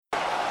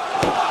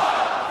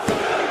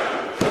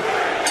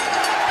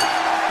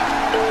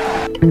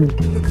The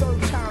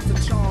third time's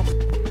a charm.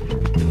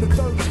 The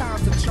third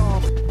time's a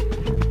charm.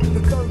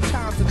 The third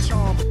time's a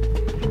charm.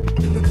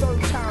 The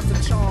third time's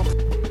a charm.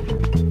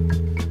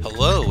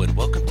 Hello and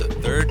welcome to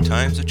Third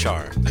Time's a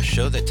Charm, the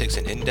show that takes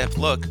an in-depth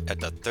look at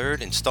the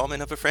third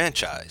installment of a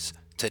franchise.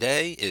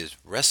 Today is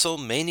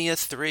WrestleMania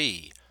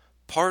 3,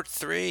 Part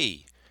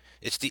 3.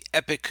 It's the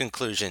epic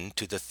conclusion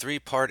to the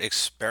three-part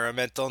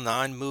experimental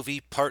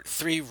non-movie Part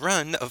 3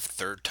 run of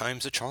Third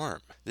Time's a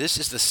Charm. This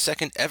is the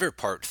second ever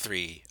Part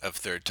 3 of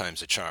Third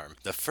Time's a Charm.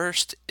 The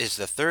first is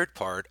the third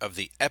part of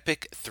the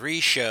epic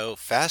three-show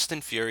Fast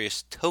and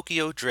Furious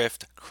Tokyo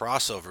Drift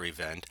crossover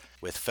event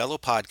with fellow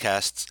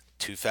podcasts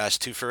Too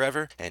Fast, Too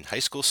Forever and High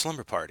School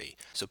Slumber Party.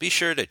 So be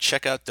sure to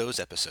check out those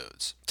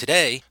episodes.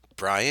 Today,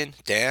 Brian,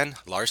 Dan,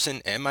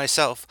 Larson, and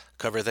myself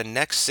cover the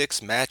next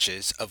 6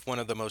 matches of one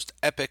of the most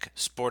epic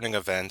sporting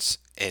events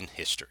in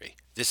history.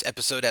 This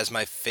episode has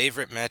my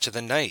favorite match of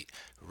the night,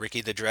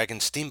 Ricky the Dragon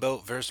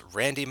Steamboat vs.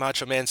 Randy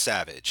Macho Man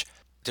Savage.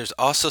 There's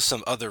also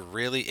some other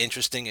really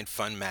interesting and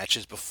fun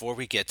matches before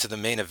we get to the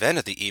main event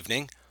of the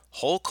evening,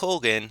 Hulk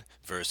Hogan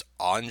vs.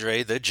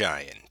 Andre the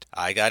Giant.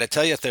 I gotta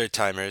tell you, third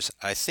timers,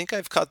 I think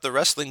I've caught the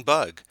wrestling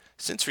bug.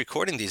 Since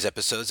recording these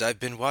episodes,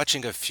 I've been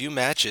watching a few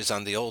matches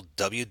on the old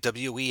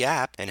WWE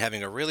app and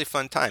having a really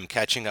fun time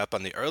catching up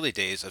on the early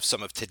days of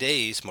some of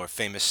today's more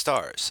famous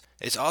stars.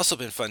 It's also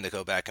been fun to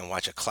go back and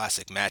watch a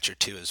classic match or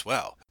two as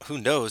well. Who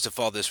knows if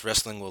all this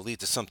wrestling will lead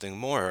to something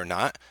more or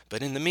not,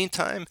 but in the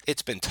meantime,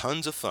 it's been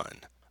tons of fun.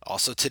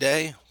 Also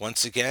today,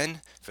 once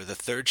again, for the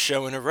third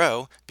show in a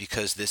row,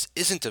 because this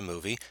isn't a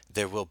movie,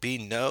 there will be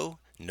no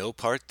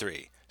Part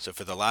 3. So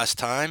for the last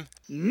time,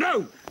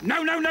 No,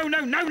 not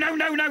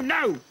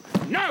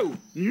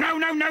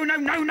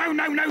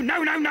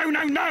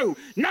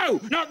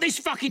this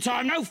fucking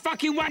time, no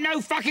fucking way.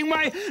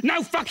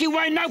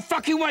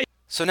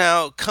 So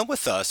now come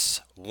with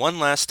us one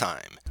last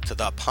time to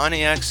the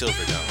Pontiac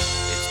Silverdome.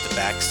 It's the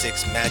back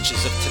 6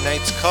 matches of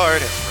tonight's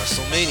card at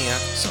WrestleMania,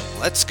 so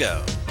let's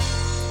go.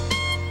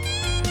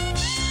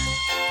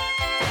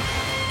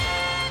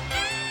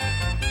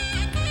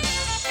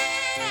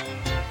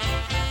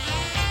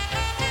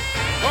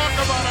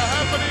 About a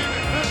happening,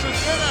 this has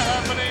been a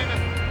happening.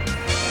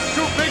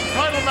 2 big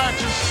title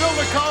matches still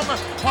to come,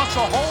 plus a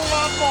whole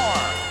lot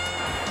more.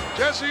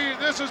 Jesse,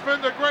 this has been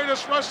the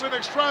greatest wrestling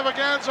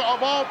extravaganza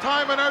of all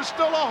time, and there's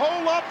still a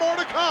whole lot more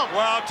to come.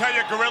 Well, I'll tell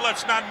you, Gorilla,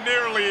 it's not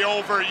nearly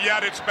over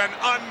yet. It's been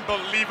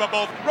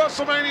unbelievable.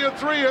 WrestleMania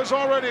 3 has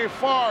already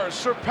far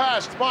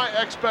surpassed my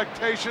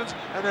expectations,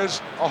 and there's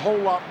a whole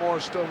lot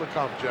more still to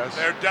come, Jess.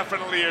 There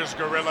definitely is,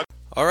 Gorilla.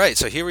 Alright,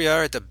 so here we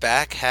are at the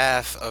back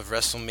half of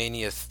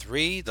WrestleMania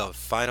 3, the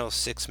final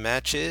 6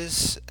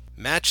 matches.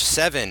 Match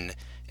 7,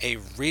 a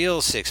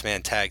real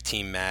 6-man tag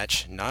team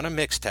match, not a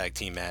mixed tag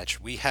team match.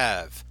 We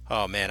have,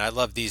 oh man, I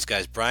love these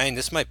guys. Brian,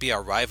 this might be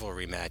our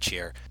rivalry match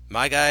here.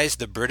 My guys,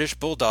 the British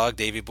Bulldog,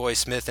 Davey Boy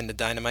Smith and the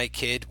Dynamite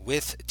Kid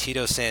with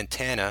Tito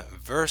Santana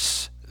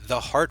versus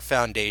the Hart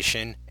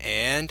Foundation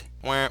and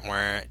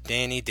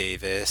Danny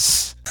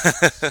Davis.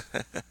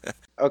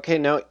 Okay,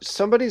 now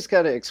somebody's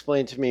got to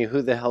explain to me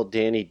who the hell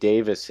Danny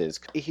Davis is.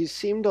 He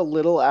seemed a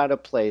little out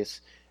of place,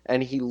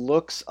 and he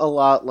looks a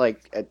lot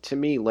like, to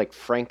me, like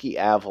Frankie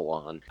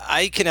Avalon.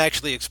 I can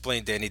actually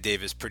explain Danny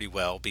Davis pretty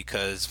well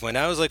because when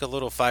I was like a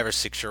little 5 or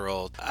 6 year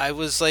old, I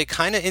was like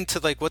kind of into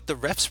like what the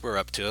refs were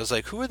up to. I was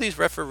like, who are these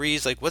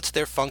referees? Like, what's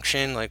their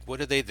function? Like, what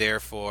are they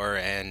there for?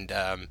 And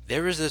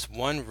there was this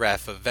one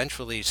ref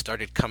eventually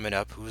started coming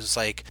up who was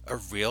like a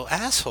real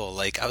asshole.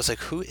 Like, I was like,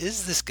 who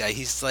is this guy?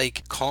 He's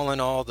like calling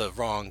all the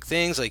wrong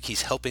things. Like,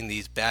 he's helping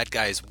these bad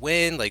guys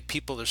win. Like,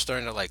 people are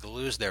starting to like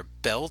lose their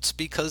belts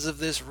because of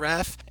this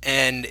ref.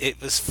 And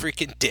it was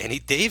freaking Danny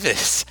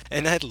Davis.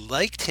 And I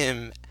liked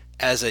him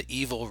as an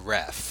evil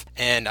ref.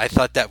 And I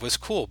thought that was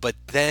cool. But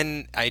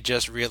then I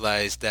just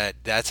realized that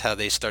that's how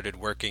they started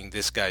working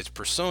this guy's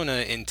persona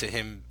into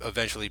him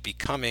eventually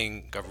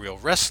becoming a real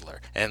wrestler.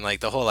 And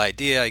like the whole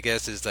idea, I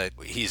guess, is that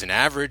he's an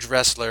average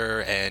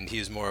wrestler and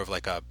he's more of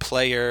like a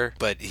player.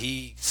 But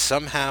he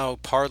somehow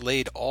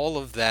parlayed all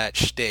of that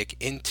shtick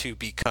into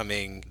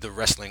becoming the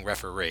wrestling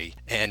referee.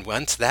 And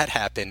once that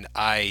happened,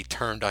 I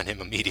turned on him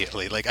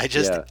immediately. Like I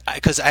just,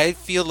 because I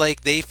feel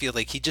like they feel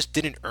like he just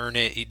didn't earn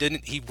it.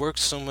 He worked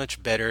so much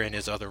better in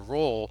his other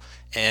role,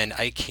 and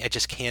I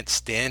just can't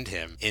stand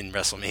him in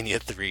WrestleMania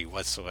 3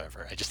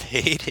 whatsoever. I just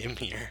hate him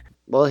here.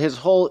 Well, his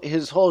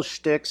whole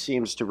shtick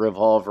seems to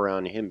revolve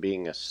around him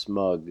being a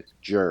smug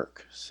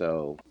jerk,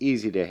 so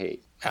easy to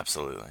hate.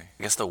 Absolutely.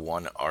 I guess the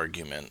one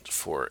argument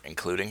for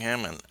including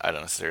him, and I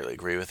don't necessarily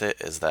agree with it,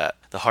 is that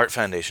the Hart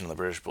Foundation and the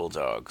British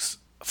Bulldogs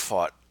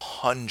fought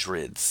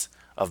hundreds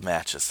of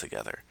matches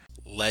together.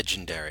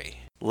 Legendary.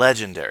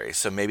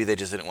 So maybe they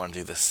just didn't want to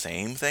do the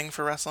same thing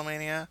for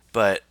WrestleMania,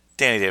 but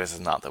Danny Davis is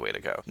not the way to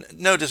go.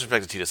 No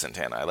disrespect to Tito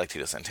Santana. I like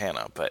Tito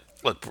Santana, but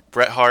look,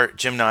 Bret Hart,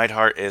 Jim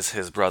Neidhart is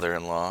his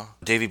brother-in-law.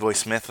 Davey Boy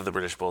Smith of the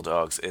British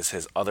Bulldogs is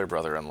his other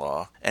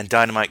brother-in-law. And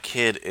Dynamite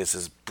Kid is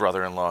his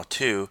brother-in-law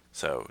too,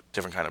 so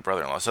different kind of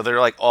brother-in-law. So they're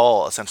like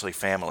all essentially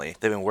family.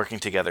 They've been working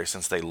together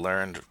since they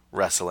learned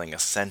wrestling,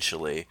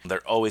 essentially.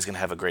 They're always going to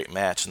have a great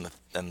match, and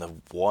the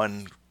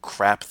one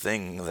crap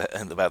thing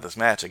about this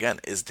match, again,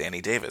 is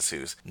Danny Davis,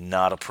 who's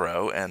not a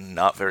pro and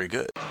not very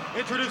good.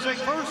 Introducing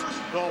first,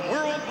 the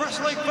World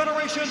Wrestling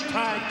Federation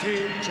Tag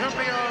Team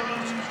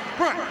Champions,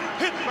 Bret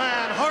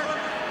Hitman Hart,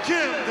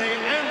 Jim the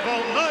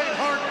Anvil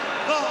Neidhart,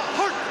 the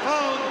Hart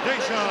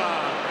Foundation.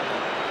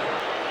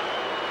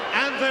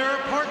 And their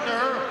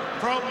partner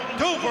from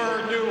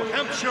Dover, New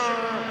Hampshire,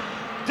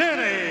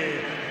 Danny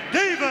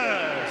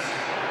Davis.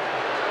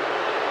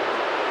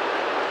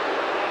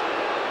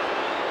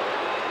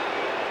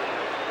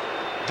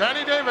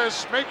 Danny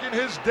Davis making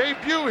his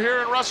debut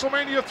here in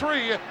WrestleMania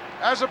 3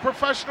 as a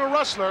professional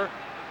wrestler.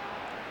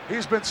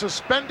 He's been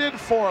suspended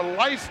for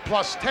life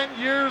plus 10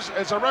 years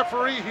as a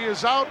referee. He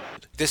is out.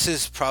 This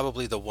is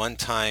probably the one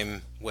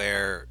time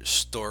where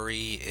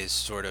story is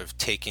sort of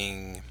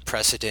taking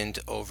precedent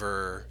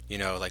over,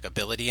 like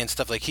ability and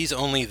stuff. Like, he's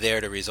only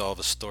there to resolve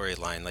a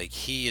storyline. Like,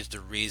 he is the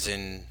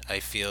reason I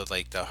feel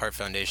like the Hart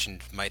Foundation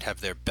might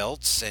have their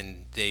belts,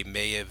 and they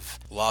may have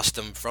lost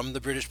them from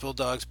the British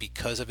Bulldogs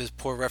because of his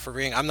poor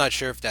refereeing. I'm not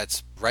sure if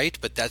that's right,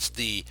 but that's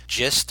the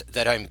gist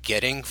that I'm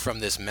getting from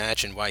this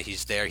match and why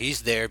he's there.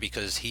 He's there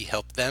because he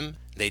helped them.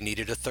 They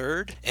needed a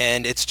third,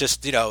 and it's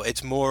just,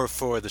 it's more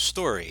for the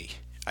story,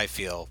 I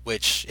feel,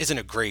 which isn't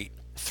a great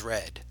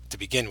thread to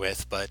begin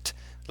with, but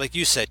like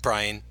you said,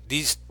 Brian,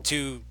 these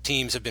two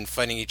teams have been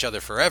fighting each other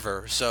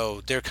forever,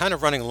 so they're kind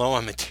of running low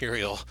on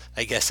material,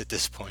 I guess, at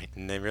this point,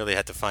 and they really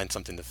had to find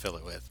something to fill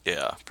it with.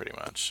 Yeah, pretty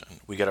much. And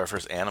we get our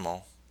first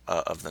animal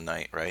of the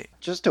night, right?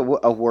 Just a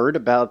word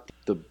about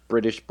the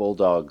British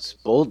Bulldogs.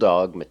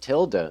 Bulldog,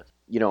 Matilda.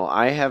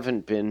 I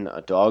haven't been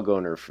a dog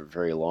owner for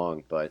very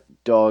long, but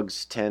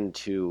dogs tend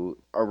to,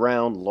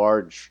 around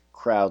large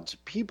crowds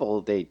of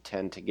people, they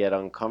tend to get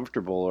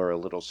uncomfortable or a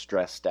little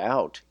stressed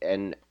out.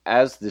 And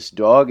as this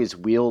dog is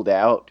wheeled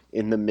out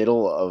in the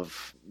middle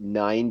of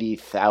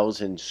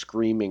 90,000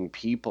 screaming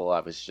people,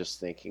 I was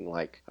just thinking,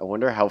 I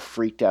wonder how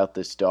freaked out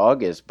this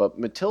dog is. But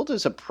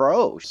Matilda's a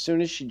pro. As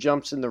soon as she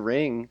jumps in the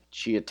ring,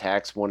 she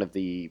attacks one of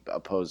the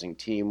opposing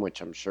team,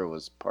 which I'm sure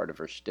was part of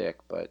her shtick.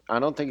 But I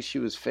don't think she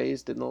was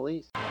fazed in the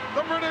least.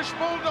 The British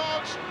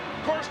Bulldogs,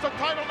 of course, the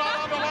title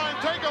not on the line.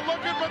 Take a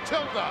look at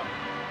Matilda.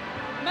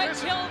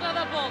 Matilda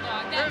the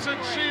Bulldog. Isn't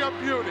she a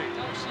beauty?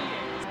 Oh, she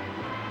is.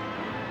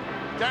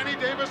 Danny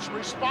Davis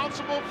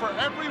responsible for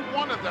every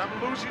one of them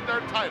losing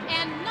their title.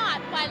 And not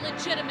by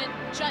legitimate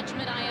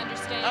judgment, I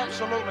understand.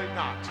 Absolutely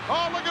not.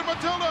 Oh, look at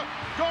Matilda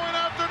going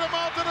after the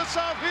mouth to the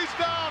south. He's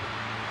down.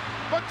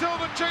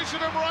 Matilda chasing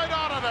him right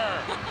out of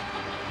there.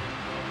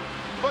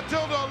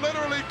 Matilda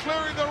literally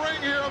clearing the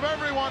ring here of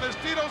everyone as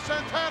Tito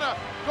Santana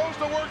goes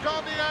to work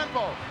on the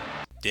anvil.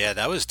 Yeah,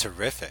 that was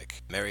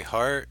terrific. Mary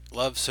Hart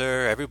loves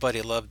her.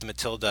 Everybody loved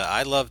Matilda.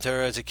 I loved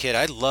her as a kid.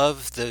 I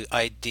love the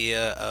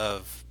idea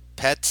of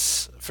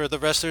pets for the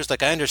wrestlers. I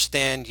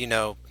understand,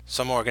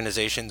 some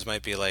organizations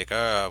might be like,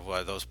 oh,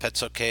 well, are those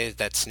pets okay?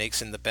 That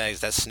snake's in the bag. Is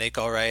that snake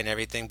all right and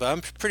everything? But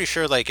I'm pretty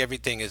sure,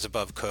 everything is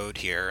above code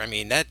here. I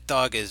mean, that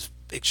dog is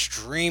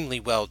extremely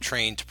well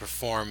trained to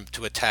perform,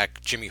 to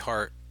attack Jimmy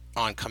Hart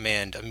on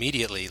command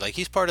immediately.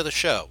 He's part of the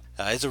show.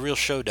 He's a real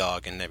show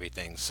dog and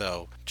everything,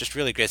 so just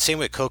really great. Same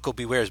with Coco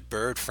Beware's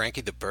bird, Frankie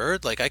the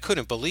Bird. I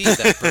couldn't believe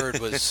that bird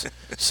was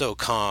so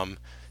calm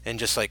and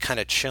just kind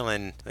of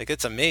chilling.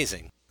 It's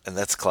amazing. And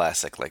that's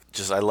classic.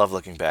 I love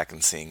looking back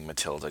and seeing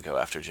Matilda go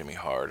after Jimmy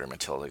Hart or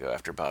Matilda go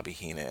after Bobby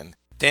Heenan.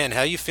 Dan,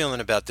 how you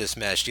feeling about this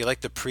match? Do you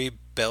like the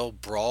pre-bell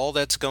brawl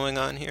that's going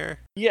on here?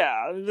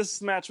 Yeah,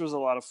 this match was a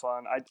lot of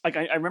fun.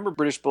 I remember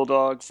British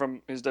Bulldog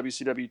from his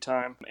WCW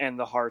time, and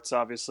the Harts,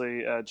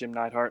 obviously, Jim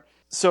Neidhart.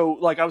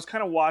 So, I was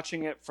kind of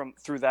watching it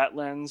through that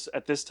lens.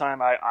 At this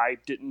time, I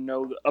didn't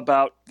know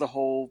about the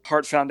whole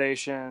Hart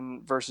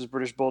Foundation versus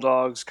British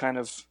Bulldogs kind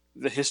of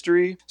the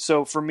history.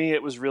 So for me,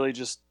 it was really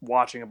just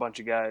watching a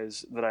bunch of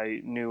guys that I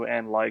knew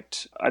and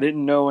liked. I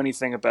didn't know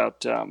anything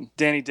about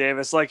Danny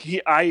Davis.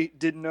 I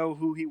didn't know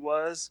who he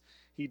was.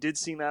 He did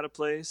seem out of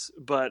place,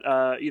 but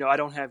I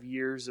don't have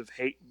years of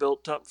hate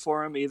built up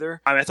for him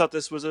either. I thought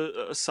this was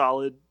a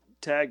solid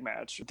tag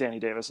match, Danny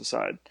Davis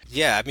aside.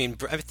 Yeah,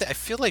 I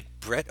feel like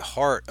Bret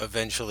Hart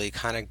eventually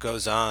kind of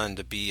goes on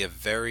to be a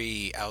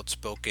very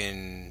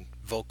outspoken,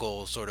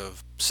 vocal sort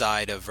of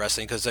side of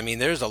wrestling, because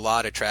there's a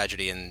lot of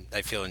tragedy, and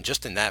I feel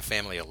just in that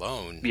family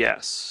alone.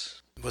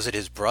 Yes. Was it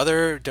his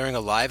brother during a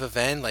live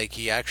event?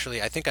 He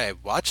actually, I think I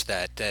watched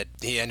that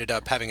he ended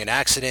up having an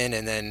accident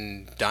and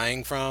then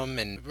dying from,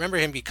 and remember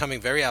him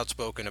becoming very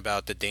outspoken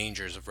about the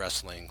dangers of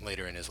wrestling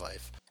later in his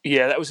life.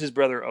 Yeah, that was his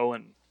brother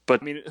Owen.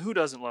 But who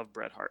doesn't love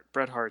Bret Hart?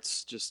 Bret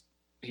Hart's just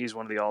he's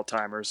one of the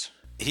all-timers.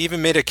 He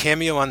even made a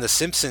cameo on The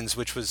Simpsons,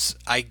 which was,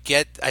 I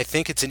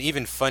think it's an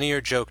even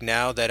funnier joke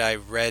now that I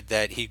read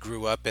that he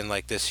grew up in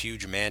like this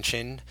huge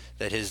mansion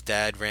that his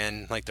dad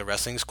ran like the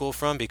wrestling school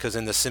from, because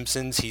in The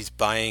Simpsons he's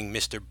buying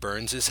Mr.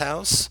 Burns'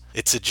 house.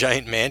 It's a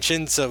giant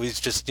mansion, so he's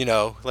just,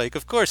 like,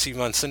 of course he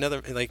wants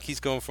another, like he's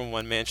going from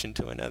one mansion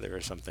to another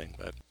or something.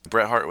 But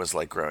Bret Hart was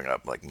like growing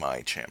up like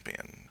my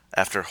champion.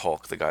 After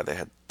Hulk, the guy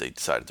they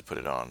decided to put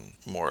it on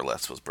more or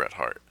less was Bret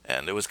Hart.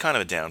 And it was kind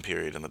of a down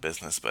period in the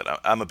business, but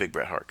I'm a big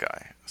Bret Hart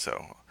guy.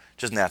 So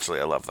just naturally,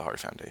 I love the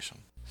Hart Foundation.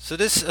 So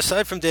this,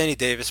 aside from Danny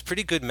Davis,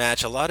 pretty good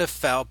match. A lot of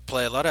foul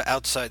play, a lot of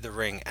outside the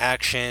ring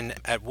action.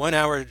 At 1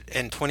 hour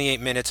and 28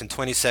 minutes and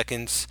 20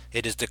 seconds,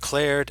 it is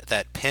declared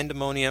that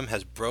Pandemonium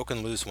has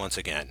broken loose once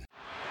again.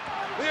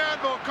 The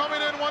Anvil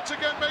coming in once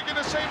again, making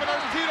the save, and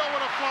there's Tito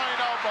with a flying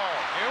elbow.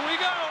 Here we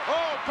go.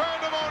 Oh,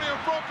 Pandemonium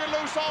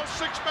broken loose, all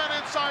 6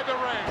 men inside the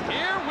ring.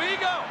 Here we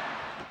go.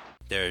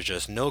 There's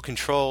just no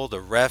control. The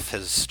ref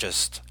has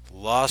just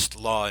lost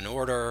law and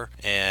order,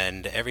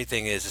 and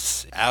everything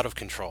is out of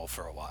control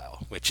for a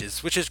while, which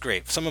is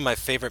great. Some of my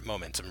favorite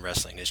moments in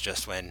wrestling is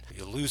just when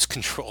you lose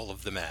control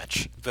of the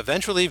match.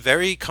 Eventually,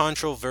 very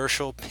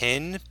controversial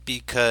pin,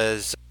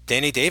 because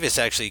Danny Davis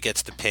actually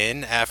gets the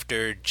pin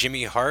after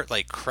Jimmy Hart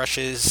like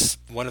crushes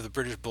one of the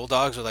British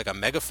Bulldogs with like a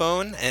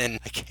megaphone, and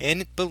I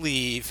can't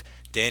believe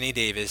Danny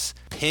Davis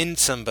pinned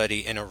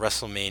somebody in a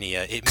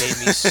WrestleMania. It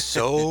made me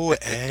so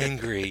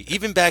angry.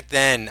 Even back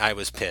then, I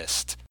was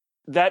pissed.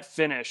 That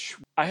finish,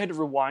 I had to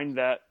rewind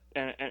that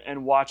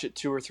and watch it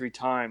 2 or 3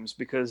 times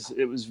because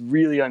it was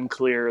really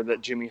unclear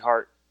that Jimmy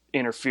Hart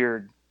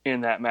interfered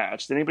in that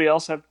match. Did anybody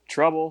else have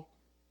trouble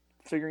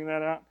figuring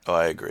that out? Oh,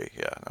 I agree.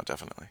 Yeah, no,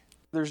 definitely.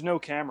 There's no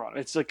camera on it.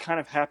 It's like kind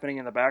of happening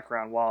in the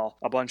background while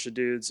a bunch of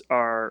dudes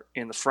are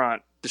in the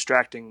front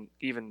distracting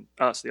even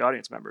us, the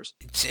audience members.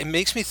 It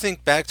makes me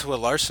think back to what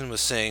Larson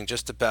was saying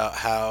just about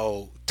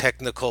how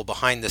technical,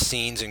 behind the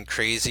scenes, and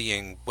crazy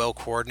and well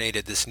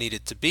coordinated this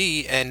needed to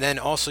be. And then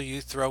also you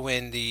throw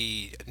in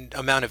the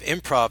amount of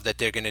improv that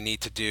they're going to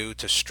need to do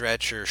to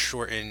stretch or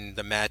shorten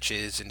the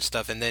matches and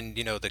stuff. And then,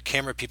 the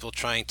camera people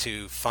trying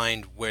to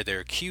find where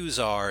their cues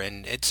are.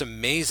 And it's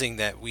amazing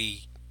that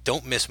we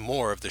don't miss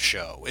more of the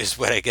show, is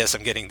what I guess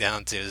I'm getting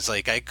down to. Is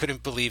like, I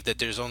couldn't believe that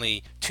there's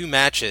only 2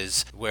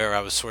 matches where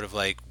I was sort of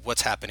like,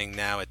 what's happening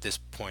now at this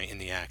point in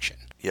the action?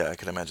 Yeah, I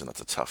can imagine that's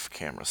a tough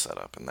camera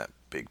setup in that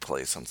big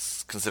place,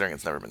 considering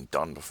it's never been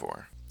done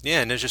before.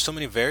 Yeah, and there's just so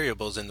many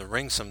variables in the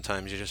ring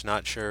sometimes. You're just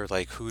not sure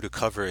like who to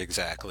cover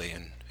exactly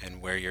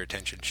and where your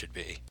attention should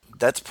be.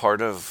 That's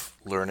part of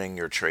learning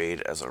your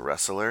trade as a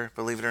wrestler,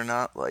 believe it or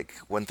not. Like,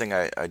 one thing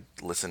I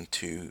listen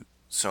to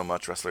so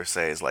much wrestlers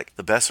say is like,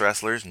 the best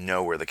wrestlers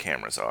know where the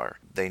cameras are.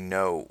 They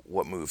know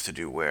what move to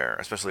do where,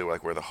 especially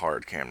like where the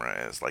hard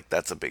camera is. Like,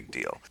 that's a big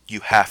deal. You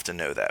have to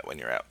know that when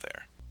you're out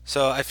there.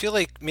 So I feel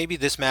like maybe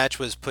this match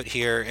was put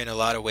here in a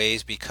lot of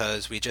ways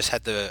because we just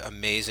had the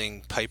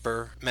amazing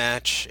Piper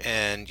match,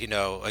 and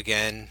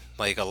again,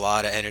 like a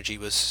lot of energy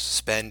was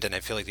spent, and I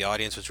feel like the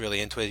audience was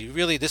really into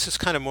it. This is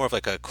kind of more of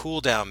like a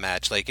cool down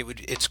match. Like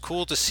it's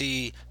cool to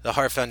see the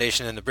Hart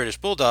Foundation and the British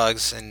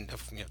Bulldogs and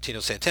Tito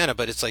Santana,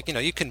 but it's like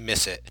you can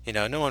miss it.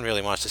 No one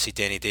really wants to see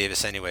Danny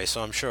Davis anyway,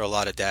 so I'm sure a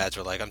lot of dads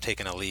were like, I'm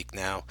taking a leak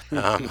now.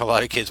 A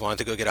lot of kids wanted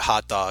to go get a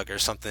hot dog or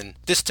something.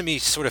 This to me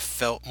sort of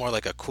felt more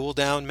like a cool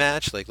down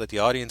match. Like, let the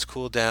audience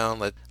cool down,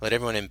 let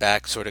everyone in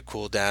back sort of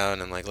cool down,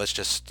 and like let's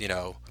just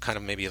kind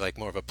of maybe like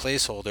more of a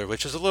placeholder,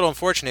 which is a little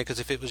unfortunate because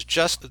if it was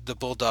just the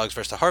Bulldogs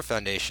versus the Hart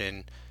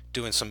Foundation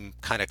doing some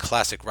kind of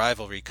classic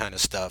rivalry kind of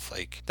stuff,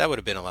 like that would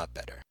have been a lot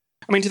better.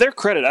 I mean, to their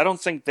credit, I don't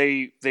think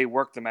they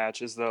work the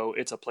match as though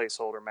it's a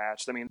placeholder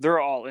match. I mean, they're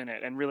all in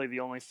it, and really the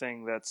only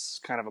thing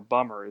that's kind of a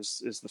bummer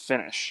is the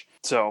finish.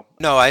 So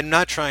no, I'm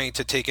not trying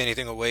to take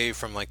anything away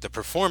from like the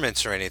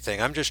performance or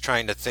anything. I'm just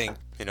trying to think,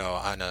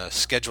 on a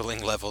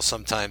scheduling level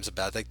sometimes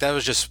about like that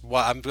was just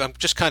why I'm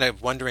just kind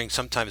of wondering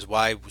sometimes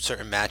why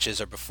certain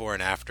matches are before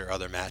and after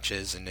other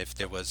matches, and if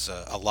there was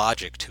a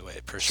logic to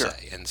it per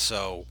se. And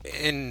so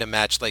in a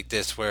match like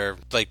this, where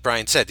like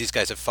Brian said, these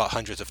guys have fought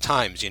hundreds of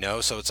times,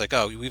 so it's like,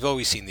 oh, we've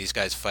always seen these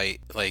guys fight.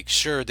 Like,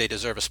 sure, they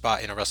deserve a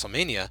spot in a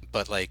WrestleMania,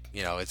 but like,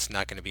 it's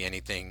not going to be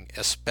anything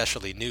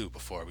especially new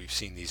before. We've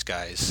seen these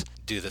guys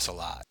do this a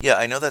lot. Yeah,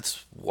 I know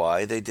that's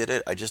why they did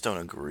it. I just don't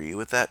agree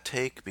with that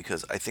take,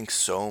 because I think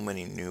so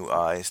many new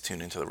eyes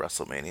tune into the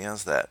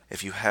WrestleManias that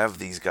if you have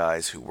these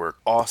guys who work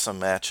awesome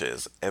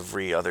matches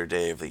every other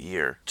day of the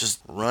year,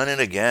 just run it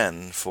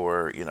again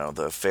for,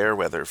 the fair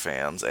weather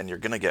fans, and you're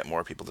going to get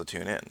more people to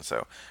tune in.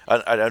 So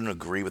I don't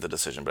agree with the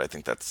decision, but I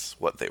think that's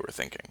what they were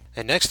thinking.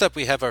 And next up,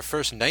 we have our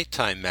first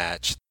nighttime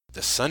match.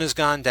 The sun has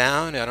gone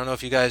down. I don't know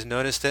if you guys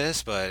noticed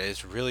this, but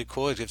it's really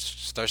cool. It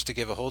starts to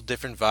give a whole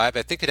different vibe.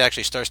 I think it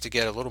actually starts to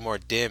get a little more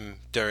dim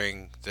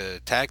during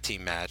the tag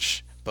team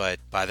match. But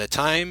by the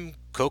time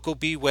Coco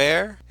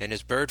Beware and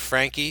his bird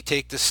Frankie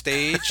take the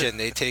stage and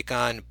they take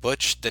on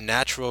Butch the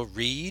Natural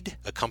Reed,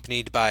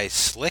 accompanied by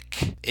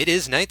Slick, it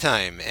is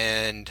nighttime.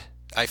 And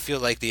I feel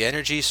like the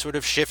energy sort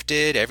of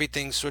shifted,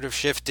 everything sort of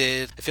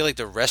shifted. I feel like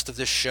the rest of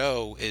the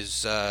show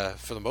is,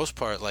 for the most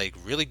part, like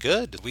really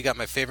good. We got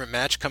my favorite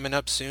match coming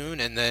up soon,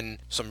 and then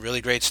some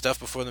really great stuff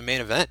before the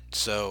main event.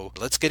 So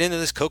let's get into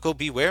this Coco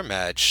Beware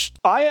match.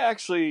 I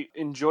actually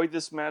enjoyed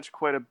this match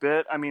quite a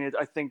bit. I mean,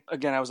 I think,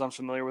 again, I was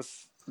unfamiliar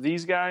with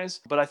these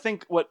guys, but I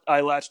think what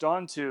I latched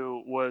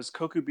onto was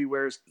Coco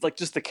Beware's, like,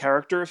 just the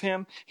character of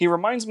him. He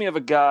reminds me of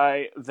a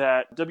guy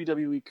that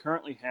WWE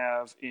currently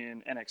have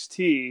in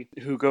NXT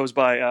who goes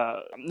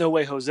by No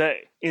Way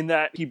Jose, in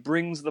that he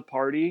brings the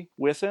party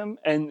with him.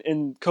 And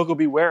in Coco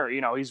Beware,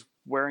 you know, he's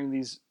wearing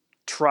these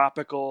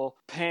tropical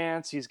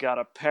pants, he's got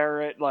a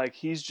parrot, like,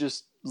 he's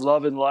just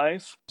loving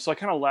life. So I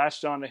kind of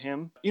latched onto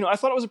him. You know, I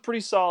thought it was a pretty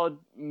solid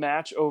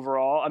match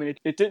overall. I mean,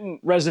 it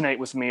didn't resonate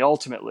with me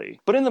ultimately,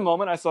 but in the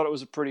moment I thought it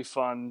was a pretty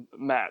fun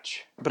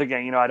match. But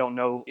again, you know, I don't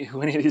know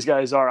who any of these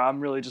guys are.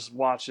 I'm really just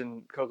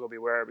watching Coco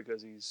Beware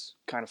because he's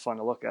kind of fun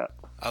to look at.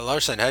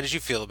 Larson, how did you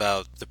feel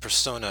about the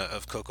persona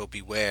of Coco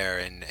Beware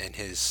and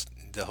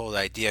the whole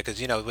idea? Because,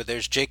 you know,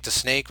 there's Jake the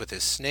Snake with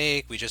his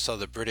snake. We just saw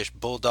the British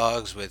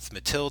Bulldogs with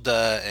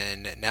Matilda,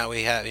 and now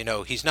we have, you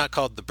know, he's not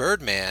called the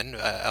Birdman,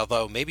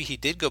 although maybe he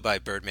did go by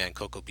Birdman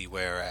Coco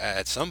Beware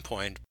at some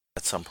point.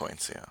 At some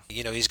points, yeah.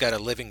 You know, he's got a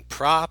living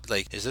prop.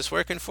 Like, is this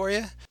working for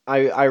you?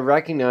 I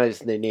recognize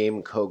the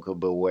name Coco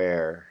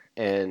Beware,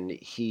 and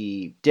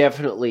he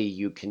definitely,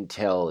 you can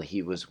tell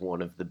he was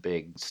one of the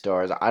big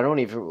stars.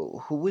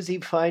 Who was he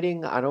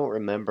fighting? I don't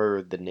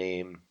remember the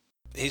name.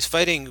 He's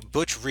fighting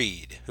Butch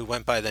Reed, who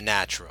went by The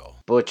Natural.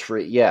 Butch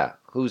Reed, yeah.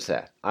 Who's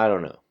that? I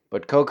don't know.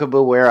 But Coco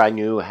Beware, I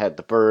knew, had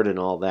the bird and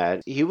all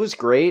that. He was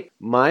great.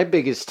 My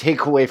biggest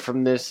takeaway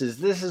from this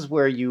is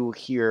where you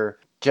hear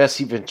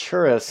Jesse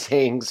Ventura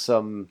saying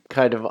some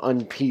kind of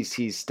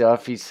un-PC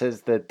stuff. He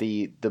says that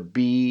the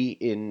B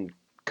in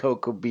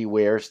Coco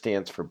Beware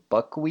stands for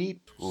buckwheat.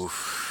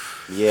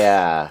 Oof.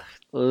 Yeah.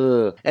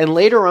 Ugh. And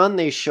later on,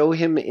 they show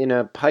him in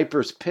a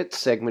Piper's Pit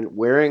segment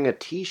wearing a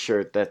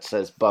T-shirt that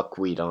says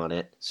buckwheat on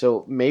it.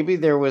 So maybe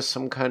there was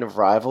some kind of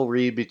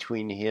rivalry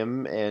between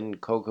him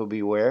and Coco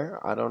Beware.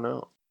 I don't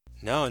know.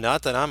 No,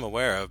 not that I'm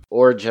aware of.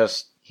 Or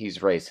just he's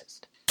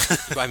racist.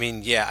 I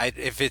mean, yeah,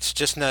 if it's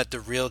just not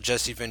the real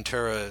Jesse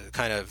Ventura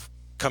kind of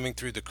coming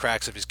through the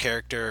cracks of his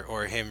character,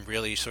 or him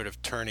really sort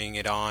of turning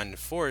it on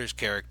for his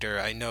character,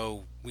 I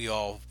know we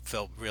all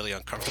felt really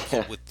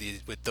uncomfortable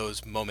with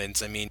those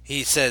moments. I mean,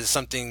 he says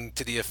something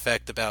to the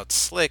effect about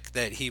Slick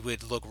that he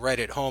would look right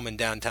at home in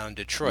downtown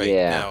Detroit.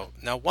 Yeah.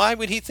 Now, why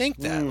would he think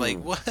that?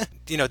 Like, what?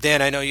 You know,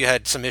 Dan, I know you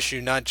had some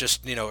issue, not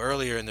just, you know,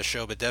 earlier in the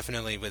show, but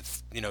definitely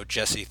with, you know,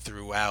 Jesse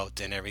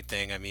throughout and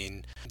everything. I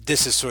mean,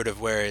 this is sort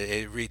of where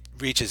it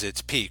reaches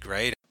its peak,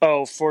 right?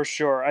 Oh, for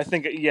sure. I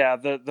think, yeah,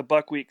 the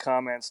buckwheat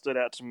comment stood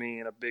out to me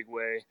in a big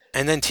way.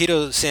 And then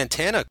Tito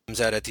Santana comes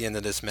out at the end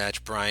of this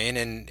match, Brian,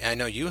 and I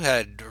know you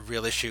had a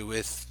real issue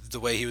with the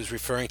way he was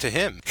referring to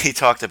him. He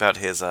talked about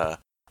his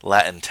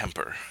Latin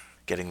temper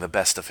getting the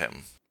best of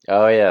him.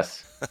 Oh,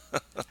 yes.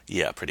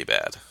 Yeah, pretty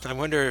bad. I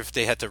wonder if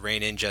they had to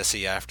rein in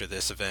Jesse after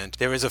this event.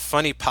 There was a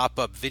funny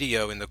pop-up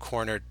video in the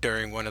corner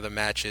during one of the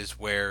matches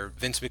where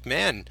Vince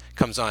McMahon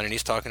comes on and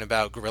he's talking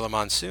about Gorilla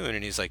Monsoon,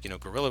 and he's like, you know,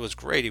 Gorilla was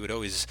great. He would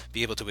always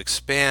be able to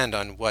expand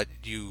on what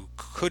you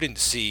couldn't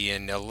see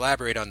and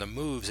elaborate on the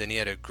moves, and he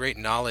had a great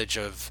knowledge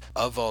of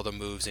all the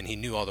moves, and he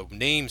knew all the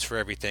names for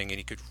everything, and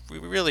he could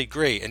really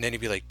great. And then he'd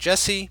be like,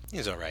 Jesse,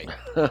 he's all right.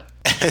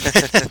 And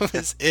that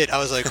was it. I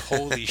was like,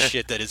 holy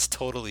shit, that is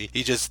totally,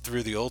 he just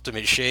threw the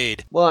ultimate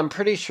shade. Well, I'm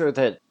pretty sure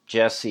that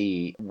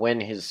Jesse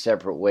went his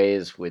separate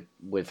ways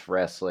with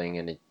wrestling,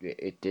 and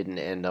it didn't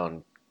end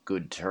on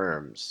good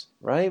terms,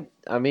 right?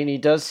 I mean, he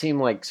does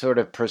seem like sort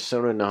of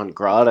persona non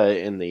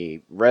grata in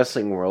the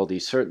wrestling world.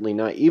 He's certainly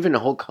not. Even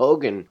Hulk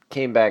Hogan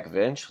came back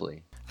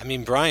eventually. I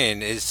mean,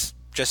 Brian, is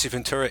Jesse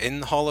Ventura in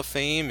the Hall of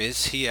Fame?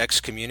 Is he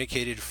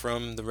excommunicated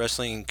from the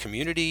wrestling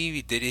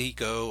community? Did he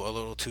go a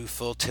little too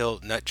full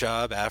tilt nut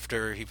job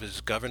after he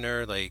was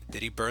governor? Like,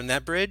 did he burn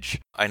that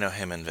bridge? I know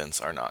him and Vince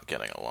are not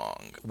getting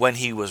along. When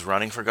he was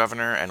running for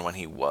governor and when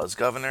he was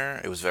governor,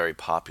 it was very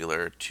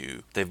popular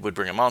they would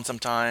bring him on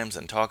sometimes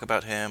and talk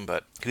about him,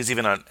 but he was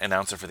even an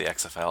announcer for the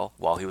XFL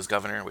while he was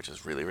governor, which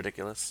is really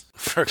ridiculous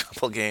for a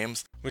couple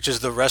games. Which is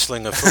the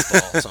wrestling of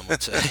football, some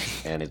would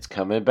say. And it's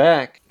coming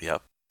back.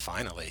 Yep.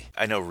 Finally.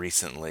 I know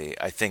recently,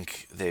 I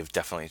think they've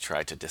definitely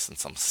tried to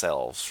distance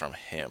themselves from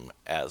him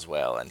as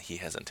well, and he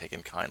hasn't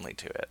taken kindly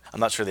to it. I'm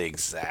not sure the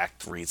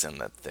exact reason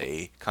that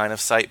they kind of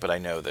cite, but I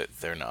know that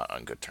they're not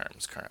on good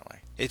terms currently.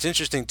 It's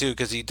interesting, too,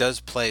 because he does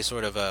play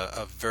sort of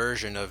a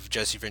version of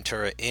Jesse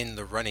Ventura in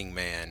The Running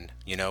Man,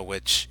 you know,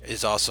 which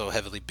is also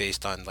heavily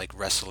based on, like,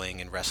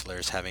 wrestling and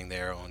wrestlers having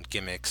their own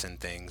gimmicks and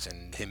things,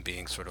 and him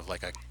being sort of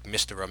like a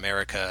Mr.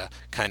 America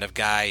kind of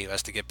guy who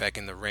has to get back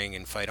in the ring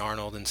and fight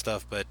Arnold and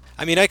stuff. But,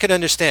 I mean, I could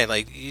understand,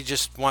 like, you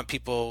just want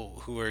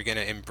people who are going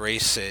to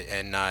embrace it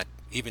and not,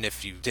 even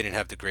if you didn't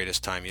have the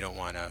greatest time, you don't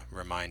want to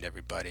remind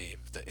everybody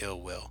of the ill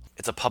will.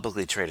 It's a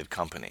publicly traded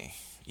company.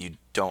 You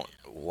don't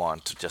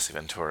want Jesse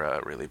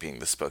Ventura really being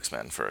the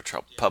spokesman for a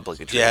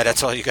publicly traded Yeah,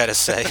 that's all you got to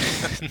say.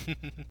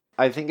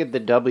 I think of the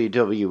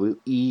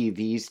WWE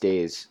these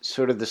days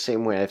sort of the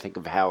same way I think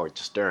of Howard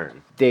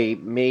Stern. They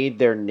made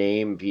their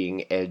name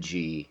being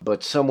edgy,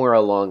 but somewhere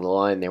along the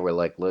line they were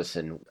like,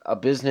 listen, a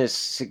business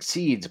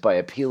succeeds by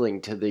appealing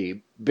to the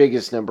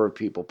biggest number of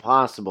people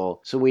possible,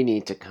 so we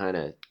need to kind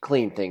of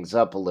clean things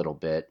up a little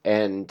bit.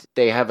 And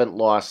they haven't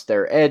lost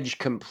their edge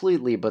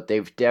completely, but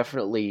they've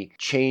definitely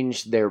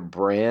changed their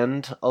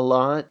brand a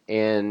lot,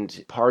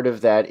 and part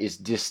of that is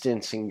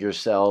distancing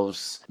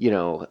yourselves. You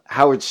know,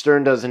 Howard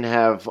Stern doesn't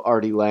have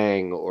Artie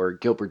Lang or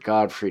Gilbert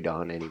Gottfried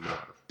on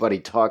anymore, but he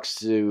talks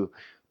to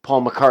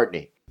Paul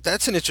McCartney.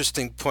 That's an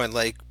interesting point.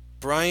 Like,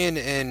 Brian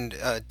and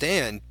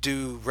Dan,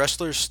 do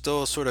wrestlers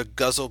still sort of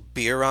guzzle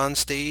beer on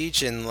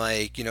stage and,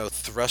 like, you know,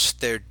 thrust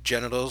their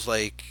genitals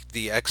like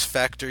the X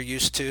Factor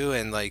used to,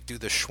 and like do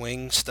the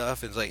swing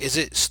stuff? And like, is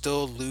it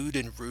still lewd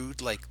and rude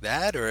like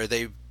that, or are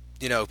they,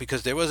 you know,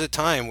 because there was a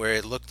time where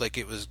it looked like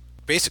it was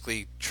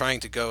basically trying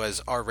to go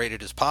as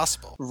R-rated as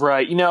possible.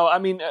 Right. You know, I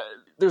mean,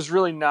 there's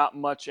really not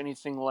much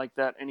anything like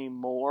that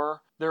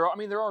anymore. There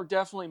are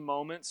definitely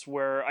moments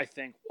where I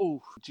think,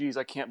 oh, geez,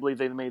 I can't believe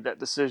they made that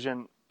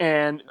decision.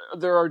 And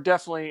there are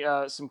definitely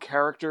some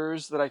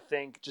characters that I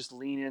think just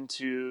lean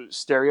into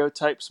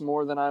stereotypes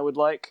more than I would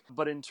like.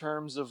 But in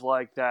terms of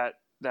like that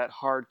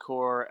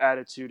hardcore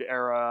Attitude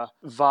Era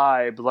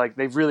vibe, like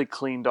they've really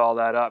cleaned all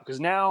that up. Because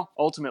now,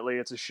 ultimately,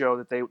 it's a show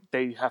that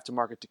they have to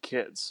market to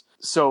kids.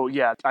 So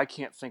yeah, I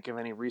can't think of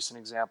any recent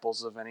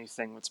examples of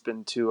anything that's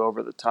been too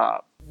over the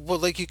top. Well,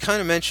 like you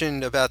kind of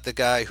mentioned about the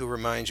guy who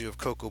reminds you of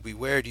Coco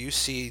Beware, do you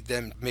see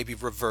them maybe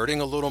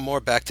reverting a little more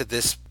back to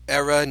this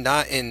era?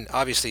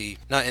 Obviously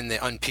not in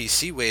the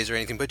un-PC ways or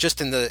anything, but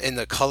just in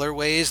the color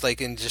ways, like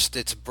in just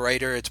it's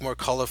brighter, it's more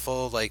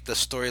colorful, like the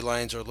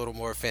storylines are a little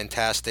more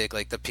fantastic,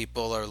 like the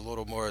people are a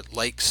little more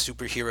like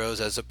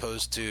superheroes as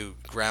opposed to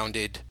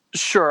grounded.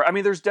 Sure. I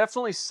mean, there's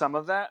definitely some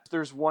of that.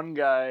 There's one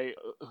guy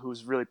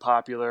who's really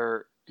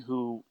popular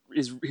who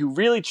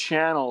really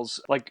channels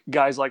like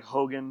guys like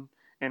Hogan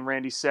and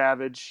Randy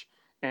Savage,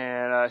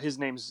 and his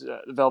name's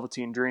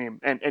Velveteen Dream.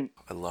 And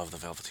I love the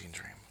Velveteen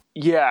Dream.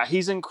 Yeah,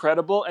 he's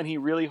incredible, and he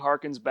really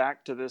harkens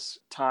back to this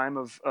time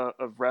of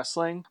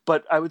wrestling.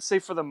 But I would say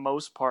for the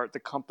most part,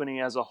 the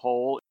company as a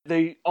whole,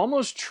 they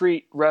almost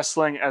treat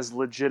wrestling as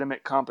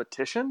legitimate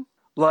competition,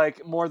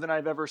 like more than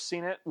I've ever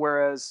seen it.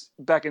 Whereas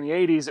back in the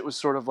 80s, it was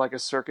sort of like a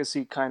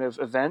circusy kind of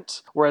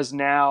event. Whereas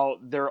now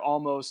they're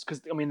almost, because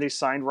I mean, they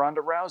signed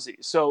Ronda Rousey.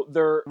 So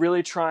they're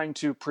really trying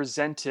to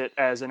present it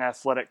as an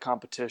athletic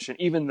competition,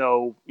 even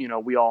though, you know,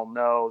 we all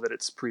know that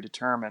it's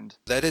predetermined.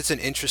 That is an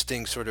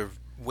interesting sort of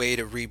way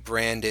to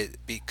rebrand it,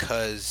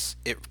 because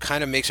it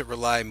kind of makes it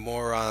rely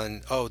more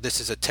on, oh,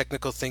 this is a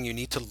technical thing you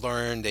need to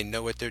learn, they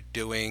know what they're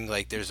doing,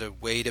 like there's a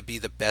way to be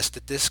the best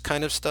at this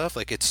kind of stuff,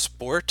 like it's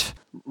sport.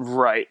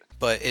 Right.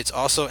 But it's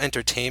also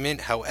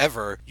entertainment.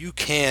 However, you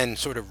can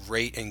sort of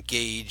rate and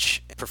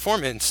gauge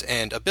performance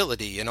and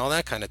ability and all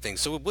that kind of thing.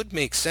 So it would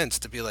make sense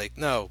to be like,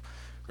 no,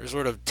 we're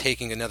sort of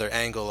taking another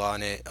angle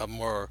on it, a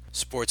more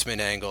sportsman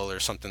angle or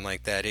something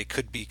like that. It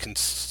could be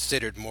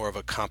considered more of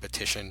a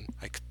competition.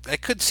 I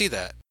could see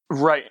that.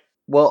 Right.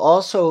 Well,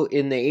 also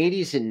in the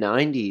 80s and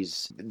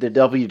 90s, the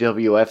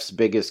WWF's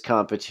biggest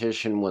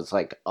competition was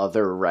like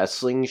other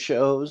wrestling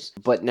shows.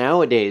 But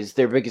nowadays,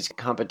 their biggest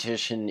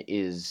competition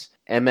is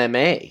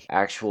MMA,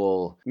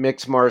 actual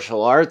mixed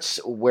martial arts,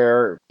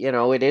 where, you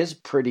know, it is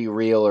pretty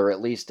real, or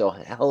at least a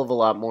hell of a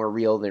lot more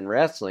real than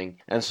wrestling.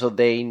 And so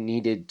they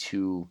needed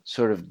to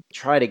sort of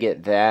try to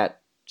get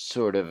that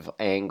sort of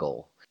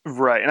angle.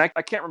 Right. And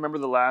I can't remember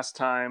the last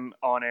time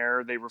on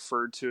air they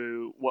referred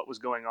to what was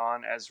going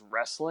on as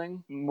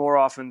wrestling. More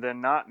often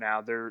than not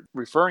now, they're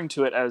referring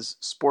to it as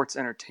sports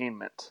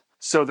entertainment.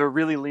 So they're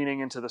really leaning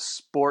into the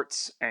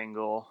sports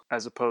angle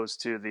as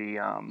opposed to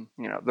the,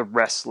 the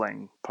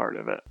wrestling part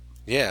of it.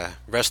 Yeah,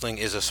 wrestling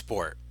is a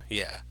sport.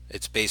 Yeah,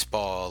 it's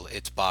baseball,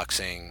 it's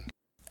boxing.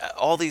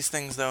 All these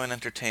things, though, in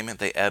entertainment,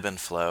 they ebb and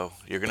flow.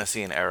 You're going to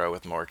see an era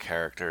with more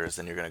characters,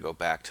 then you're going to go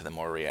back to the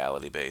more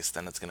reality-based,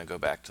 then it's going to go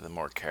back to the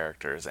more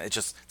characters.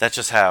 That's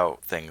just how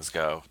things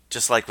go.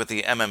 Just like with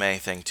the MMA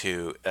thing,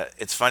 too,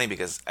 it's funny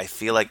because I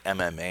feel like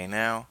MMA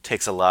now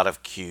takes a lot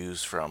of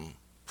cues from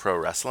pro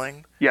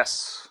wrestling.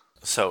 Yes.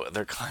 So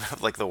they're kind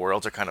of like the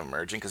worlds are kind of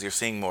merging, because you're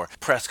seeing more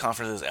press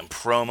conferences and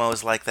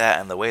promos like that,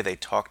 and the way they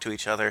talk to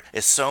each other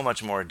is so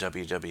much more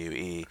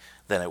WWE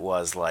than it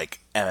was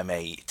like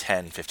MMA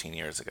 10, 15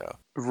 years ago.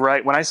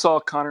 Right. When I saw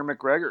Conor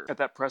McGregor at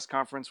that press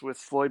conference with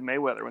Floyd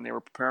Mayweather when they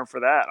were preparing for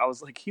that, I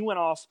was like, he went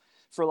off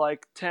for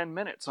like 10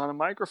 minutes on a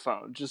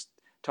microphone, just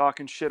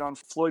talking shit on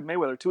Floyd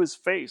Mayweather to his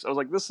face. I was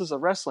like, this is a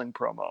wrestling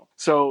promo.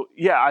 So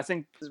yeah, I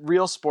think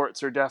real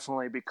sports are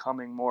definitely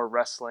becoming more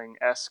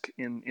wrestling-esque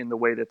in the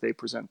way that they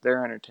present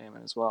their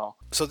entertainment as well.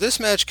 So this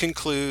match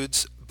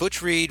concludes.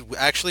 Butch Reed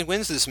actually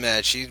wins this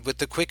match with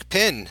the quick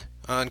pin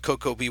on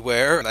Coco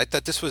Beware. And I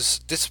thought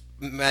this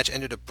match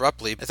ended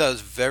abruptly. I thought it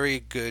was a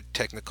very good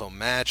technical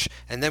match.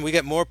 And then we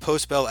get more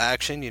post-bell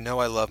action. You know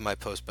I love my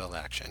post-bell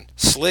action.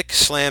 Slick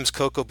slams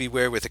Coco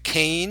Beware with a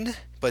cane.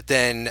 but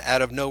then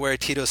out of nowhere,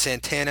 Tito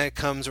Santana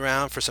comes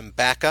around for some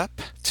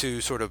backup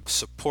to sort of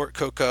support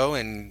Coco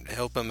and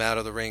help him out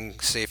of the ring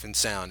safe and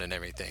sound and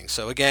everything.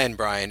 So again,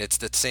 Brian, it's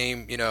the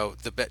same,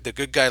 the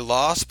good guy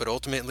lost, but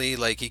ultimately,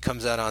 like, he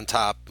comes out on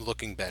top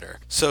looking better.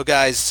 So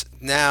guys,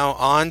 now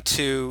on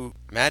to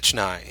match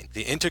 9,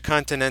 the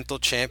Intercontinental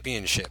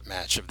Championship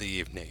match of the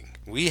evening.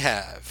 We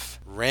have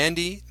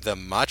Randy the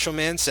Macho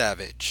Man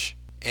Savage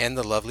and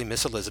the lovely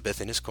Miss Elizabeth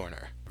in his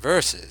corner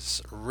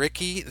versus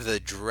Ricky the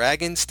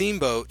Dragon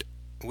Steamboat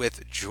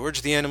with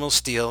George the Animal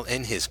Steele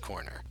in his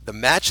corner. The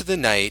match of the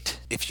night,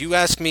 if you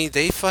ask me,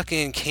 they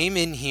fucking came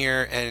in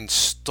here and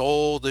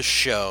stole the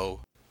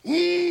show. Ooh,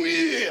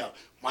 yeah.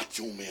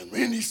 Macho Man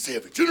Randy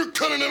Savage,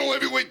 Intercontinental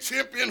Heavyweight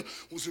Champion,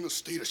 was in a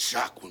state of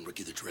shock when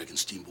Ricky the Dragon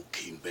Steamboat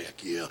came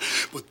back, yeah.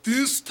 But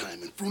this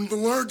time, in front of the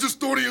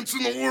largest audience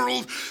in the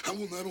world, I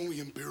will not only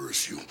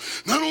embarrass you,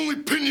 not only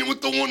pin you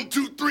with the 1,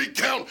 2, 3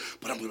 count,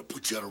 but I'm gonna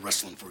put you out of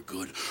wrestling for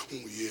good.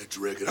 Oh yeah,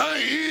 Dragon, I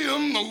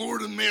am the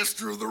Lord and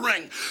Master of the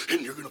Ring,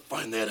 and you're gonna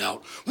find that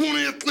out, one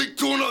athlete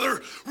to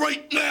another,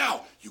 right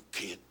now. You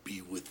can't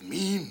be with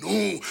me,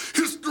 no.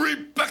 History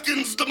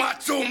beckons the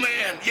Macho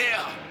Man,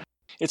 yeah.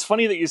 It's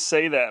funny that you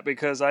say that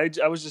because I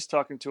was just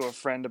talking to a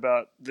friend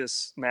about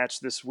this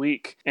match this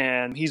week,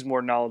 and he's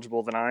more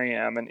knowledgeable than I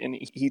am. And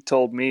he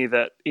told me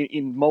that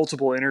in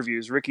multiple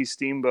interviews, Ricky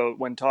Steamboat,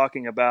 when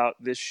talking about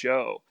this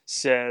show,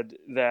 said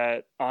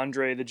that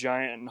Andre the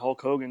Giant and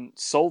Hulk Hogan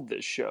sold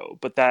this show,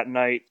 but that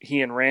night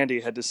he and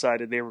Randy had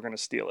decided they were going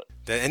to steal it.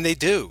 And they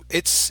do.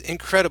 It's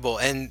incredible.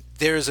 And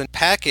there's a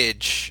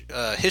package,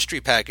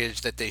 history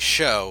package that they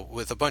show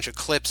with a bunch of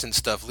clips and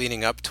stuff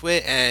leading up to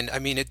it. And I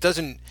mean,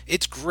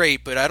 it's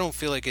great, but I don't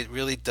feel like it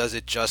really does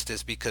it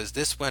justice because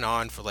this went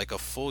on for like a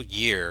full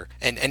year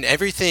and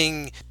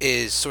everything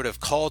is sort of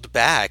called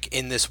back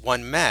in this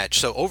one match.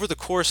 So over the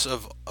course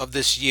of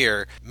this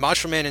year,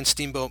 Macho Man and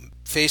Steamboat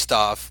faced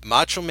off.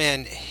 Macho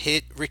Man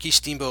hit Ricky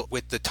Steamboat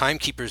with the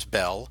Timekeeper's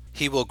Bell.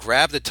 He will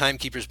grab the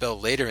Timekeeper's Bell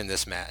later in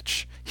this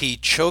match. He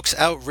chokes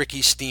out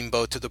Ricky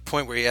Steamboat to the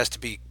point where he has to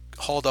be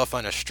hauled off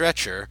on a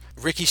stretcher.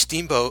 Ricky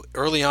Steamboat,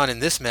 early on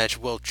in this match,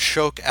 will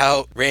choke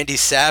out Randy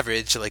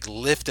Savage, like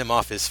lift him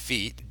off his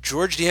feet.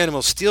 George the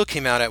Animal Steele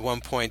came out at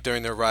one point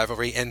during their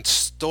rivalry and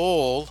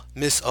stole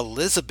Miss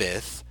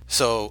Elizabeth.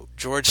 So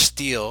George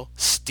Steele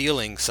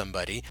stealing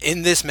somebody.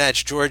 In this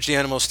match, George the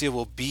Animal Steele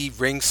will be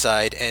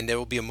ringside, and there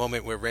will be a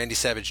moment where Randy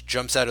Savage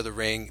jumps out of the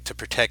ring to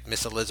protect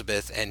Miss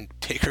Elizabeth and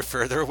take her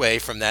further away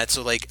from that.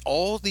 So like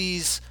all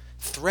these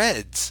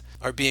threads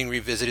are being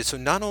revisited. So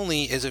not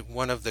only is it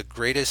one of the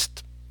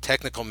greatest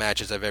technical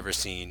matches I've ever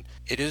seen,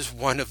 it is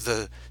one of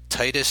the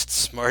tightest,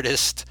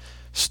 smartest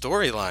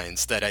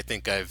storylines that I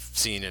think I've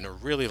seen in a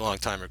really long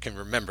time or can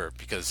remember,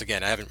 because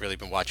again, I haven't really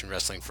been watching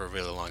wrestling for a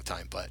really long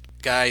time. But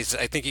guys,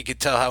 I think you could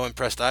tell how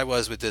impressed I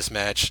was with this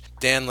match.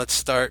 Dan, let's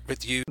start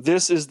with you.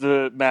 This is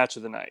the match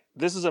of the night.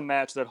 This is a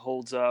match that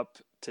holds up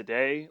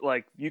today.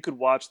 Like, you could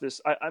watch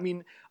this. I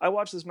mean, I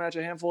watched this match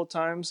a handful of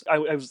times.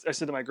 I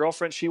said to my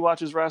girlfriend, she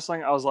watches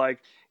wrestling, I was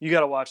like, you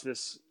got to watch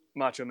this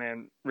Macho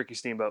Man Ricky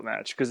Steamboat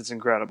match because it's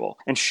incredible.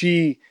 And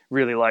she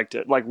really liked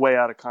it, like way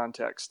out of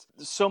context.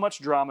 So much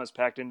drama is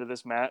packed into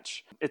this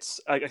match.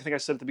 I think I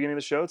said at the beginning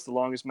of the show, it's the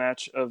longest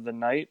match of the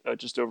night,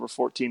 just over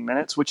 14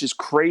 minutes, which is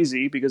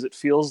crazy because it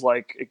feels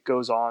like it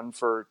goes on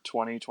for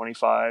 20,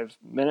 25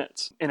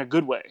 minutes in a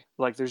good way.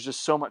 Like, there's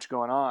just so much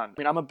going on. I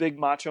mean, I'm a big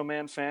Macho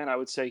Man fan. I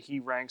would say he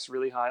ranks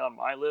really high on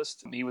my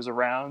list. He was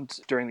around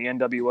during the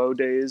NWO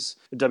days,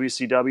 the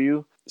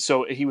WCW.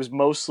 So he was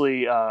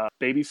mostly a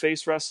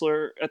babyface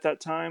wrestler at that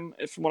time,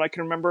 from what I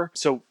can remember.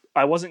 So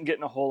I wasn't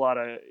getting a whole lot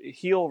of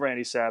heel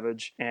Randy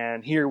Savage.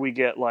 And here we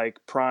get like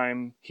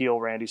prime heel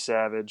Randy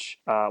Savage.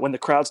 When the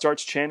crowd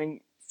starts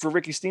chanting for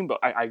Ricky Steamboat,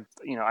 I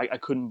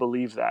couldn't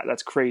believe that.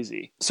 That's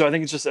crazy. So I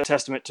think it's just a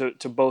testament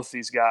to both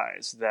these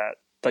guys that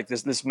like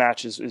this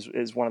match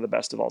is one of the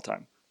best of all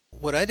time.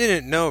 What I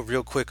didn't know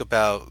real quick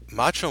about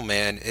Macho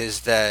Man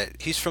is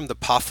that he's from the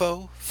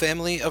Poffo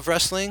family of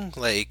wrestling.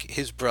 Like,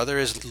 his brother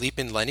is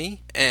Leapin'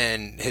 Lenny,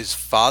 and his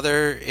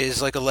father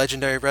is like a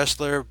legendary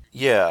wrestler.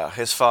 Yeah,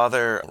 his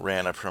father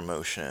ran a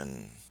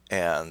promotion,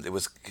 and it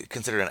was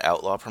considered an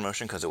outlaw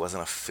promotion because it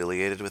wasn't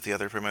affiliated with the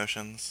other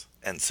promotions.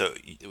 And so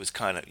it was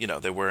kind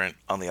of, they weren't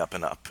on the up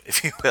and up,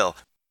 if you will.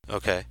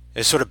 Okay.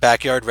 It's sort of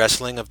backyard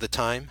wrestling of the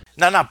time?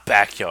 Not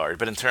backyard,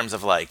 but in terms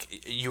of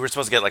like, you were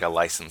supposed to get like a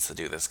license to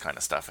do this kind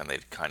of stuff, and they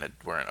kind of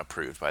weren't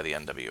approved by the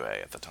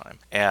NWA at the time.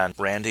 And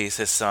Randy's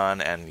his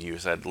son, and you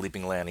said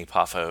Leaping Lanny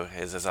Poffo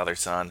is his other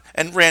son.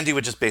 And Randy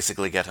would just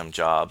basically get him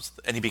jobs,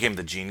 and he became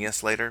the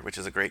Genius later, which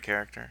is a great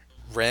character.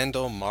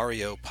 Randall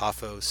Mario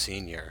Poffo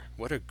Sr.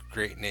 What a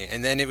great name.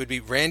 And then it would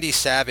be Randy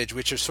Savage,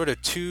 which are sort of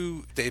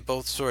two, they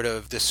both sort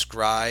of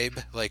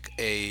describe like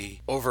a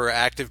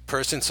overactive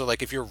person. So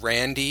like if you're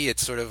Randy,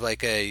 it's sort of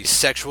like a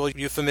sexual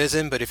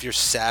euphemism, but if you're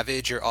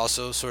Savage, you're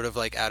also sort of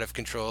like out of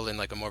control in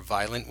like a more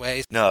violent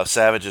way. No,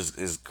 Savage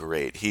is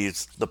great.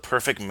 He's the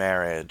perfect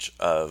marriage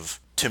of,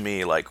 to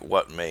me, like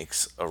what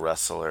makes a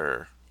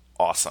wrestler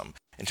awesome.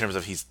 in terms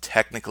of he's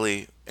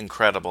technically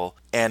incredible,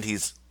 and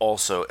he's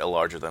also a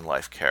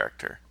larger-than-life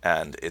character.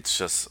 And it's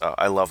just,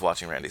 I love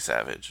watching Randy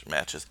Savage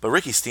matches. But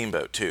Ricky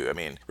Steamboat, too. I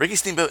mean, Ricky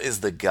Steamboat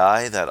is the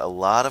guy that a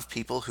lot of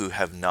people who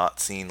have not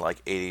seen,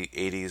 like,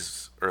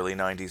 80s, early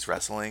 90s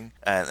wrestling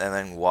and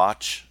then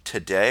watch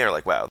today are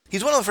like, wow.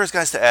 He's one of the first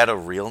guys to add a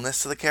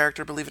realness to the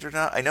character, believe it or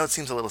not. I know it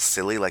seems a little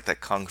silly, like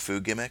that Kung Fu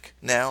gimmick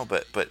now,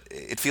 but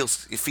it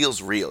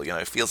feels real, you know?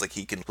 It feels like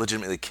he can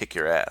legitimately kick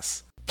your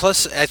ass.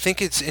 Plus, I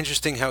think it's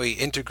interesting how he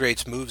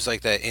integrates moves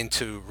like that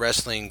into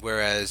wrestling,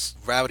 whereas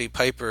Rowdy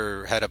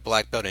Piper had a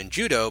black belt in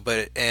judo,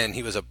 and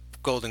he was a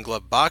Golden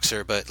Glove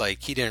boxer, but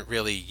like he didn't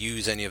really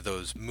use any of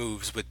those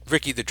moves. With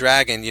Ricky the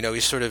Dragon, you know,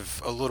 he's sort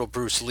of a little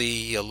Bruce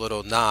Lee, a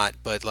little not,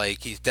 but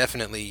like he's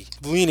definitely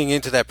leaning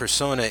into that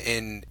persona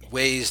in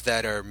ways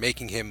that are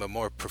making him a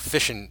more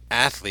proficient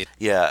athlete.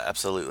 Yeah,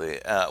 absolutely.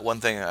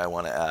 One thing I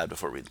want to add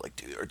before we like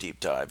do our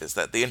deep dive is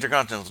that the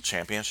Intercontinental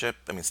Championship,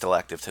 I mean, still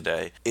active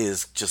today,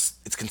 is just,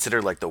 it's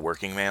considered like the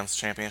working man's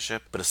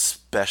championship, but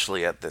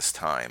especially at this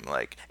time,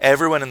 like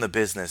everyone in the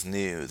business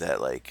knew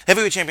that like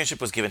heavyweight championship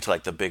was given to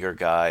like the bigger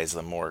guys,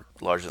 the more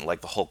larger,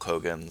 like the Hulk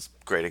Hogan's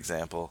great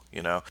example,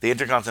 you know. The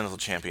Intercontinental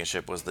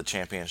Championship was the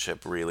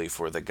championship really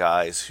for the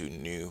guys who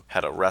knew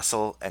how to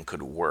wrestle and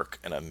could work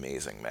an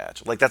amazing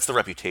match. Like that's the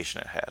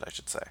reputation it had, I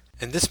should say.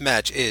 And this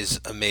match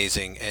is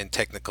amazing and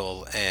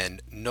technical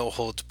and no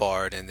holds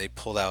barred, and they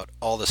pulled out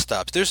all the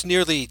stops. There's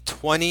nearly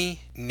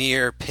 20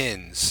 near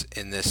pins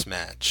in this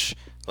match.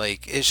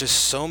 Like, it's just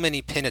so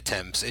many pin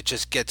attempts. It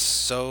just gets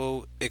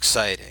so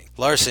exciting.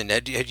 Larson,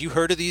 had you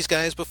heard of these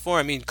guys before?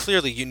 I mean,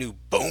 clearly you knew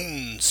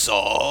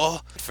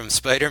Bonesaw from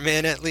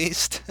Spider-Man, at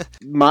least.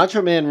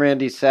 Macho Man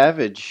Randy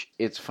Savage,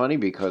 it's funny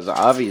because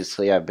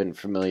obviously I've been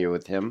familiar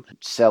with him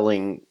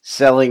selling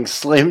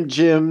Slim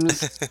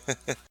Jims.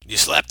 You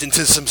slapped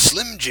into some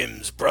Slim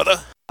Jims,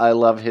 brother. I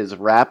love his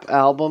rap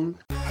album.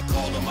 I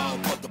called him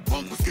out, but the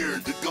punk was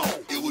scared to go.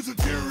 It was a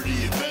charity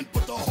event,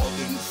 but the Hulk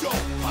didn't show.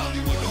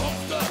 Hollywood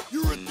Hulkster,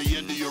 you're at the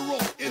end of your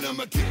rope. And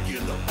I'ma kick you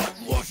in the butt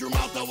and wash your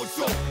mouth out with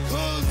soap.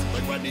 Cause,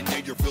 like Rodney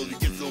Dangerfield, you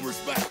get no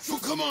respect. So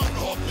come on,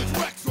 Hulk, let's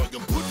whack so I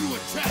can put you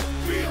in check.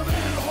 Be a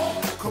man,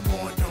 Hulk. Come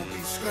on, don't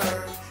be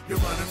scared. You're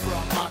running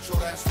from Macho,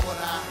 that's what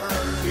I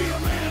heard. Be a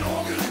man,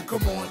 Hogan.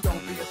 Come on,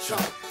 don't be a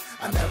chump.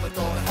 I never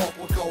thought Hulk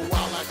would go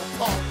wild like a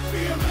punk.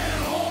 Be a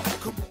man, Hulk.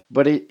 Come on.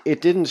 But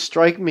it didn't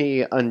strike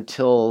me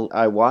until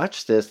I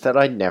watched this that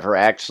I'd never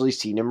actually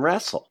seen him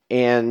wrestle.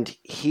 And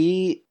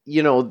he,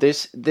 you know,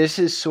 this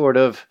is sort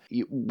of,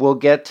 we'll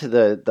get to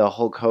the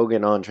Hulk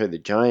Hogan Andre the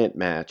Giant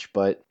match,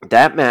 but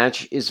that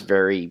match is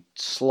very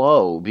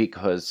slow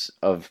because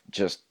of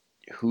just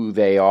who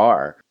they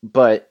are.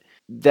 But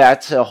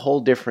that's a whole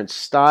different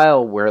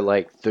style where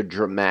like the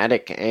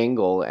dramatic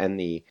angle and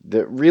the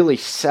really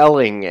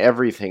selling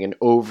everything and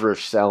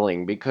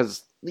overselling,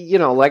 because you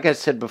know, like I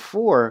said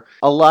before,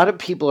 a lot of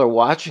people are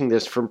watching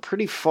this from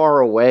pretty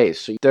far away,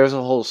 so there's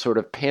a whole sort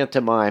of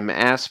pantomime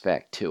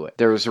aspect to it.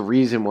 There's a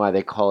reason why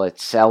they call it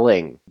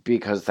selling,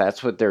 because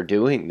that's what they're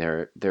doing.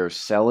 They're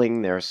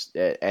selling,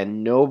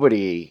 and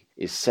nobody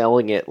is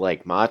selling it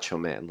like Macho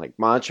Man. Like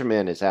Macho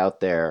Man is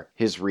out there,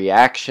 his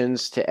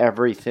reactions to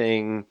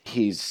everything,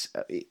 he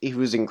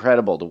was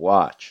incredible to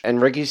watch.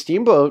 And Ricky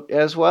Steamboat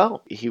as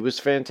well. He was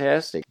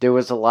fantastic. There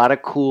was a lot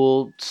of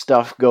cool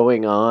stuff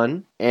going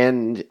on,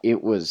 and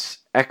it was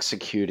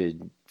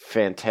executed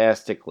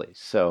fantastically.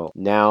 So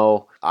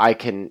now I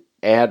can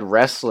add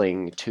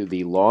wrestling to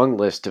the long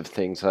list of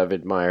things I've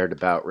admired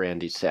about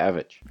Randy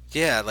Savage.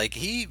 Yeah, like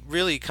he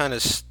really kind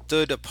of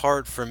stood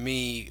apart for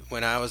me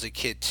when I was a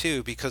kid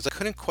too, because I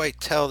couldn't quite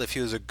tell if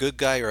he was a good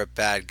guy or a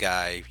bad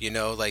guy. You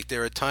know, like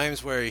there were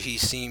times where he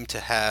seemed to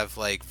have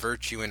like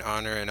virtue and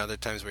honor, and other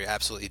times where he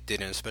absolutely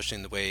didn't, especially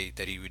in the way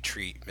that he would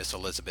treat Miss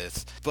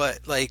Elizabeth.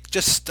 But like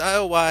just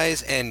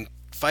style-wise and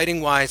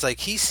fighting-wise, like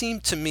he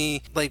seemed to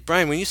me, like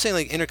Brian, when you say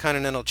like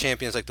Intercontinental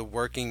Champions, like the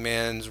working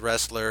man's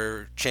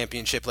wrestler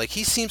championship, like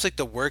he seems like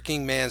the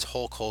working man's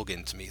Hulk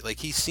Hogan to me. Like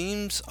he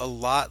seems a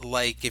lot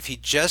like if he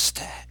just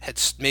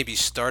had maybe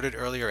started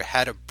earlier, or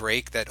had a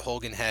break that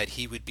Hogan had,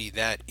 he would be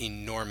that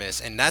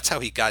enormous, and that's how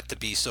he got to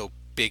be so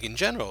big in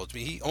general. I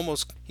mean, he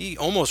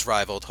almost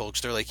rivaled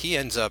Hulkster. Like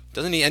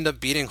doesn't he end up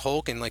beating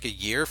Hulk in like a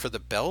year for the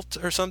belt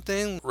or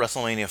something?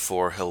 WrestleMania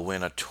 4, he'll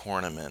win a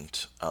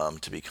tournament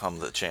to become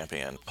the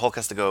champion. Hulk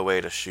has to go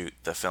away to shoot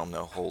the film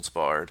No Holds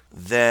Barred.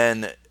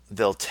 Then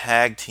they'll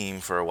tag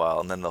team for a while,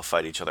 and then they'll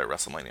fight each other at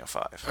WrestleMania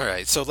 5. All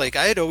right, so like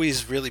I had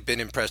always really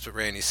been impressed with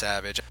Randy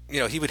Savage.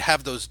 You know, he would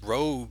have those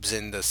robes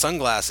and the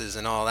sunglasses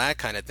and all that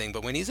kind of thing,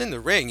 but when he's in the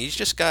ring, he's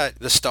just got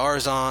the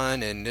stars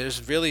on, and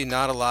there's really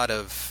not a lot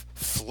of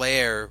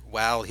flair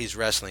while he's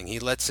wrestling. He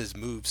lets his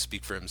moves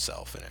speak for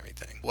himself and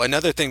everything. Well,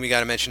 another thing we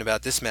got to mention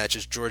about this match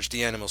is George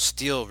the Animal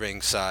Steele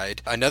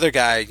ringside. Another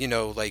guy, you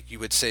know, like you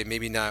would say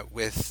maybe not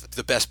with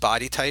the best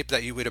body type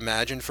that you would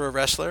imagine for a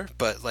wrestler,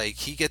 but like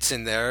he gets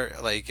in there.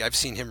 Like I've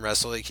seen him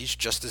wrestle, like he's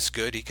just as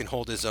good. He can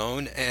hold his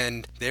own,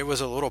 and there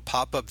was a little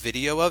pop-up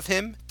video of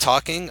him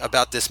talking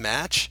about this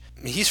match.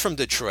 He's from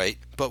Detroit,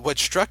 but what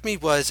struck me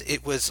was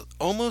it was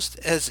almost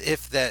as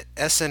if that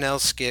SNL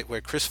skit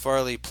where Chris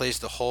Farley plays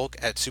the Hulk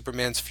at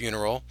Superman's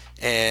funeral,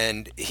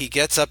 and he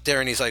gets up there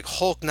and he's like,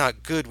 Hulk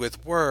not good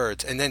with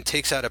words, and then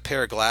takes out a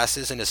pair of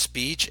glasses in a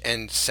speech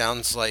and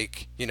sounds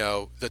like,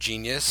 the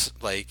genius.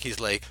 Like, he's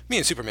like, me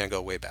and Superman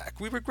go way back.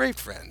 We were great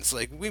friends.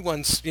 Like, we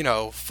once,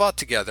 fought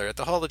together at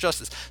the Hall of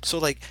Justice. So,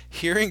 like,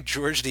 hearing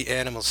George the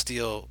Animal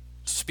Steel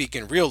speak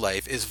in real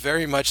life is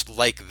very much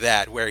like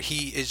that, where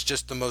he is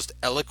just the most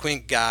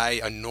eloquent guy,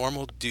 a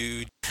normal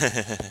dude.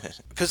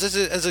 Because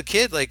as a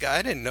kid, like,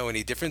 I didn't know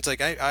any difference.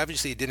 Like, I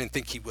obviously didn't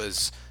think he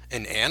was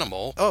an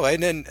animal. Oh,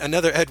 and then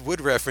another Ed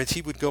Wood reference.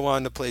 He would go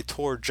on to play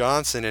Tor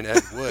Johnson in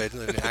Ed Wood,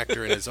 an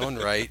actor in his own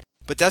right.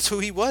 But that's who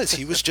he was.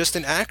 He was just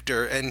an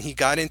actor, and he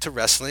got into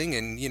wrestling,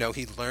 and,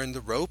 he learned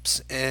the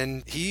ropes,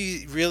 and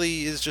he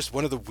really is just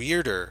one of the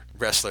weirder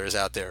wrestlers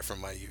out there from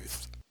my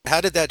youth.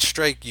 How did that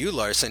strike you,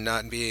 Larson,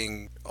 not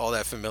being all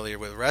that familiar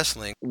with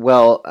wrestling?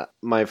 Well,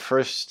 my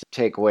first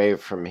takeaway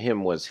from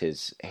him was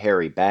his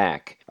hairy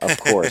back, of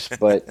course,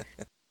 but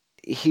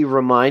he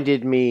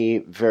reminded me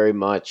very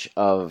much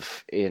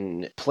of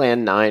in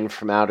Plan 9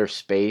 from Outer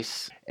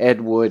Space.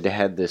 Ed Wood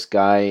had this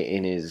guy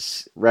in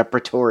his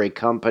repertory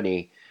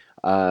company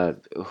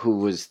who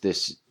was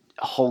this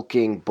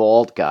hulking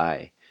bald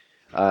guy.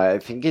 I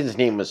think his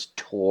name was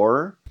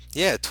Tor.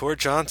 Yeah, Tor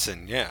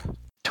Johnson, yeah.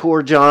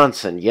 Tor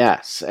Johnson,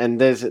 yes. And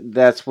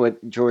that's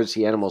what George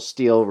the Animal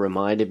Steel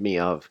reminded me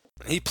of.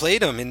 He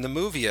played him in the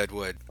movie, Ed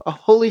Wood. Oh,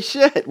 holy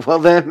shit. Well,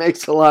 that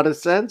makes a lot of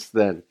sense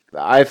then.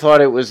 I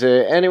thought it was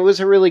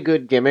a really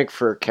good gimmick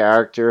for a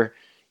character,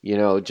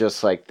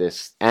 just like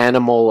this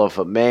animal of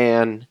a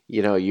man.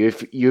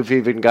 You've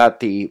even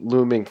got the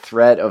looming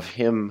threat of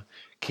him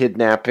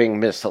kidnapping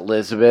Miss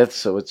Elizabeth,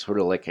 so it's sort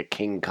of like a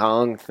King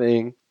Kong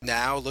thing.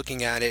 Now,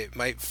 looking at it,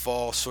 might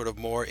fall sort of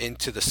more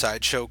into the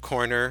sideshow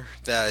corner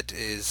that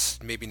is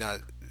maybe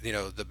not,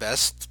 the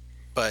best,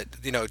 but,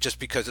 just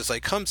because it's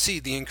like, come see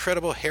the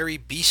incredible hairy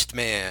beast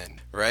man,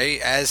 right?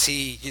 As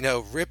he,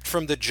 ripped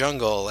from the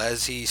jungle,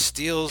 as he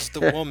steals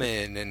the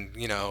woman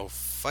and,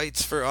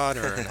 fights for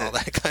honor and all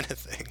that kind of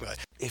thing. But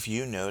if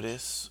you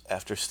notice,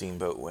 after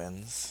Steamboat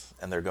wins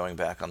and they're going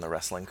back on the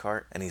wrestling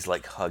cart and he's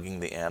like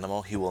hugging the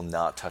animal, he will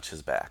not touch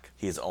his back.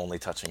 He is only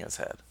touching his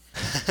head.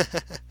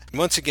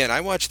 Once again,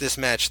 I watched this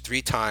match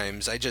 3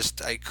 times. I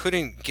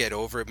couldn't get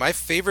over it. My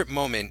favorite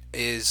moment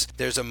is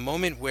there's a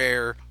moment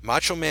where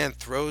Macho Man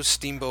throws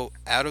Steamboat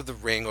out of the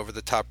ring over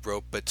the top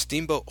rope, but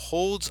Steamboat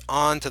holds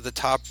on to the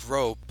top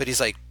rope, but he's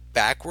like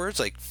backwards,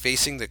 like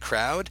facing the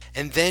crowd,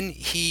 and then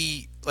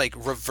he like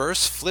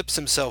reverse flips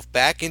himself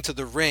back into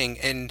the ring,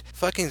 and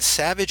fucking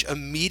Savage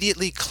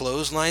immediately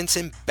clotheslines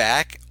him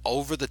back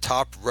over the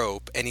top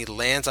rope, and he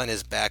lands on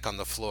his back on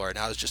the floor. And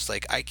I was just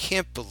like, I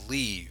can't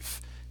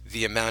believe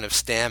the amount of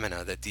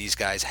stamina that these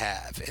guys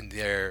have and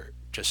their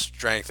just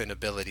strength and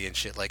ability and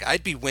shit. Like,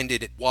 I'd be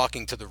winded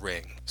walking to the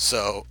ring.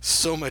 So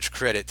much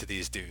credit to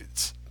these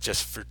dudes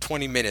just for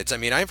 20 minutes. I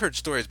mean, I've heard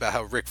stories about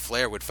how Ric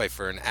Flair would fight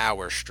for an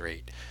hour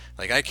straight.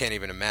 Like, I can't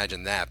even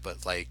imagine that,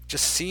 but, like,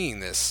 just seeing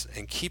this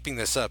and keeping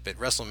this up at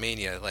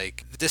WrestleMania,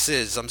 like,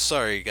 I'm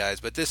sorry, guys,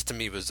 but this to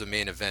me was the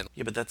main event.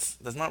 Yeah, but that's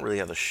not really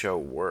how the show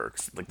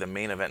works. Like, the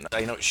main event,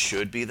 I know it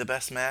should be the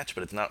best match,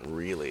 but it's not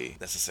really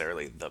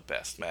necessarily the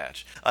best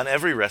match. On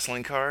every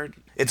wrestling card,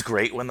 it's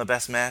great when the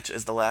best match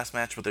is the last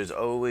match, but there's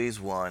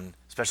always one,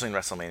 especially in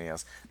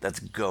WrestleManias,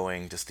 that's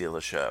going to steal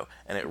the show,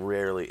 and it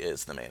rarely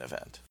is the main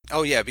event.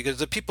 Oh, yeah, because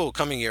the people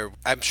coming here,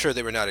 I'm sure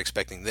they were not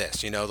expecting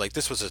this, like,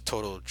 this was a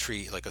total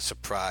treat, like a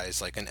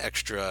surprise, like an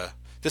extra.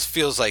 This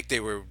feels like they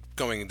were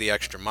going the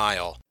extra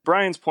mile.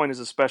 Brian's point is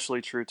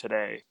especially true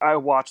today. I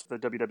watch the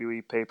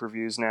WWE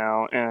pay-per-views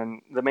now,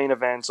 and the main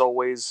event's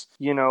always,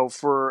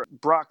 for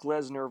Brock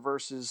Lesnar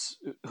versus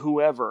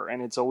whoever,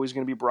 and it's always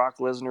going to be Brock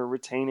Lesnar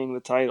retaining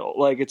the title.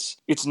 Like,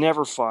 it's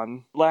never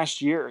fun.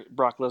 Last year,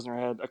 Brock Lesnar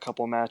had a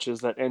couple matches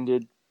that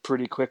ended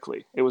pretty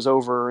quickly. It was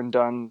over and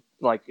done,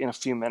 like, in a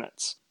few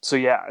minutes. So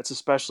yeah, it's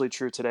especially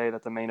true today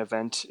that the main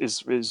event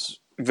is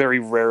very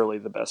rarely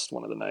the best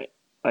one of the night.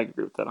 I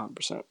agree with that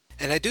 100%.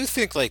 And I do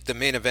think, like, the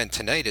main event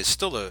tonight is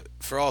still,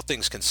 for all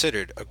things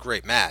considered, a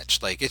great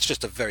match. Like, it's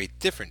just a very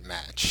different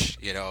match.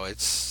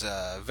 It's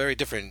a very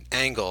different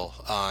angle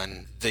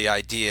on the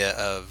idea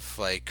of,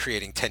 like,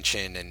 creating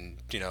tension and,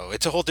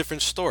 it's a whole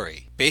different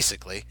story,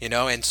 basically,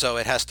 and so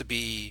it has to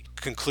be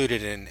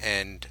concluded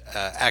and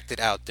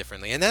acted out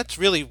differently. And that's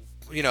really,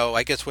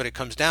 I guess what it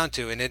comes down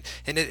to. And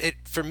it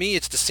for me,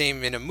 it's the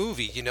same in a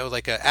movie,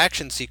 like an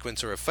action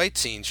sequence or a fight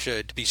scene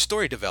should be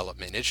story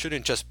development. It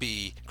shouldn't just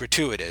be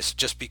gratuitous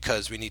just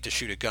because we need to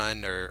shoot a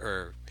gun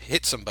or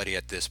hit somebody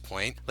at this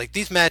point. Like,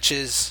 these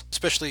matches,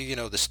 especially,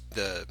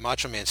 the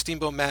Macho Man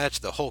Steamboat match,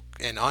 the Hulk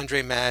and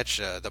Andre match,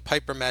 the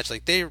Piper match,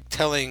 like, they're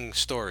telling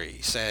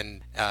stories,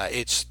 and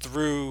it's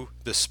through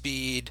the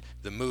speed,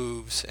 the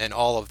moves, and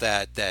all of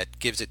that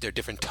gives it their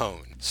different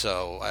tone.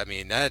 So, I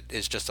mean, that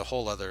is just a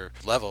whole other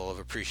level of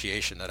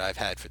appreciation that I've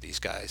had for these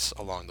guys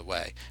along the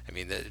way. I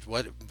mean,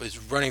 what is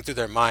running through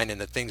their mind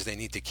and the things they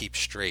need to keep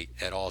straight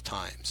at all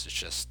times,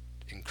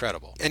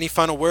 incredible. Any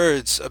final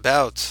words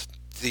about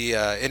the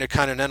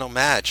Intercontinental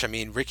match? I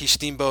mean, Ricky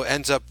Steamboat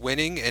ends up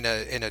winning in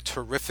a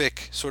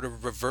terrific sort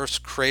of reverse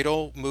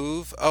cradle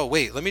move. Oh,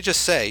 wait, let me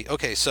just say,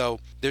 okay, so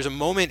there's a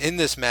moment in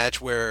this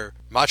match where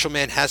Macho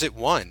Man has it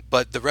won,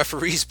 but the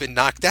referee's been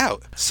knocked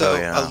out. So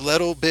a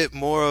little bit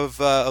more of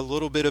a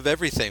little bit of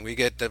everything. We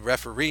get the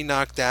referee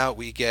knocked out.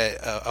 We get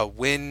a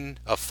win,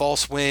 a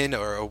false win,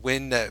 or a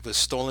win that was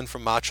stolen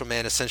from Macho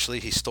Man. Essentially,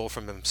 he stole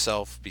from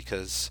himself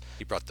because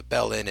he brought the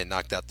bell in and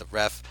knocked out the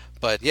ref.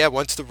 But yeah,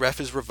 once the ref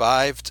is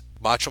revived,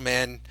 Macho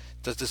Man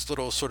does this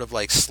little sort of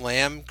like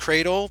slam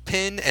cradle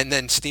pin, and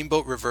then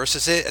Steamboat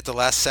reverses it at the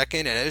last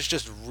second, and it's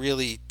just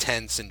really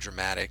tense and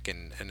dramatic,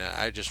 and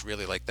I just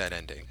really like that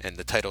ending. And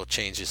the title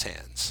changes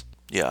hands.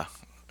 Yeah.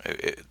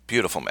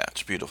 Beautiful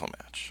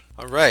match.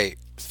 All right,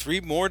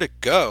 3 more to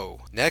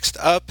go. Next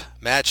up,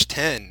 match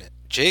 10.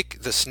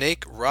 Jake the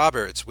Snake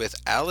Roberts with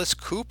Alice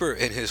Cooper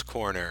in his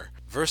corner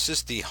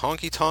versus the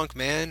Honky Tonk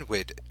Man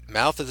with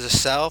Mouth of the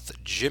South,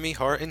 Jimmy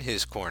Hart in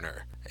his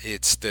corner.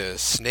 It's the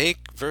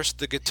snake versus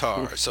the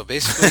guitar. So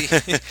basically,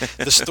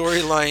 the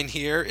storyline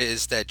here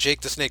is that Jake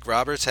the Snake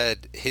Roberts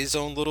had his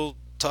own little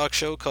talk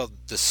show called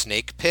The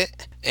Snake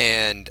Pit,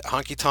 and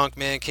Honky Tonk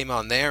Man came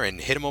on there and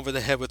hit him over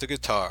the head with a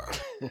guitar.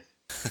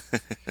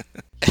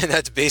 And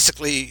that's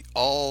basically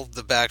all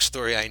the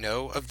backstory I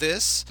know of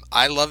this.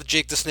 I love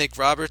Jake the Snake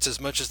Roberts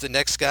as much as the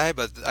next guy,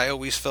 but I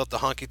always felt the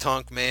Honky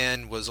Tonk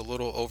Man was a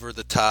little over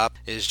the top.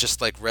 It's just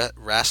like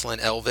wrestling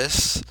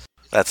Elvis.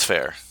 That's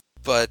fair.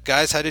 But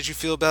guys, how did you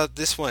feel about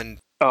this one?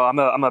 Oh,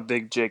 I'm a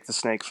big Jake the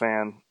Snake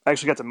fan. I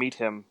actually got to meet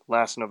him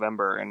last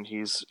November, and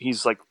he's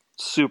like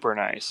super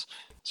nice.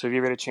 So if you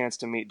ever get a chance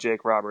to meet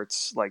Jake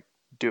Roberts, like,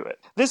 do it.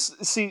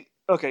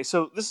 Okay,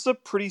 so this is a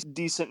pretty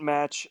decent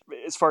match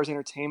as far as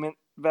entertainment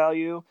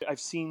value. I've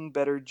seen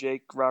better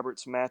Jake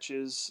Roberts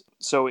matches.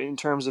 So in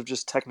terms of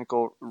just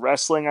technical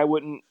wrestling, I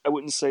wouldn't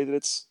say that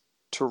it's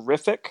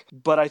terrific,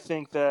 but I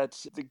think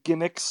that the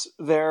gimmicks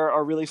there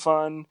are really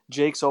fun.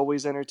 Jake's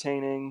always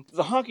entertaining.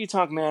 The Honky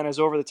Tonk Man, as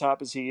over the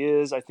top as he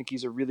is, I think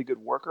he's a really good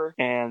worker,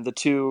 and the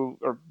two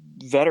are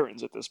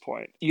veterans at this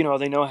point. You know,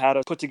 they know how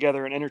to put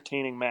together an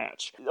entertaining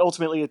match.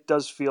 Ultimately, it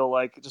does feel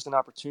like just an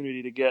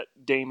opportunity to get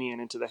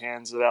Damien into the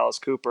hands of Alice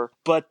Cooper,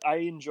 but I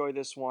enjoy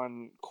this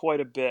one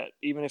quite a bit,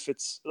 even if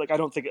it's, like, I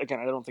don't think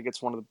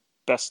it's one of the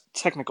best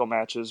technical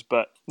matches,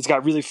 but it's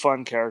got really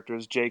fun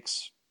characters.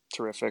 Jake's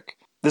terrific.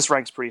 This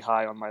ranks pretty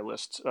high on my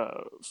list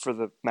for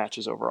the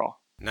matches overall.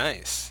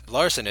 Nice.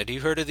 Larson, had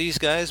you heard of these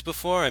guys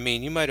before? I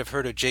mean, you might have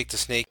heard of Jake the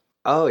Snake.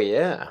 Oh,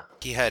 yeah.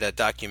 He had a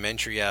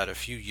documentary out a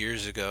few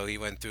years ago. He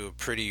went through a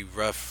pretty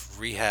rough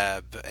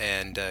rehab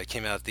and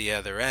came out the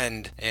other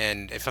end.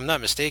 And if I'm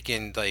not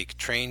mistaken, like,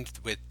 trained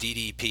with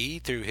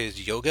DDP through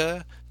his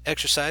yoga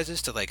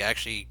exercises to, like,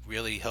 actually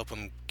really help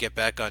him get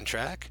back on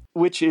track.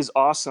 Which is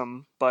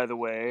awesome, by the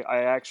way.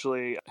 I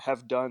actually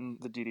have done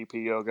the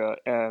DDP yoga,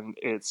 and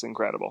it's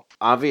incredible.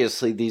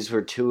 Obviously, these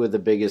were two of the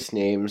biggest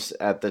names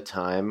at the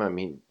time. I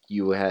mean,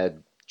 you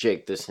had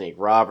Jake the Snake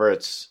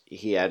Roberts,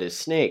 he had his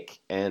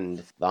snake,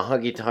 and the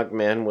Honky Tonk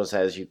Man was,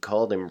 as you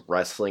called him,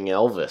 wrestling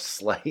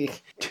Elvis.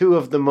 Like, two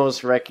of the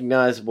most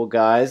recognizable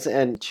guys,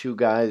 and two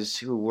guys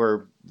who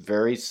were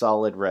very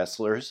solid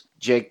wrestlers.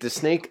 Jake the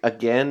Snake,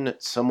 again,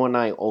 someone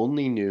I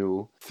only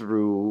knew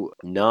through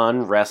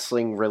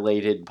non-wrestling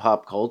related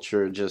pop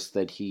culture, just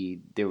that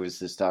there was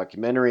this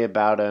documentary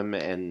about him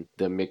and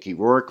the Mickey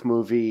Rourke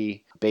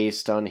movie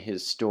based on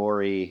his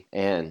story,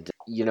 and,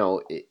 you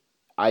know,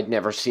 I'd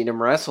never seen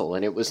him wrestle,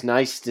 and it was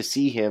nice to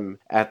see him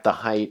at the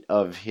height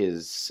of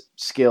his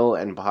skill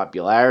and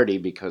popularity,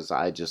 because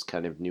I just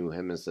kind of knew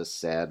him as a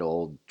sad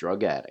old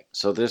drug addict.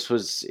 So this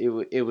was,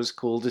 it was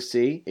cool to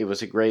see. It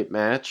was a great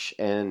match,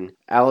 and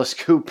Alice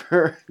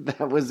Cooper,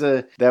 that was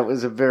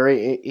a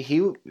very,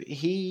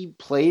 he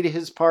played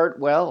his part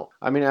well.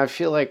 I mean, I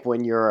feel like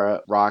when you're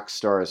a rock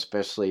star,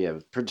 especially a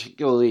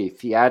particularly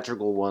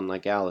theatrical one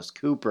like Alice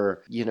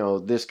Cooper, you know,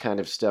 this kind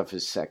of stuff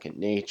is second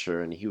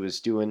nature, and he was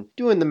doing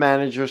the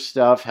manager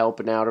stuff,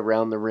 helping out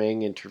around the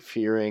ring,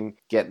 interfering,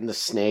 getting the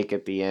snake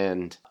at the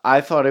end. I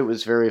thought it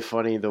was very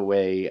funny the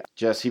way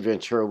Jesse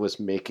Ventura was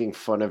making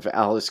fun of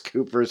Alice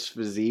Cooper's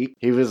physique.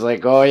 He was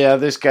like, oh yeah,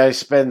 this guy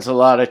spends a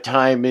lot of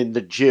time in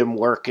the gym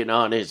working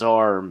on his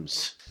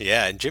arms.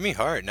 Yeah, and Jimmy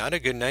Hart, not a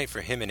good night for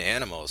him and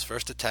Animals.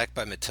 First attacked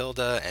by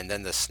Matilda, and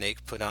then the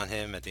snake put on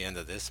him at the end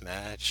of this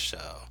match. So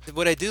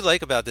what I do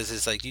like about this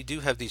is, like, you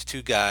do have these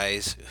two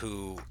guys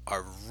who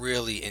are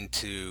really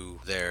into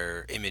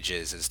their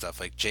images and stuff.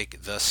 Like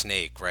Jake the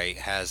Snake, right,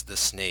 has the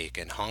snake,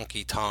 and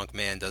Honky Tonk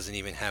Man doesn't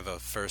even have a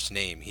first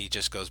name. He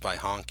just goes by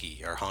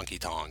Honky or Honky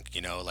Tonk,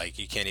 you know, like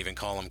you can't even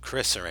call him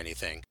Chris or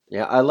anything.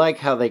 Yeah, I like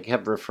how they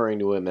kept referring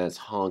to him as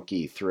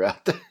Honky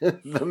throughout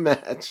the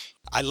match.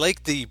 I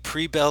like the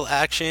pre-bell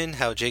action,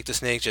 how Jake the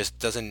Snake just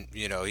doesn't,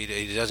 he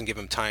doesn't give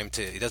him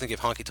he doesn't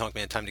give Honky Tonk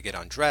Man time to get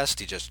undressed.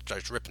 He just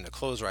starts ripping the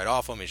clothes right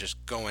off him. He's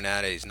just going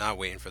at it. He's not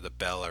waiting for the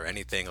bell or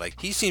anything. Like,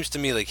 he seems to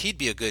me like he'd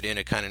be a good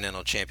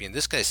Intercontinental Champion.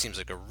 This guy seems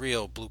like a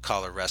real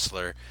blue-collar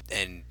wrestler,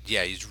 and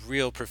yeah, he's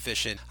real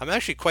proficient. I'm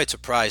actually quite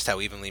surprised how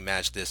evenly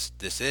matched this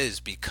is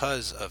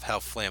because of how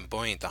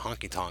flamboyant the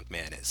Honky Tonk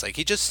Man is. Like,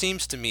 he just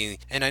seems to me,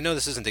 and I know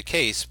this isn't the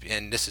case,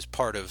 and this is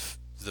part of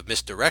the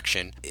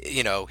misdirection,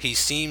 he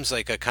seems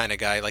like a kind of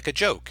guy, like a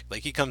joke.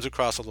 Like, he comes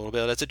across a little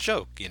bit as a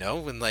joke,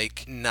 and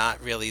like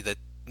not really the,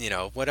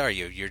 what are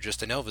you? You're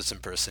just an Elvis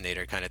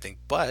impersonator kind of thing.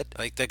 But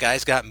like, the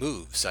guy's got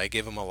moves. I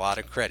give him a lot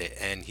of credit,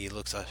 and he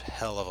looks a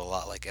hell of a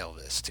lot like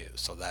Elvis too.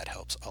 So that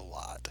helps a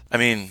lot. I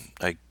mean,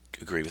 I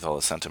agree with all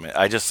the sentiment.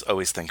 I just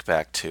always think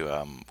back to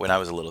when I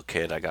was a little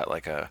kid. I got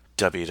like a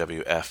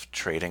WWF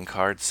trading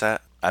card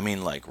set. I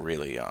mean, like,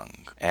 really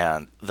young.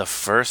 And the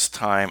first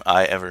time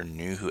I ever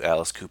knew who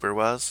Alice Cooper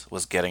was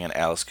getting an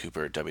Alice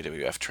Cooper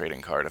WWF trading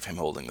card of him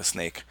holding the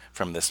snake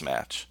from this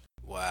match.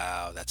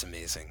 Wow, that's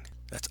amazing.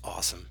 That's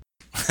awesome.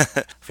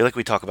 I feel like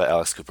we talk about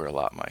Alice Cooper a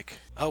lot, Mike.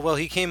 Oh, well,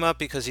 he came up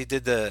because he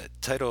did the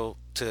title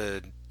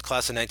to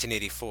Class of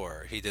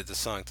 1984. He did the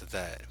song to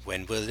that.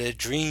 When will a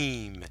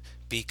dream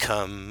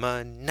become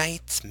a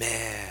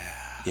nightmare?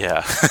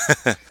 Yeah.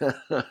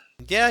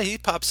 Yeah, he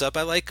pops up.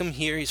 I like him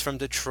here. He's from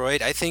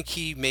Detroit. I think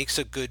he makes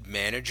a good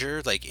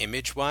manager, like,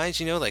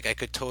 image-wise, like, I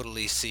could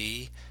totally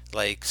see,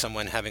 like,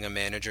 someone having a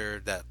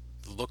manager that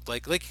looked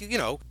like,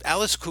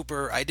 Alice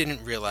Cooper, I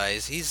didn't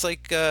realize, he's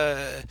like,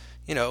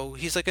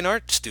 he's like an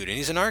art student.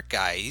 He's an art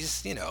guy.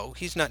 He's,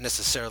 he's not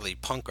necessarily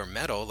punk or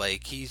metal.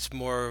 Like, he's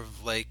more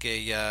of like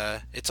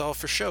a, it's all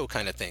for show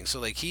kind of thing. So,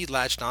 like, he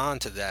latched on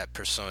to that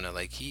persona.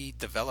 Like, he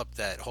developed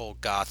that whole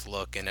goth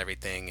look and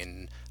everything,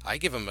 and I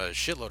give him a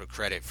shitload of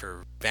credit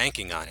for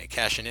banking on it,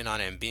 cashing in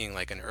on it, and being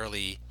like an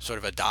early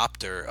sort of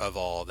adopter of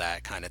all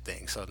that kind of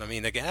thing. So, I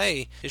mean, the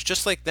guy is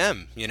just like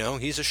them,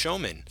 he's a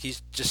showman.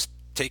 He's just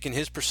taken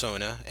his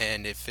persona,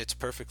 and it fits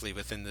perfectly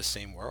within the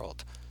same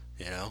world.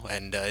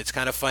 And it's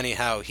kind of funny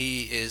how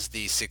he is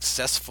the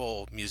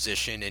successful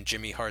musician and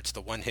Jimmy Hart's the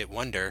one-hit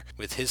wonder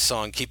with his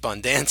song Keep on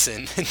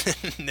Dancing,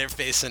 and they're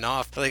facing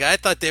off. Like, I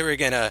thought they were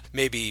going to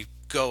maybe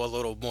go a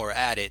little more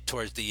at it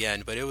towards the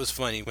end, but it was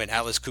funny when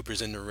Alice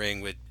Cooper's in the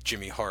ring with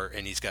Jimmy Hart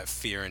and he's got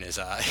fear in his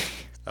eye.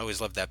 I always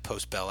love that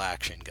post-bell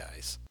action,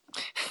 guys.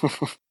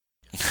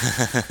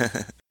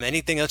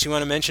 Anything else you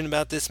want to mention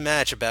about this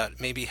match, about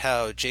maybe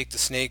how Jake the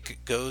Snake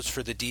goes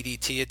for the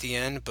DDT at the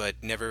end but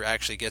never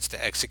actually gets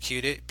to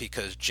execute it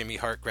because Jimmy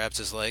Hart grabs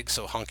his leg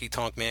so Honky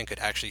Tonk Man could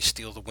actually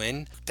steal the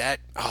win?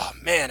 Oh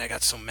man, I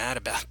got so mad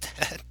about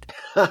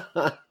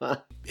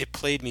that. It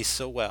played me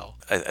so well.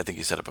 I think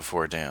you said it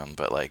before, Dan,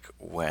 but like,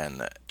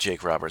 when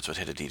Jake Roberts would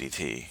hit a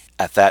DDT,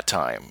 at that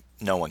time,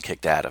 no one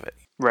kicked out of it.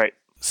 Right.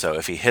 So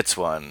if he hits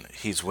one,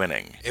 he's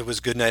winning. It was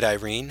Goodnight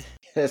Irene.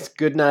 Yes,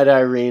 Goodnight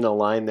Irene, a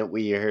line that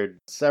we heard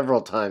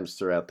several times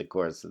throughout the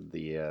course of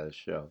the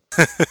show.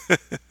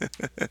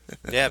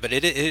 Yeah, but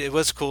it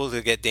was cool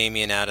to get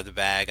Damien out of the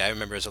bag. I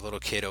remember as a little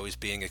kid always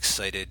being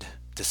excited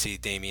to see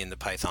Damien the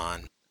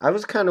Python. I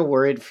was kind of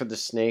worried for the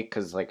Snake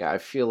because, like, I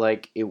feel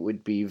like it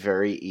would be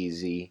very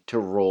easy to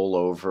roll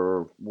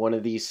over one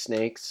of these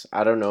snakes.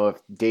 I don't know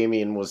if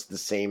Damien was the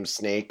same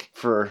snake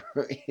for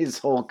his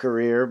whole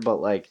career, but,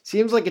 like,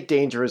 seems like a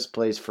dangerous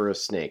place for a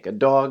snake. A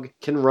dog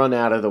can run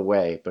out of the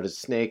way, but a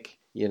snake,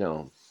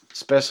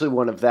 especially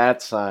one of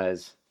that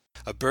size.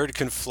 A bird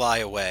can fly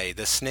away.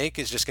 The snake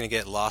is just going to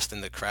get lost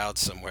in the crowd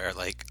somewhere,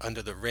 like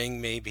under the ring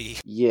maybe.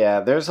 Yeah,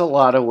 there's a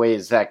lot of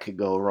ways that could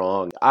go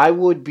wrong. I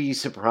would be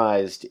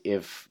surprised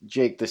if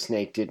Jake the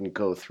Snake didn't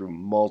go through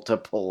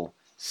multiple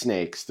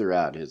snakes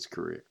throughout his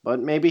career.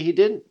 But maybe he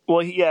didn't. Well,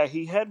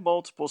 he had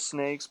multiple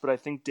snakes, but I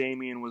think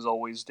Damien was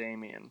always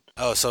Damien.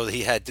 Oh, so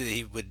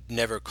he would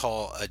never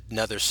call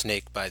another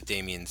snake by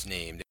Damien's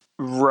name.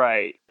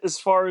 Right. As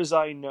far as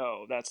I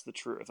know, that's the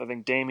truth. I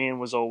think Damien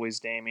was always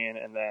Damien,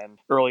 and then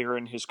earlier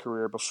in his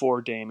career,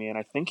 before Damien,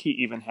 I think he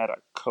even had a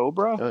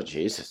cobra. Oh,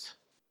 Jesus.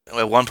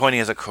 At one point he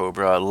has a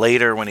cobra.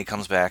 Later, when he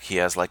comes back, he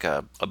has like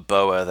a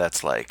boa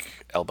that's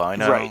like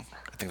albino. Right.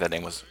 I think that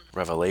name was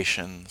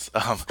Revelations.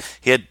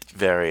 He had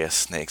various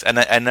snakes. And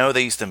I know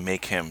they used to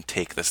make him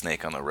take the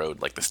snake on the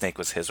road. Like, the snake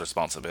was his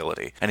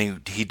responsibility.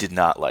 And he did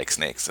not like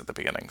snakes at the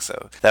beginning,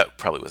 so that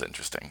probably was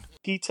interesting.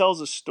 He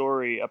tells a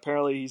story.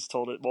 Apparently he's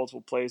told it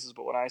multiple places,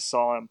 but when I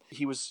saw him,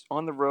 he was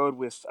on the road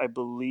with, I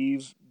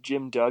believe,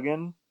 Jim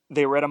Duggan.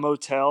 They were at a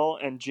motel,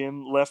 and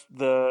Jim left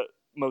the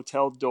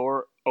motel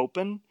door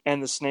open,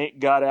 and the snake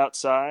got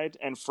outside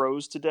and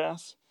froze to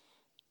death.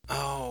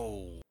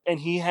 Oh.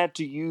 And he had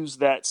to use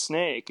that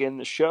snake in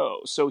the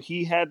show. So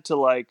he had to,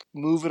 like,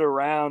 move it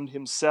around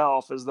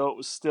himself as though it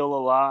was still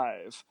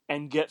alive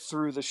and get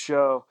through the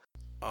show.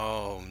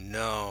 Oh,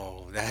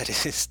 no. That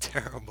is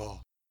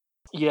terrible.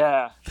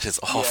 Yeah. It is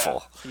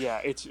awful.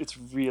 Yeah, it's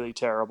really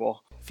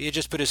terrible. If he had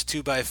just put his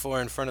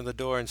 2x4 in front of the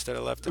door instead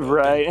of left it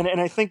right, open. And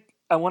I think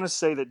I want to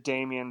say that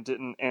Damien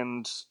didn't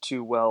end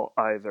too well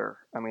either.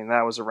 I mean,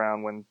 that was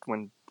around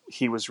when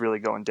he was really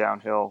going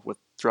downhill with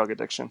drug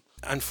addiction.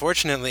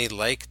 Unfortunately,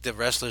 like the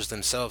wrestlers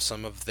themselves,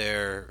 some of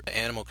their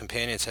animal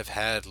companions have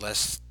had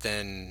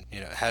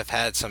have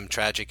had some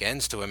tragic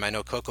ends to him. I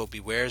know Coco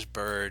Beware's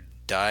bird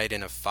died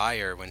in a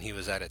fire when he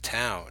was out of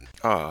town.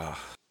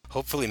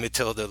 Hopefully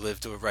Matilda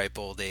lived to a ripe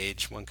old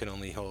age. One can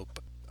only hope.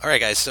 All right,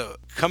 guys, so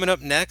coming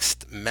up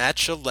next,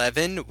 match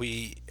 11,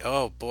 we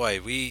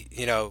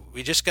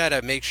just got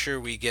to make sure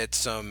we get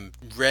some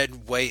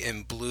red, white,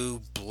 and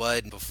blue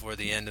blood before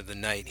the end of the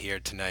night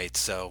here tonight.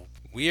 So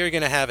we are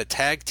going to have a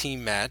tag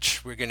team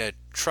match. We're going to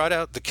trot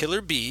out the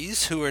Killer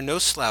Bees, who are no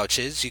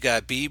slouches. You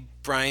got B.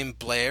 Brian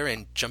Blair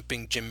and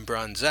Jumping Jim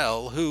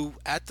Bronzell, who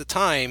at the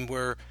time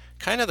were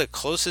kind of the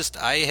closest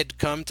I had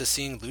come to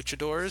seeing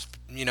luchadors,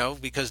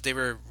 because they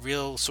were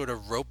real sort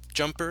of rope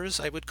jumpers,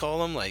 I would call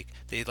them. Like,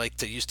 they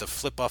used to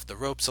flip off the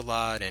ropes a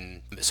lot,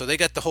 and so they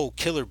got the whole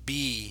Killer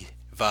Bee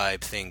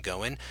vibe thing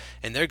going,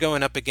 and they're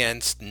going up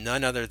against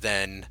none other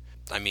than,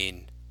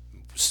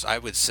 I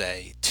would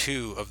say,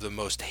 two of the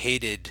most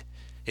hated,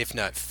 if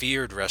not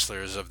feared,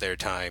 wrestlers of their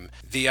time,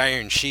 the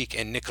Iron Sheik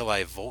and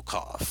Nikolai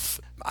Volkov.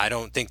 I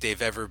don't think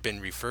they've ever been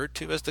referred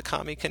to as the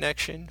Kami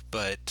Connection,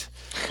 but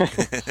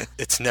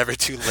it's never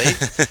too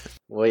late.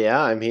 Well,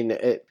 yeah,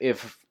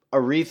 if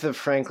Aretha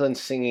Franklin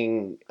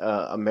singing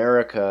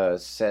America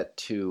set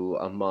to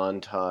a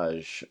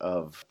montage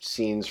of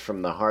scenes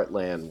from the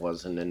Heartland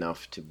wasn't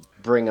enough to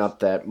bring up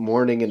that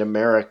Morning in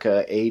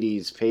America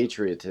 80s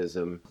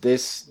patriotism,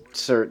 this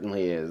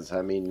certainly is.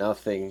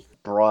 Nothing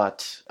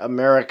brought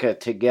America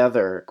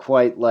together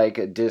quite like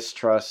a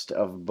distrust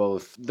of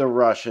both the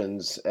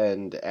Russians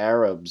and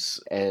Arabs.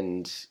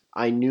 And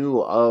I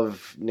knew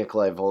of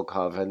Nikolai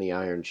Volkov and the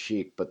Iron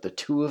Sheik, but the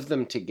two of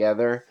them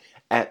together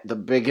at the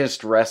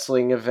biggest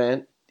wrestling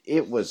event,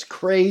 it was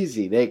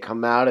crazy. They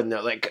come out and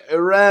they're like,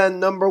 Iran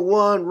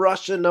 #1,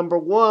 Russia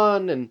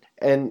 #1,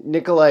 and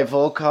Nikolai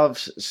Volkov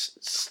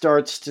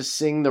starts to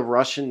sing the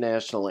Russian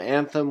national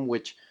anthem,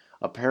 which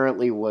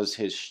apparently was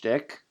his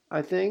shtick,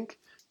 I think.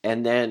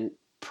 And then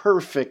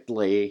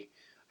perfectly,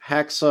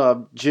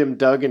 Hacksaw Jim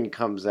Duggan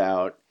comes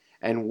out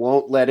and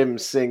won't let him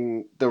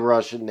sing the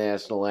Russian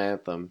national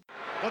anthem.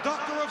 The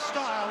Doctor of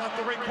Style, at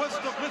the request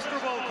of Mr.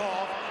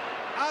 Volkov,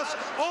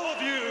 asks all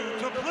of you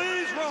to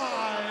please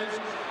rise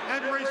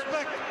and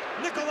respect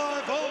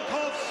Nikolai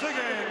Volkov's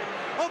singing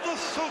of the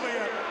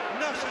Soviet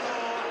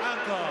national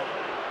anthem.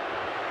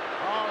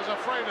 I was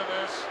afraid of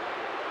this.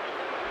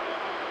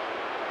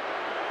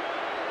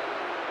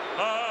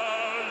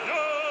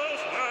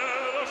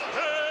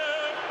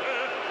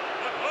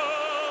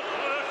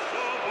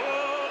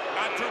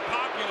 Not too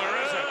popular,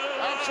 is it?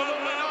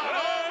 Absolutely not.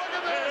 Oh, look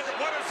at this.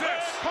 What is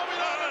this? Coming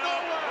out of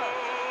nowhere.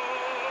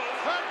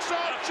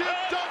 Hacksaw Jim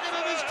Duggan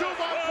and his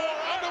 2x4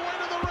 on the way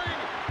to the ring.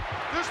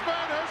 This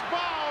man has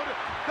vowed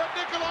that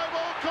Nikolai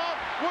Volkov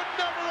would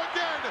never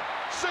again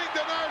sing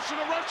the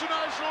Russian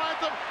national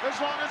anthem as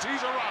long as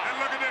he's around. And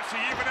look at this. He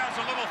even has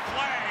a little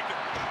flag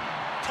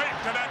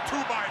taped to that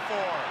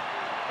 2x4.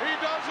 He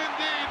does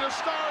indeed. The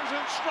stars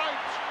and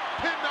stripes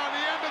pinned on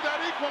the end of that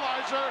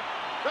equalizer.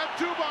 That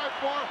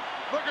 2x4.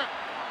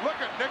 Look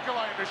at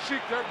Nikolai and the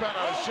Sheik. They're bent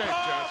out of shape,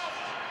 Jess.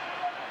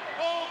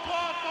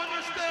 Volkov,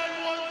 understand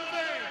one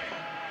thing.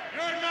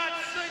 You're not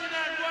singing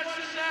that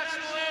Russian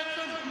national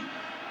anthem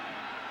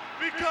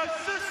because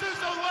this is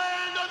the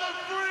land of the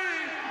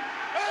free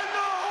and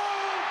the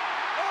home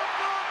of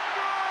the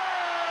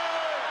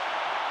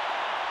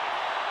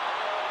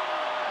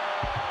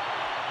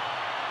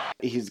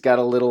He's got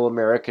a little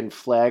American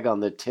flag on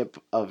the tip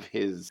of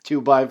his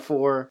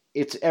 2x4.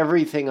 It's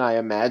everything I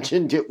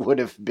imagined it would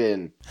have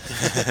been.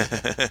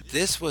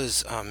 This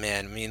was, oh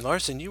man,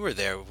 Larson, you were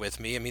there with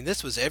me.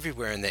 This was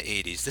everywhere in the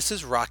 80s. This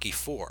is Rocky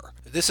IV.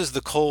 This is the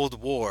Cold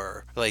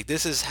War.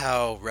 This is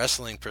how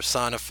wrestling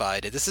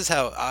personified it. This is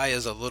how I,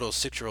 as a little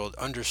 6-year-old,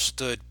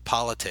 understood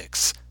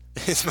politics.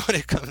 Is what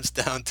it comes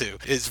down to,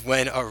 is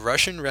when a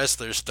Russian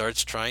wrestler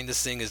starts trying to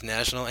sing his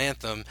national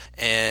anthem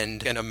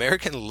and an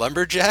American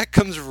lumberjack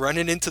comes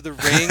running into the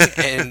ring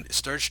and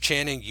starts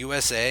chanting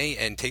USA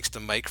and takes the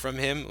mic from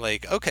him.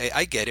 Okay,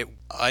 I get it.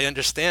 I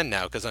understand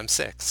now because I'm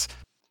 6.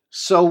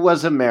 So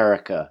was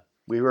America.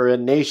 We were a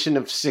nation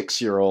of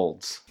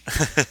 6-year-olds.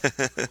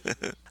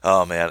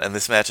 Oh man, and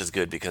this match is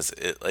good because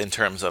in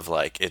terms of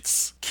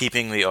it's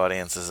keeping the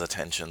audience's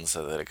attention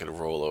so that it could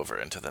roll over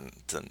into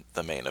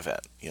the main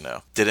event.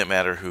 Didn't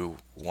matter who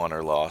won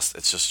or lost.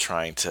 It's just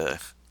trying to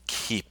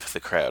keep the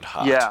crowd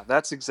hot. Yeah,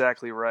 that's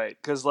exactly right.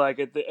 Because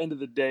at the end of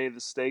the day,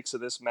 the stakes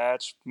of this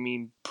match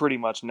mean pretty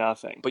much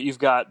nothing. But you've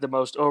got the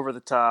most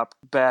over-the-top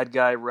bad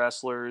guy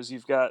wrestlers.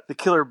 You've got the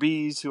Killer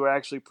Bees, who are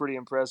actually pretty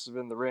impressive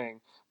in the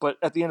ring. But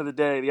at the end of the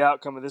day, the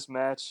outcome of this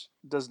match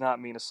does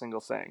not mean a single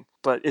thing.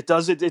 But it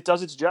does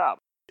its job.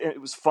 It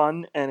was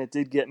fun, and it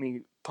did get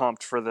me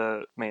pumped for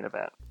the main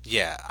event.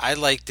 Yeah, I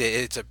liked it.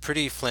 It's a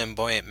pretty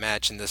flamboyant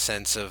match in the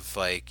sense of,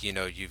 like,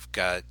 you've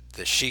got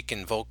the Sheik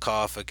and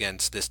Volkov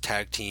against this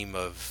tag team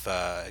of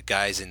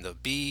guys in the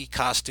B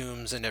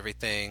costumes and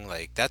everything.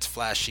 Like, that's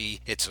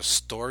flashy. It's a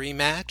story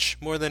match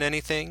more than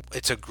anything.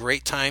 It's a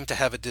great time to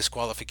have a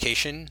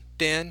disqualification,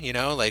 Dan.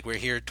 Like, we're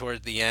here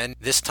toward the end.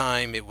 This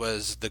time it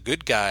was the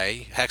good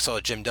guy,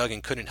 Hacksaw Jim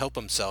Duggan, couldn't help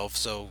himself,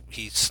 so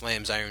he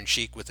slams Iron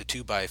Sheik with a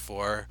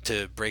 2x4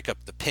 to break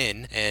up the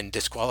pin and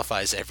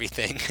disqualifies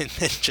everything and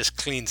then just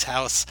cleans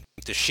house.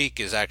 The Sheik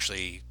is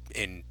actually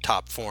in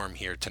top form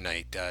here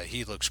tonight.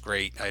 He looks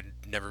great. I'd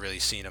never really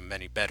seen him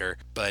any better.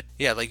 But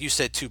yeah, like you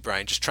said too,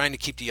 Brian, just trying to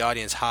keep the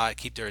audience hot,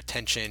 keep their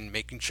attention,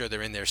 making sure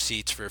they're in their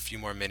seats for a few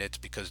more minutes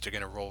because they're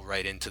going to roll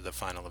right into the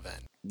final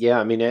event.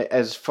 Yeah, I mean,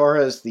 as far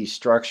as the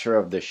structure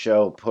of the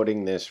show,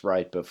 putting this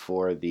right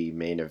before the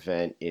main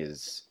event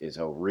is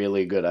a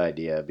really good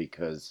idea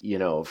because,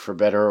 for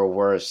better or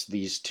worse,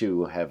 these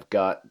two have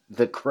got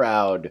the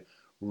crowd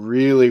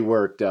really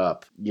worked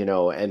up,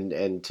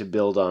 and to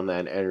build on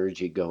that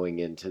energy going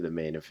into the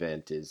main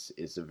event is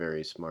a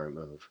very smart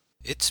move.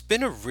 It's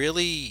been a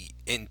really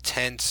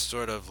intense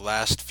sort of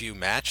last few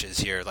matches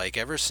here. Like,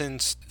 ever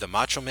since the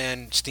Macho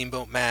Man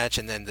Steamboat match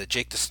and then the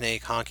Jake the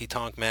Snake Honky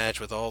Tonk match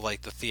with all,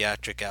 like, the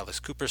theatric Alice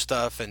Cooper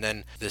stuff, and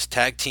then this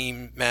tag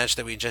team match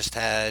that we just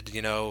had,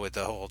 with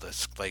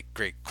this, like,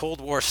 great Cold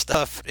War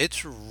stuff.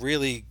 It's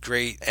really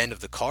great end of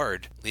the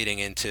card leading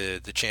into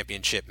the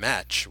championship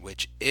match,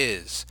 which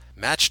is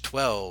Match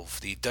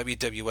 12, the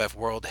WWF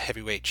World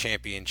Heavyweight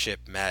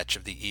Championship match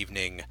of the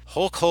evening.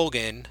 Hulk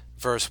Hogan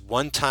versus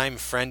one-time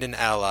friend and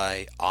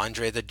ally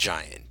Andre the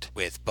Giant,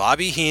 with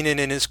Bobby Heenan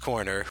in his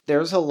corner.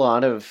 There's a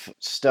lot of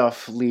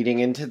stuff leading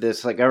into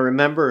this. Like, I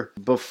remember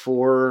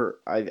before,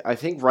 I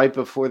think right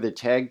before the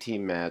tag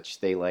team match,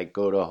 they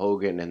go to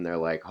Hogan and they're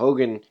like,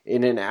 Hogan,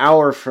 in an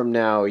hour from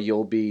now,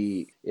 you'll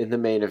be in the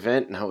main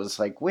event. And I was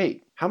like,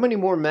 wait, how many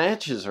more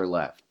matches are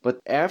left? But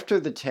after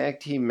the tag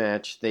team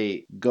match,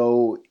 they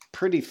go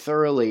pretty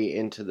thoroughly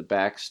into the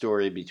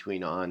backstory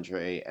between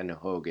Andre and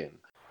Hogan.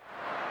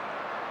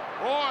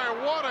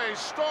 Boy, what a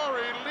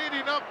story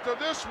leading up to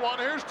this one.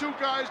 Here's two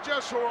guys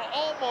just who are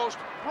almost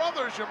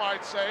brothers, you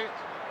might say.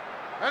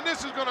 And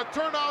this is going to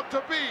turn out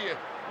to be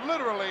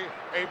literally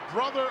a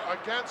brother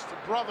against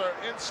brother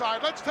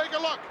inside. Let's take a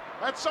look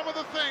at some of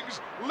the things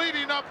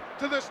leading up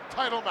to this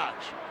title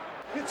match.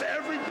 It's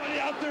everybody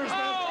out there.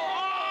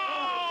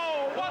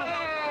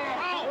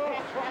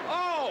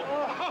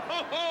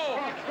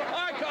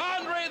 Like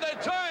Andre the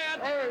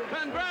Giant,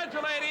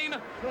 congratulating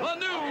the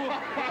new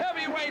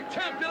heavyweight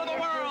champion of the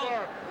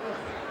world.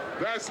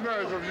 That's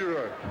nice of you.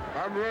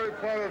 I'm really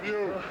proud of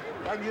you.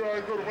 And you are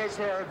a good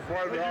wrestler and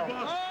fighter.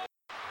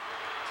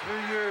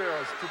 3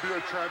 years to be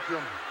a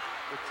champion.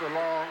 It's a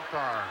long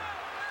time.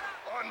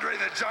 Andre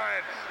the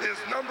Giant is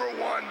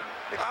 #1.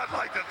 I'd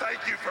like to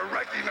thank you for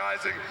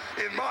recognizing,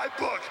 in my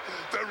book,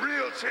 the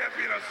real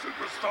champion of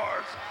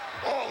superstars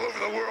all over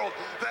the world.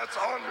 That's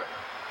Andre.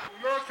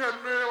 Look at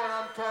me when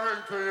I'm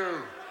talking to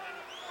you.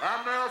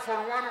 I'm here for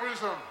one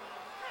reason.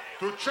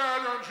 To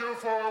challenge you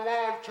for a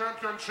world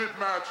championship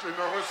match in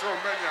the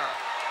WrestleMania.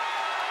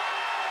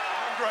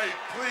 Andre,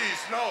 please,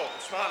 no,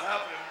 it's not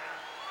happening.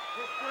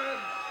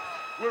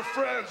 We're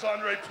friends,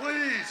 Andre,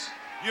 please.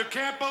 You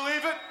can't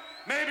believe it?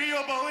 Maybe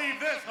you'll believe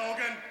this,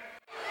 Hogan.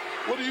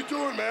 What are you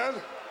doing, man?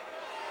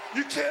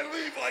 You can't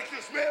leave like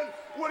this, man.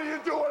 What are you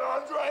doing,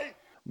 Andre?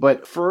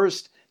 But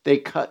first, they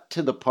cut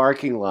to the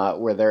parking lot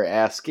where they're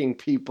asking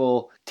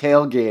people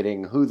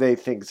tailgating who they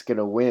think's going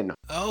to win.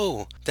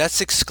 Oh,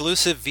 that's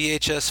exclusive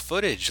VHS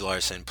footage,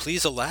 Larson.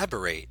 Please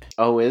elaborate.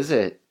 Oh, is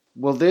it?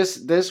 Well,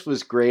 this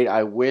was great.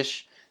 I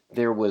wish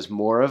there was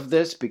more of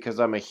this because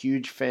I'm a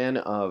huge fan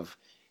of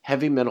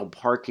Heavy Metal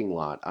Parking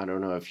Lot. I don't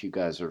know if you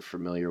guys are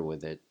familiar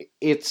with it.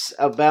 It's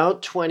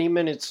about 20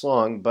 minutes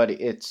long, but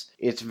it's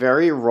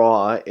very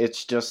raw.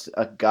 It's just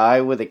a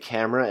guy with a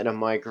camera and a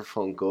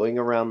microphone going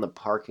around the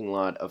parking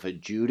lot of a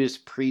Judas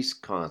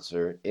Priest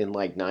concert in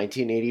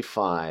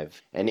 1985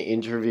 and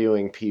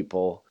interviewing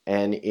people,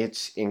 and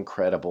it's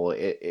incredible.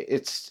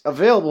 It's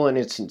available in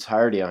its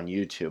entirety on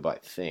YouTube, I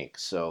think.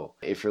 So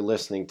if you're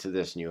listening to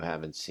this and you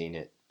haven't seen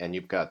it, and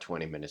you've got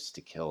 20 minutes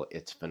to kill,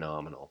 it's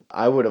phenomenal.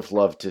 I would have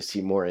loved to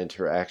see more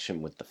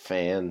interaction with the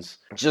fans,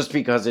 just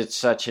because it's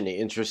such an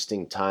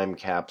interesting time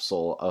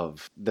capsule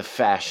of the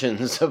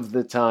fashions of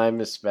the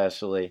time,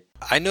 especially.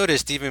 I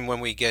noticed even when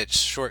we get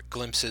short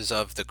glimpses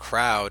of the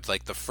crowd,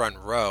 like the front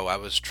row, I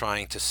was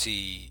trying to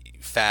see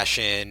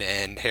fashion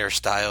and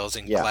hairstyles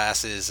and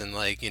glasses and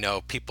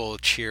people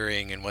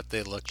cheering and what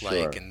they look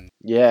like. And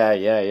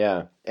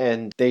Yeah.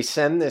 And they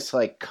send this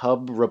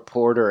cub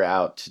reporter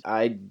out.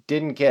 I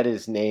didn't get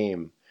his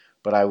name,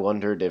 but I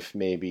wondered if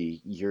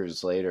maybe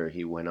years later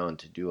he went on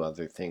to do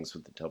other things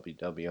with the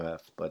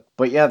WWF.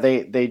 But yeah,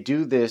 they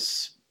do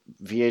this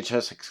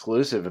VHS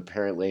exclusive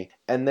apparently,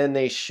 and then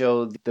they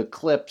show the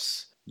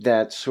clips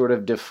that sort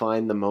of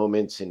define the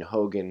moments in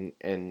Hogan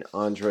and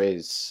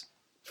Andre's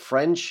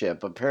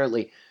friendship.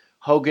 Apparently,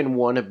 Hogan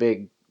won a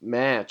big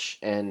match,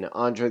 and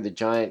Andre the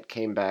Giant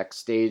came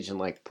backstage and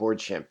like poured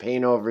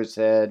champagne over his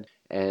head,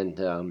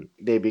 and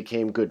they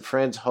became good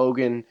friends.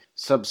 Hogan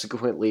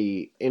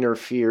subsequently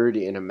interfered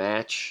in a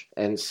match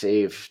and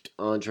saved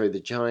Andre the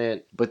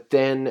Giant, but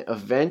then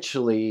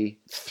eventually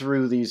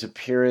through these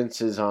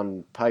appearances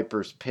on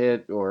Piper's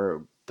Pit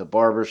or the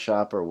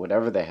barbershop or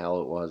whatever the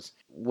hell it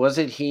was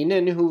it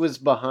Heenan who was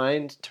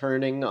behind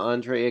turning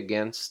Andre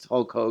against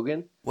Hulk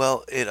Hogan?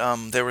 Well,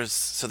 there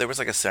was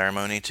like a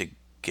ceremony to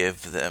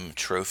give them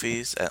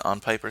trophies on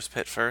Piper's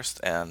Pit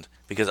first, and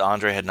because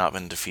Andre had not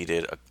been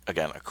defeated,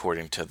 again,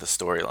 according to the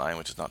storyline,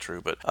 which is not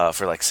true, but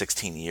for like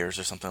 16 years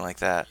or something like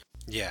that.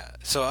 Yeah,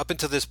 so up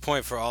until this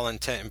point, for all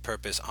intent and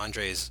purpose,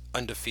 Andre is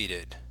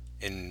undefeated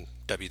in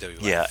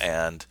WWF. Yeah,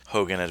 and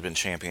Hogan had been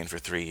champion for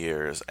 3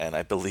 years, and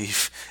I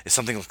believe it's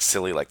something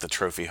silly like the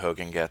trophy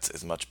Hogan gets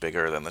is much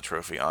bigger than the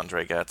trophy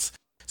Andre gets.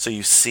 So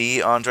you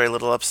see Andre a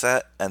little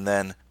upset, and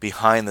then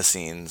behind the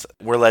scenes,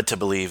 we're led to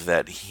believe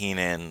that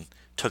Heenan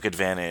took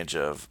advantage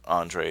of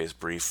Andre's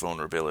brief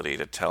vulnerability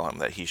to tell him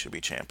that he should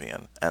be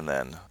champion. And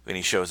then when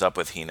he shows up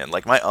with Heenan,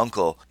 like my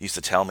uncle used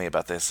to tell me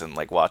about this and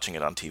like watching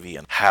it on TV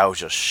and how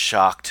just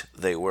shocked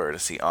they were to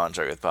see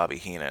Andre with Bobby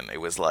Heenan.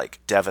 It was like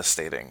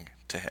devastating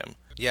to him.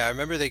 Yeah, I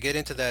remember they get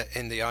into that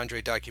in the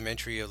Andre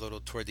documentary a little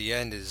toward the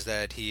end, is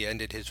that he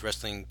ended his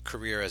wrestling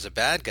career as a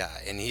bad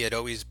guy, and he had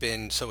always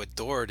been so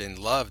adored and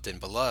loved and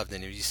beloved,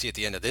 and you see at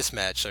the end of this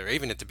match, or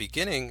even at the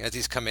beginning as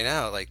he's coming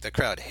out, like the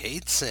crowd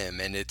hates him,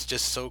 and it's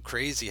just so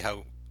crazy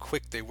how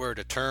quick they were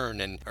to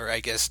turn, or I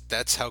guess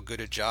that's how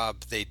good a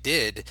job they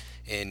did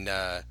in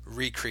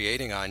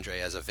recreating Andre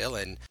as a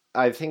villain.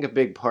 I think a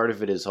big part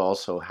of it is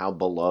also how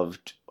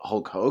beloved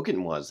Hulk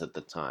Hogan was at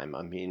the time.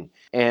 I mean,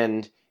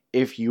 and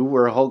if you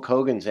were Hulk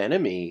Hogan's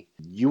enemy,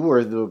 you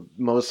were the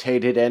most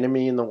hated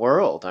enemy in the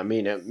world. I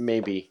mean, it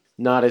maybe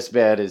not as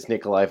bad as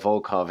Nikolai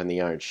Volkov and the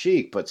Iron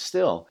Sheik, but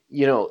still,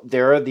 you know,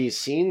 there are these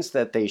scenes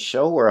that they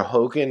show where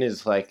Hogan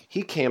is like,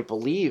 he can't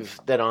believe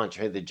that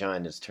Andre the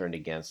Giant has turned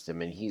against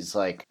him. And he's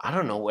like, I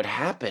don't know what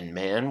happened,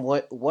 man.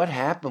 What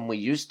happened? We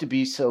used to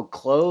be so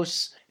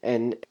close,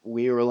 and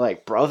we were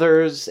like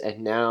brothers,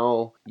 and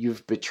now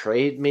you've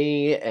betrayed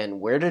me, and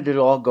where did it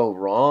all go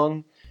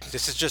wrong?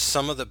 This is just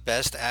some of the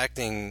best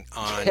acting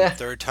on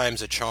Third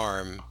Time's a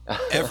Charm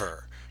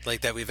ever,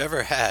 like that we've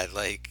ever had.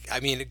 Like,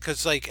 I mean,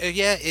 because like,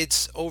 yeah,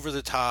 it's over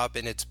the top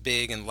and it's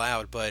big and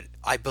loud, but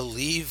I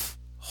believe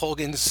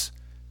Hogan's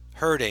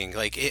hurting.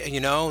 Like, you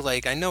know,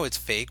 like I know it's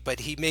fake, but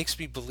he makes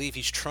me believe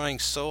he's trying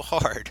so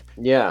hard.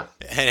 Yeah.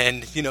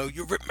 And you know,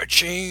 you ripped my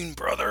chain,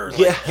 brother.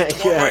 Like,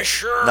 yeah. My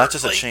shirt. Not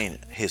just a chain,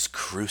 his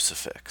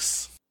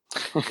crucifix.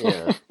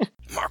 Yeah.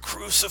 My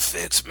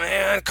crucifix,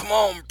 man. Come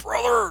on,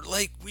 brother.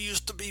 Like, we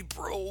used to be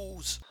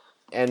bros.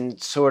 And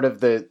sort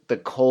of the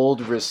cold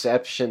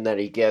reception that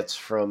he gets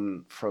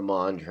from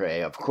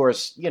Andre. Of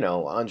course, you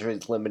know,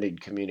 Andre's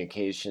limited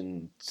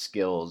communication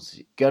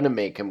skills gonna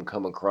make him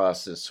come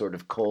across as sort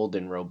of cold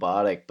and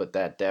robotic, but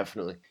that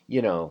definitely,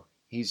 you know,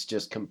 he's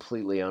just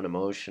completely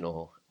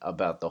unemotional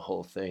about the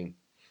whole thing.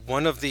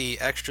 One of the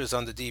extras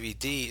on the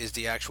DVD is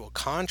the actual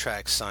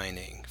contract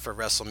signing for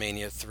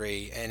WrestleMania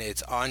 3, and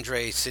it's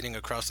Andre sitting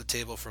across the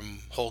table from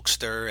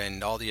Hulkster,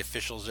 and all the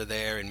officials are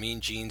there, and Mean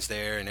Gene's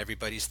there, and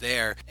everybody's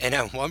there. And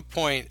at one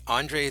point,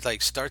 Andre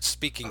like starts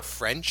speaking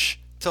French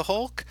to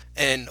Hulk,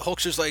 and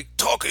Hulkster's like,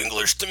 talk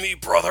English to me,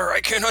 brother. I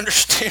can't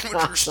understand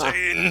what you're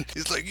saying.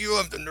 He's like, you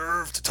have the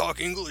nerve to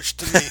talk English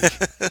to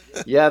me.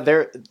 Yeah,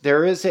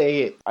 there is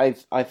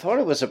I thought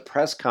it was a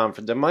press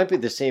conference. It might be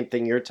the same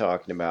thing you're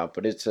talking about,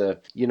 but it's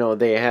you know,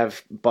 they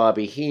have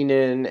Bobby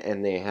Heenan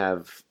and they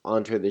have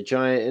Andre the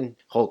Giant, and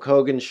Hulk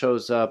Hogan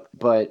shows up,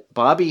 but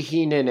Bobby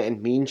Heenan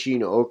and Mean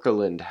Gene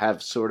Okerlund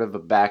have sort of a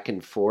back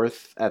and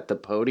forth at the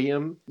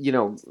podium. You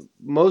know,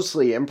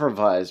 mostly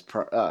improvised,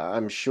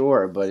 I'm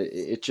sure, but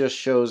it just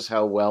shows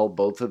how well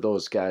both of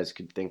those guys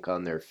could think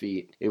on their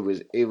feet. It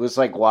was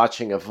like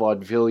watching a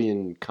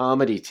vaudevillian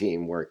comedy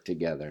team work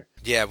together.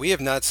 Yeah, we have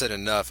not said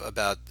enough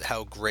about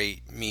how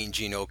great Mean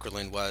Gene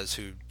Okerlund was,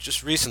 who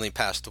just recently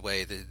passed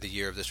away the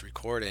year of this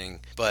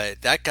recording.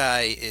 But that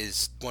guy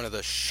is one of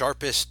the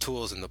sharpest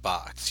tools in the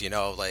box, you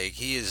know, like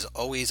he is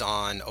always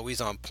on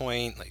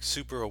point, like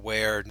super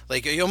aware.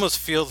 Like you almost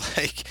feel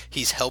like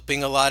he's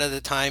helping a lot of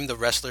the time the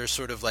wrestlers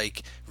sort of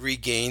like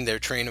regain their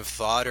train of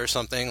thought or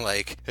something.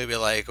 Like he'll be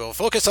like, well,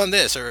 focus on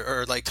this,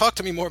 or like talk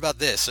to me more about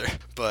this.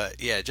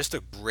 But yeah, just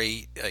a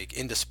great, like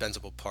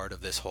indispensable part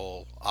of this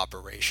whole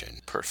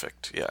operation. Perfect.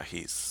 Yeah,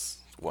 he's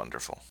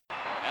wonderful.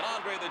 And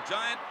Andre the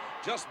Giant,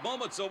 just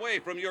moments away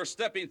from your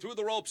stepping through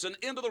the ropes and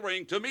into the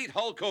ring to meet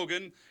Hulk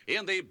Hogan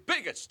in the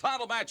biggest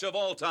title match of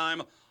all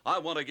time. I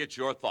want to get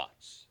your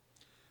thoughts.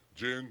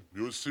 Gene,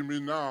 you'll see me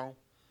now,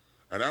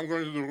 and I'm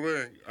going to the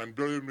ring, and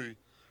believe me,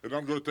 it's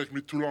not going to take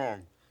me too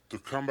long to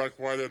come back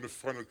right in the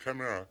front of the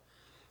camera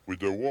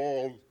with the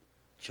World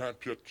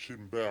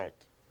Championship belt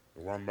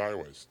around my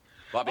waist.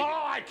 Bobby.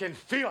 Oh, I can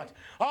feel it.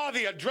 Oh,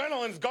 the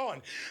adrenaline's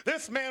going.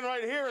 This man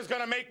right here is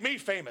going to make me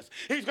famous.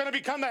 He's going to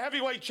become the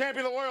heavyweight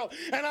champion of the world,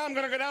 and I'm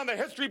going to go down the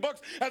history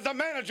books as the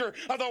manager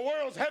of the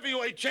world's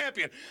heavyweight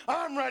champion.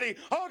 I'm ready.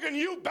 Hogan,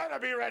 you better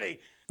be ready.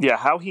 Yeah,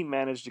 how he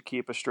managed to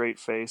keep a straight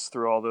face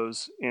through all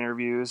those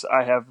interviews,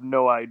 I have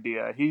no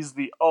idea. He's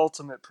the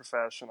ultimate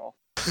professional.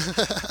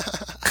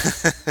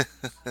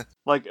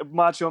 Like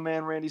Macho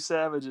Man Randy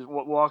Savage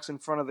walks in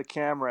front of the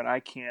camera and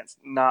I can't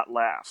not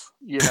laugh,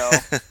 you know?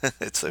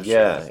 It's so true.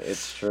 Yeah,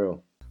 it's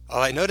true. Oh,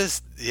 I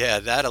noticed,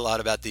 that a lot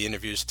about the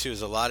interviews too.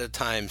 Is a lot of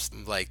times,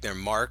 like they're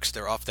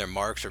off their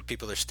marks, or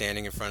people are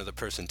standing in front of the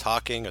person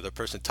talking, or the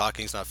person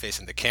talking is not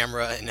facing the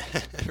camera, and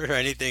or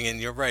anything. And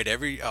you're right,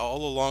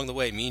 all along the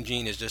way, Mean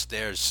Gene is just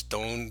there,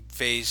 stone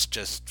faced,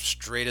 just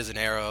straight as an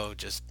arrow,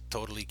 just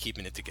totally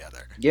keeping it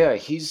together. Yeah,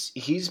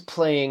 he's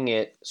playing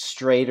it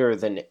straighter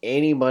than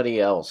anybody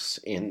else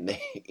in the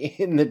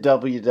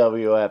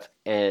WWF,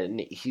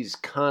 and he's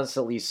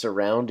constantly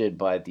surrounded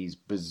by these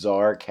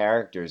bizarre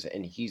characters,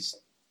 and he's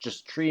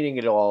just treating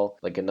it all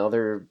like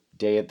another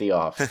day at the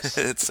office.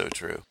 It's so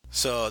true.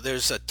 So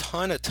there's a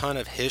ton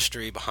of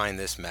history behind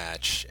this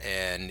match,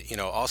 and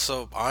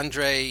also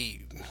Andre,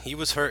 he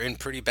was hurting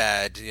pretty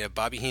bad.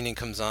 Bobby Heenan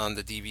comes on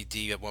the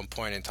DVD at one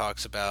point and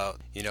talks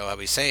about how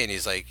he's saying,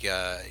 he's like,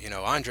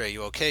 Andre,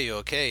 you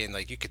okay, and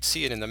like you could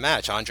see it in the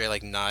match, Andre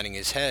like nodding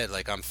his head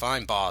like, I'm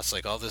fine, boss,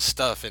 like all this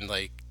stuff, and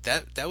like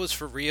that was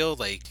for real.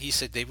 Like he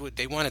said,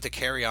 they wanted to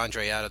carry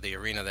Andre out of the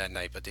arena that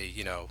night, but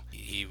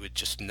he would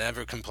just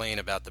never complain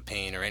about the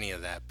pain or any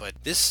of that. But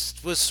this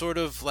was sort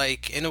of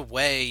like, in a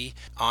way,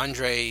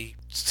 Andre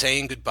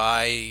saying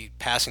goodbye,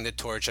 passing the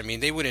torch. I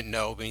mean, they wouldn't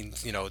know.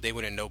 They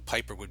wouldn't know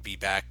Piper would be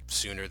back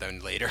sooner than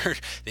later.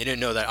 They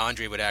didn't know that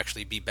Andre would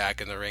actually be back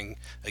in the ring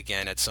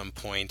again at some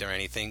point or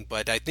anything.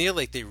 But I feel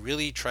like they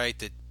really tried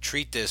to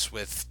treat this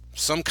with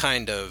some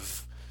kind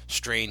of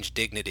strange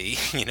dignity,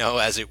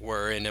 as it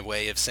were, in a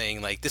way of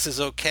saying, like, this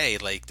is okay.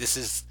 Like,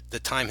 the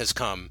time has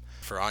come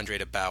for Andre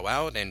to bow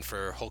out and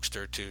for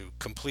Hulkster to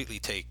completely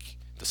take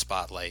the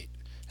spotlight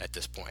at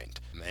this point.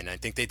 And I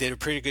think they did a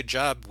pretty good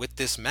job with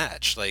this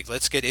match. Like,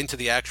 let's get into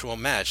the actual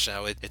match.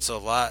 Now, it's a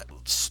lot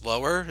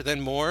slower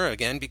than more,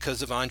 again,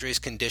 because of Andre's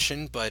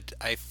condition, but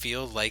I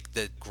feel like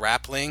the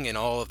grappling and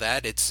all of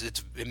that,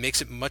 it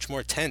makes it much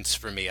more tense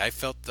for me. I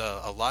felt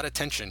a lot of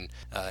tension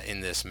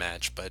in this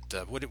match, but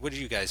what are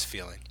you guys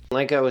feeling?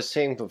 Like I was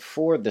saying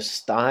before, the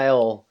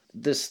style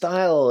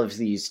of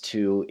these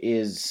two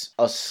is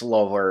a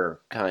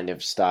slower kind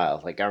of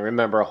style. Like, I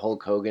remember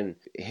Hulk Hogan,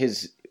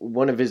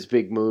 one of his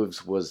big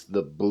moves was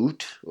the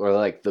boot, or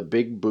like the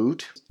big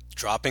boot.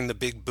 Dropping the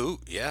big boot,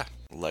 yeah.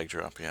 Leg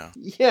drop, yeah.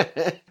 Yeah,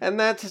 and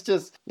that's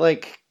just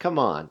like, come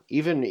on.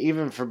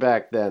 Even for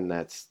back then,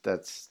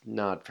 that's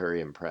not very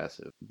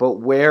impressive.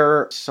 But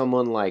where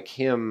someone like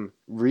him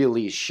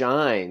really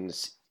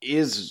shines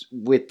is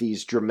with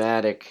these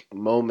dramatic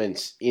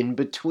moments in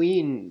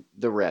between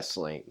the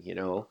wrestling,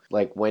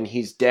 like when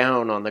he's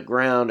down on the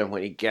ground and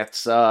when he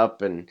gets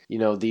up, and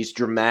these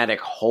dramatic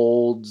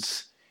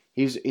holds.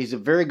 He's a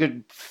very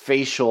good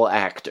facial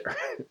actor.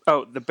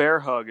 Oh, the bear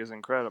hug is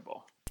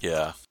incredible.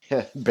 Yeah.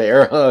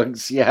 Bear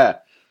hugs, yeah.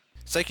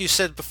 It's like you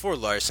said before,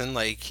 Larson,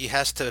 like he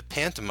has to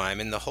pantomime,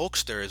 and the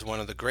Hulkster is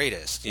one of the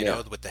greatest, you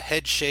know, with the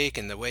head shake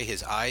and the way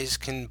his eyes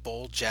can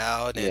bulge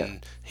out,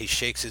 and he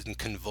shakes and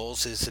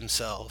convulses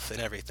himself and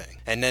everything.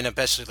 And then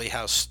especially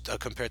how,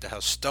 compared to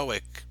how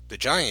stoic the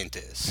Giant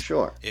is.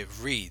 Sure. It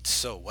reads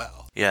so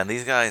well. Yeah, and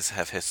these guys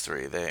have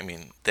history.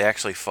 They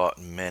actually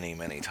fought many,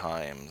 many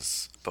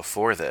times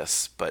before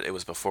this, but it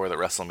was before the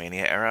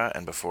WrestleMania era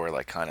and before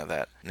like kind of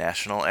that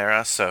national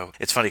era. So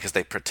it's funny because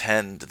they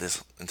pretend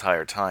this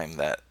entire time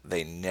that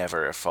they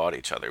never have fought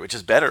each other, which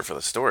is better for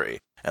the story.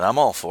 And I'm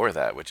all for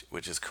that,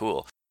 which is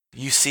cool.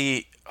 You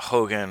see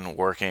Hogan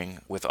working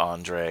with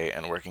Andre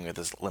and working with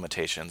his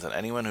limitations, and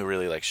anyone who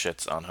really like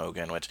shits on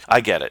Hogan, which I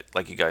get it,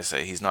 like you guys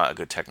say, he's not a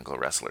good technical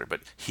wrestler,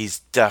 but he's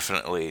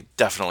definitely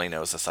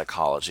knows the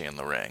psychology in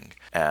the ring.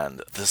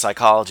 And the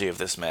psychology of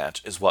this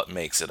match is what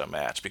makes it a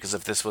match, because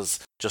if this was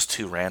just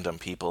two random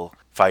people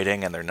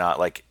fighting and they're not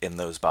like in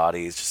those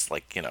bodies, just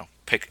like,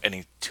 pick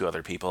any two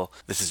other people,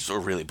 this is a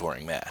really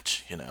boring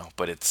match,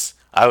 but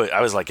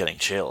I was like getting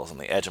chills on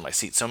the edge of my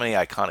seat. So many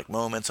iconic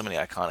moments, so many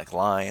iconic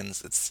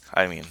lines. It's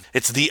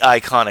the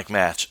iconic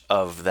match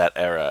of that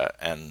era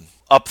and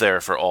up there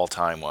for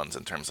all-time ones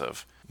in terms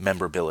of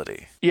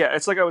memorability. Yeah,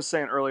 it's like I was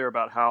saying earlier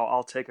about how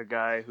I'll take a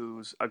guy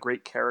who's a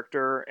great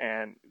character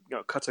and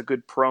cuts a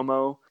good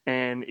promo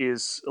and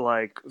is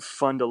like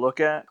fun to look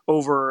at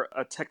over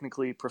a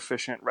technically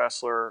proficient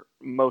wrestler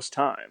most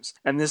times.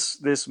 And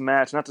this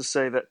match, not to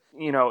say that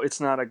it's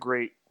not a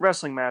great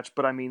wrestling match,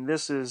 but I mean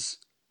this is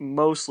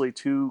mostly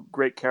two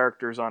great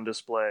characters on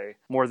display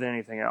more than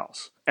anything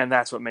else. And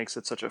that's what makes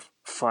it such a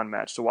fun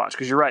match to watch.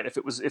 Because you're right, if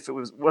it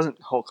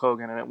wasn't Hulk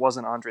Hogan and it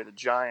wasn't Andre the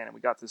Giant and we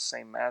got this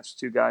same match,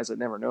 two guys I'd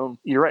never known,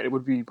 you're right, it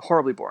would be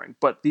horribly boring.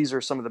 But these are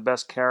some of the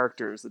best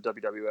characters the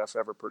WWF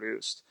ever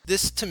produced.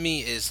 This to me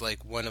is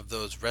like one of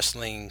those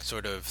wrestling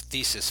sort of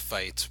thesis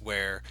fights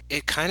where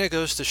it kind of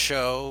goes to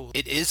show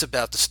it is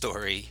about the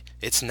story.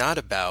 It's not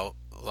about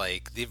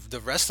like the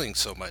wrestling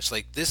so much.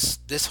 Like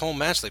this whole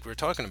match, like we were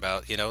talking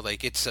about, you know,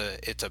 like it's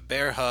a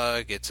bear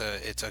hug, it's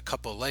a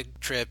couple leg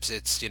trips,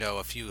 it's, you know,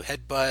 a few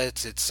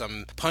headbutts, it's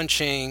some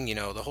punching, you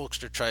know. The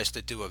Hulkster tries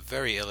to do a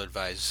very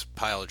ill-advised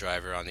pile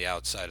driver on the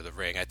outside of the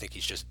ring. I think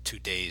he's just too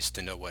dazed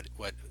to know what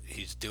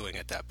he's doing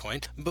at that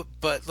point.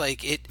 But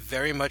like it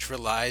very much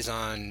relies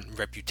on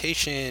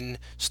reputation,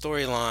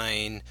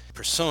 storyline,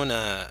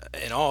 persona,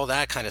 and all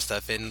that kind of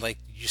stuff. And like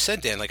you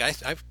said, Dan, like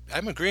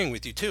I'm agreeing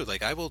with you too.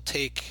 Like I will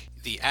take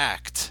the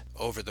act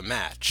over the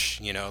match,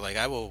 you know, like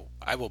I will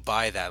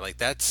buy that. Like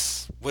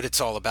that's what it's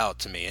all about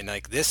to me. And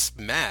like this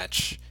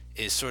match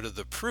is sort of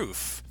the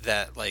proof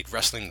that like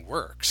wrestling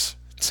works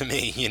to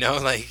me, you know,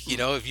 like, you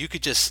know, if you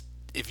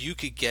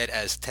could get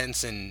as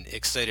tense and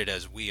excited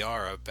as we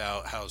are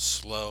about how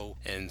slow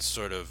and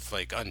sort of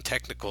like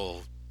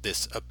untechnical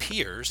this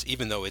appears,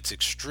 even though it's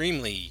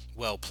extremely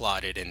well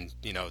plotted and,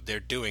 you know, they're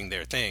doing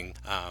their thing,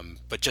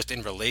 but just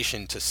in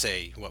relation to,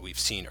 say, what we've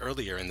seen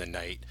earlier in the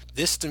night,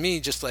 this to me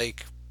just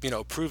like, you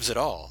know, proves it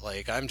all.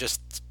 Like I'm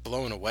just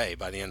blown away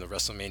by the end of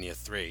WrestleMania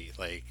 3,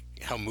 like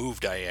how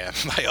moved I am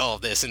by all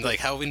this and like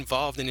how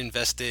involved and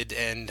invested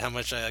and how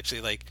much I actually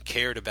like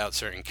cared about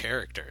certain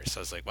characters. So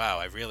I was like, wow,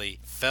 I really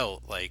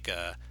felt like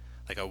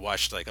I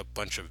watched like a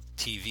bunch of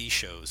TV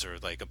shows or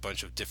like a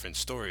bunch of different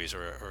stories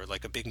or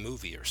like a big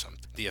movie or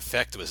something. The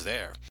effect was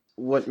there.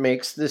 What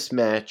makes this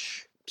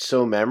match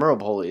so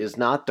memorable is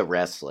not the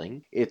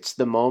wrestling. It's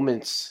the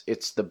moments.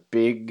 It's the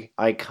big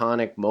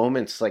iconic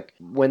moments. Like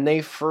when they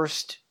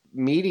first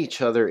meet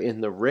each other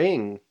in the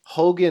ring,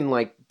 Hogan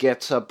like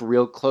gets up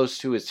real close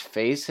to his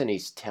face and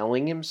he's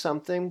telling him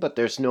something, but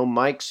there's no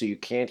mic so you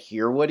can't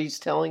hear what he's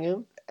telling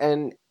him.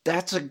 And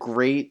that's a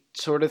great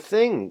sort of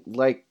thing,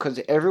 like,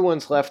 because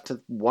everyone's left to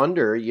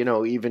wonder, you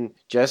know, even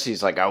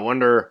Jesse's like, I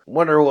wonder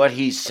what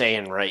he's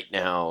saying right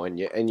now, and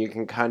you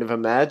can kind of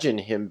imagine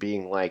him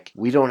being like,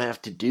 we don't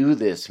have to do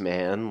this,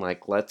 man,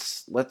 like,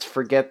 let's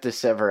forget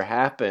this ever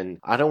happened.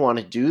 I don't want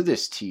to do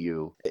this to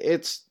you.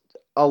 It's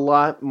a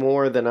lot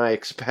more than I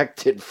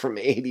expected from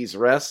 80s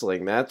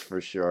wrestling, that's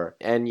for sure.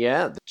 And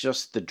yeah,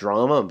 just the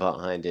drama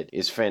behind it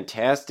is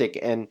fantastic.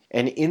 And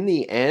in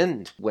the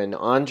end, when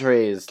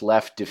Andre is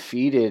left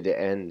defeated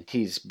and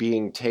he's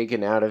being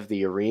taken out of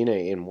the arena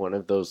in one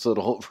of those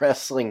little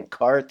wrestling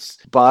carts,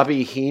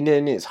 Bobby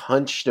Heenan is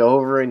hunched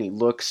over and he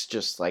looks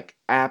just like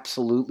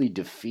absolutely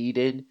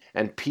defeated,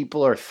 and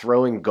people are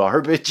throwing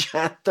garbage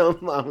at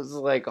them. I was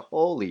like,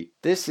 holy,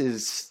 this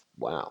is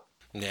wow.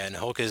 Yeah, and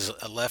Hulk is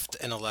left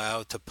and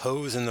allowed to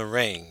pose in the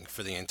ring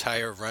for the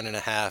entire run and a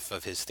half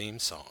of his theme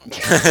song.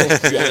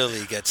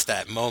 Really gets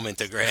that moment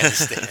to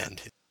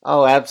grandstand.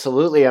 Oh,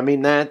 absolutely. I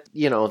mean,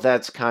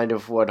 that's kind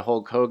of what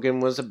Hulk Hogan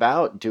was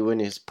about, doing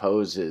his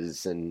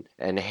poses and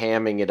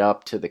hamming it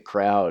up to the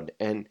crowd.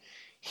 And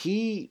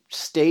he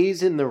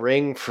stays in the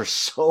ring for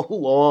so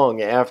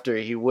long after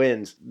he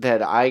wins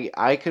that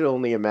I could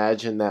only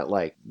imagine that,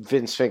 like,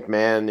 Vince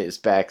McMahon is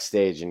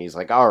backstage and he's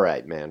like, all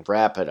right, man,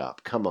 wrap it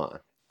up. Come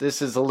on. This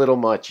is a little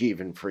much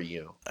even for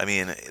you. I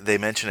mean, they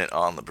mention it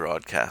on the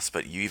broadcast,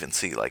 but you even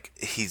see, like,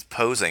 he's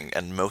posing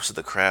and most of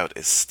the crowd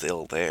is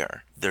still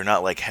there. They're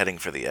not, like, heading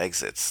for the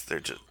exits.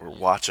 We're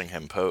watching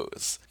him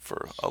pose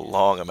for a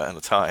long amount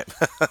of time.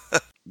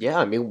 Yeah,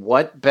 I mean,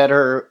 what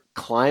better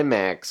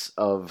climax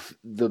of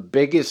the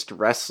biggest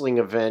wrestling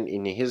event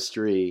in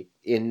history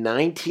in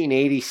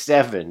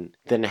 1987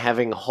 than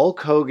having Hulk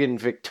Hogan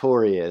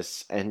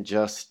victorious and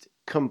just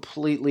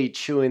completely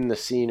chewing the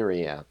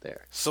scenery out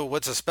there. So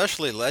what's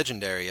especially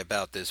legendary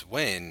about this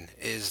win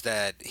is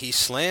that he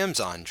slams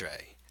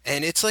Andre,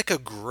 and it's like a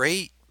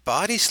great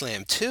body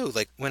slam too.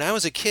 Like when I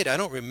was a kid, I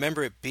don't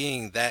remember it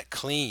being that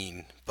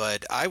clean,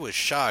 but I was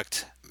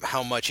shocked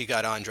how much he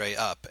got Andre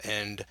up.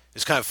 And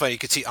it's kind of funny, you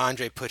could see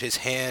Andre put his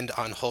hand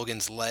on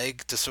Hogan's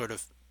leg to sort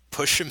of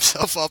push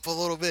himself up a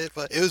little bit,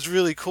 but it was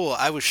really cool.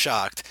 I was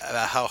shocked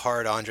about how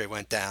hard Andre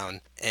went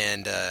down,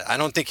 and I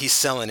don't think he's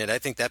selling it. I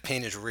think that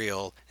pain is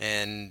real,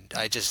 and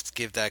I just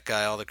give that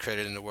guy all the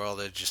credit in the world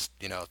to just,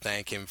 you know,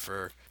 thank him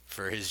for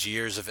his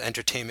years of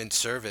entertainment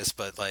service.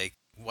 But like,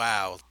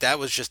 wow, that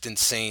was just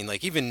insane.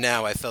 Like even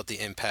now I felt the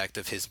impact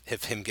of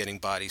him getting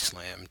body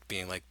slammed,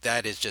 being like,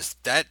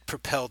 that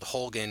propelled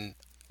Hogan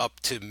up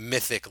to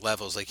mythic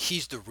levels. Like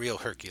he's the real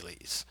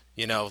Hercules.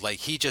 You know, like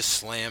he just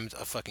slammed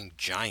a fucking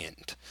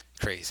giant.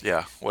 Crazy.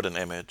 Yeah, what an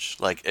image.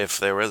 Like if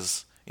there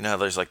was, you know,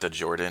 there's like the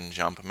Jordan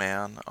Jump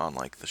Man on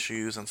like the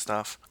shoes and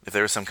stuff. If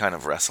there was some kind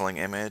of wrestling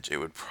image, it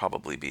would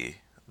probably be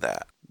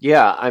that.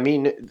 Yeah, I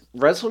mean,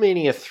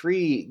 WrestleMania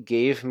 3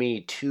 gave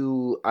me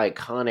two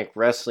iconic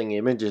wrestling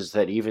images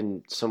that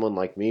even someone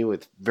like me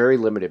with very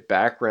limited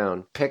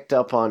background picked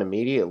up on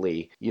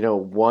immediately. You know,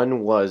 one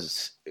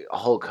was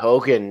Hulk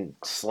Hogan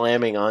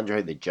slamming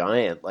Andre the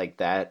Giant like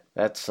that.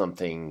 That's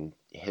something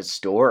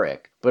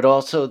historic. But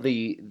also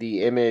the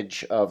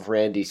image of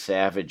Randy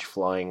Savage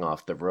flying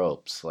off the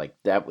ropes. Like,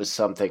 that was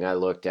something I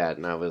looked at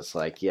and I was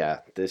like, yeah,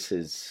 this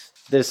is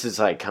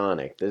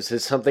iconic. This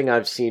is something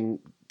I've seen.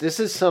 This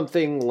is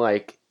something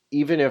like,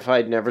 even if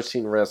I'd never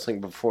seen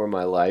wrestling before in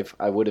my life,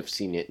 I would have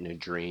seen it in a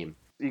dream.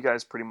 You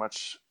guys pretty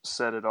much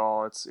said it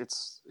all.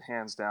 It's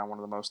hands down one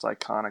of the most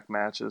iconic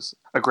matches.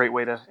 A great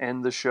way to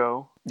end the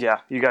show. Yeah,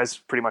 you guys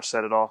pretty much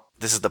said it all.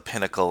 This is the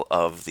pinnacle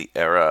of the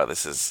era.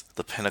 This is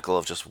the pinnacle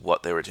of just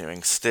what they were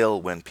doing.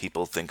 Still, when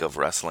people think of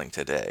wrestling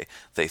today,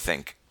 they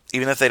think,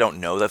 even if they don't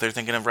know that they're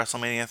thinking of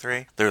WrestleMania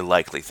 3, they're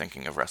likely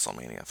thinking of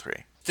WrestleMania 3.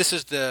 This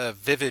is the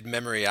vivid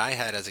memory I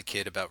had as a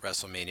kid about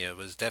WrestleMania.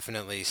 Was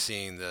definitely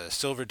seeing the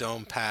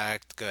Silverdome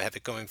packed, have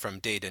it going from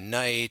day to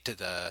night,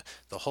 the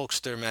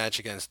Hulkster match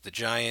against the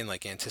Giant,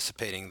 like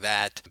anticipating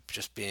that,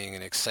 just being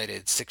an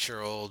excited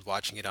 6-year-old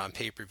watching it on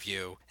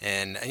pay-per-view.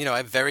 And, you know, I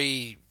have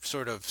very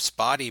sort of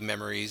spotty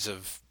memories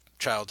of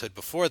childhood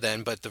before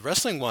then, but the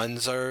wrestling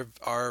ones are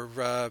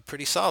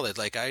pretty solid.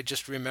 Like, I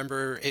just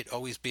remember it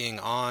always being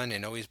on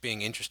and always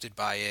being interested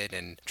by it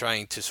and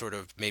trying to sort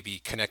of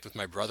maybe connect with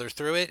my brother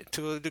through it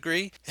to a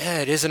degree. Yeah,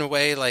 it is in a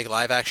way like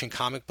live action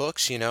comic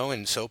books, you know,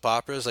 and soap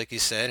operas, like you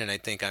said, and I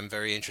think I'm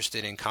very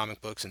interested in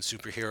comic books and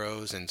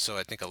superheroes, and so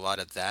I think a lot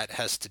of that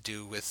has to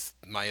do with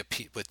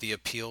with the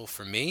appeal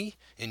for me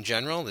in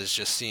general, is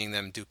just seeing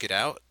them duke it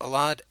out a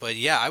lot. But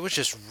yeah, I was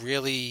just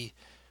really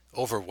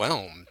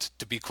overwhelmed,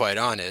 to be quite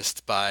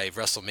honest, by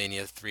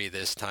WrestleMania 3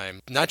 this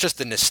time. Not just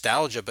the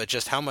nostalgia, but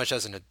just how much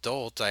as an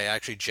adult I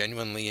actually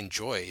genuinely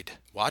enjoyed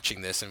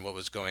watching this and what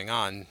was going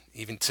on,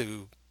 even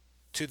to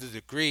the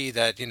degree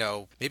that, you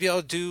know, maybe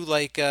I'll do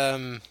like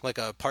a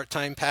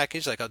part-time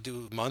package, like I'll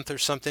do a month or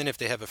something if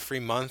they have a free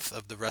month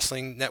of the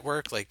Wrestling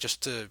Network, like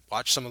just to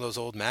watch some of those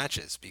old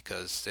matches,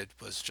 because it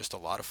was just a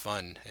lot of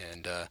fun.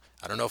 And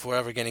I don't know if we're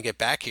ever going to get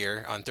back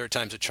here on Third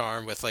Time's a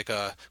Charm with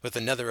with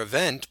another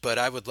event, but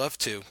I would love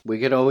to. We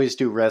could always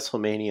do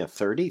WrestleMania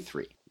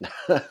 33.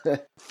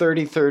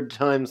 33rd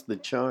time's the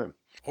charm.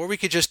 Or we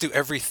could just do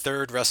every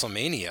third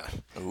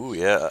WrestleMania. Ooh,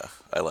 yeah.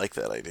 I like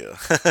that idea.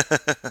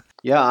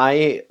 Yeah,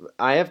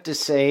 I have to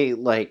say,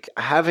 like,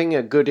 having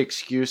a good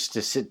excuse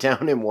to sit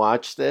down and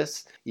watch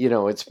this, you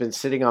know, it's been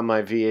sitting on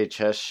my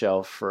VHS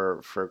shelf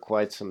for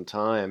quite some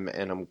time,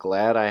 and I'm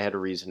glad I had a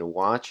reason to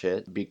watch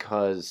it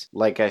because,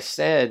 like I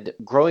said,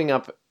 growing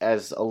up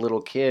as a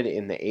little kid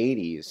in the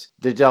 80s,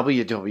 the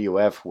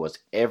WWF was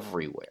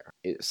everywhere.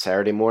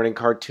 Saturday morning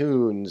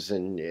cartoons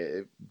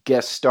and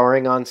guest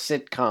starring on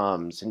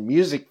sitcoms and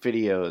music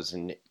videos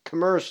and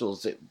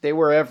commercials, they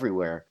were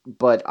everywhere.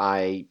 But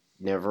I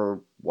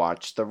never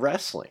watched the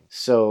wrestling.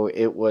 So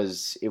it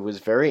was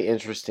very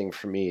interesting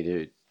for me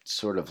to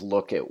sort of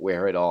look at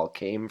where it all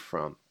came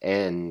from.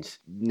 And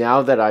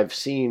now that I've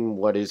seen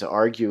what is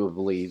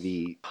arguably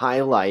the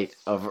highlight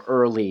of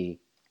early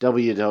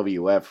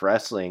WWF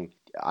wrestling,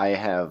 I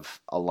have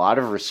a lot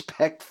of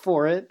respect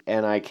for it,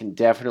 and I can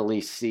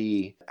definitely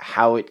see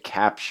how it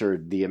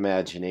captured the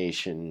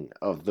imagination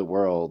of the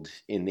world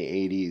in the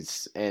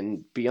 80s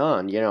and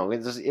beyond. You know,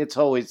 it's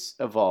always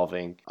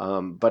evolving,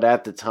 but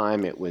at the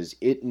time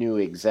it knew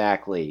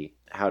exactly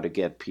how to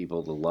get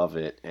people to love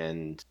it,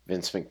 and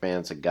Vince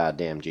McMahon's a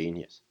goddamn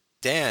genius.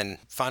 Dan,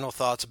 final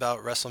thoughts about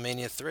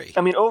WrestleMania 3?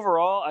 I mean,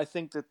 overall, I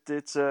think that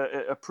it's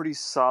a pretty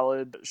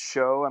solid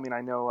show. I mean, I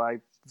know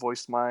I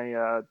voiced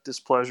my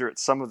displeasure at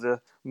some of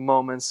the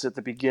moments at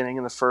the beginning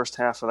in the first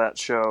half of that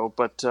show,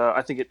 but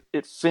I think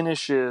it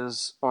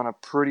finishes on a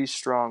pretty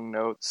strong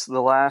note. So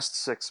the last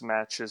 6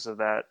 matches of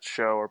that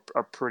show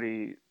are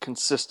pretty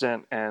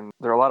consistent, and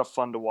they're a lot of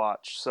fun to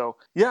watch. So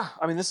yeah,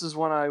 I mean, this is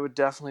one I would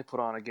definitely put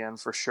on again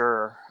for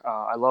sure.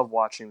 I love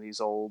watching these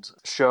old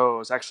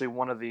shows. Actually,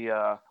 one of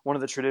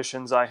the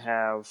traditions I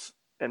have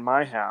in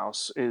my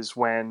house is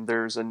when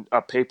there's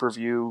a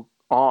pay-per-view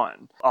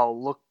on,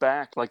 I'll look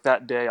back, like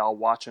that day I'll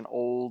watch an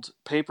old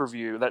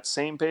pay-per-view, that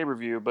same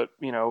pay-per-view, but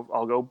you know,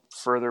 I'll go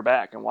further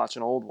back and watch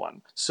an old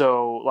one.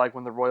 So like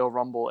when the Royal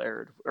Rumble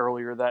aired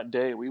earlier that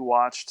day, we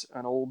watched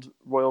an old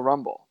Royal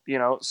Rumble, you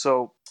know,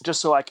 so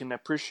just so I can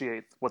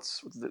appreciate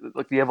what's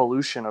like the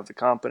evolution of the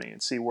company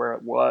and see where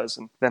it was,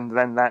 and then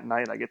that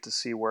night I get to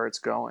see where it's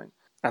going.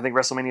 I think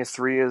WrestleMania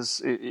 3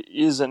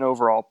 is an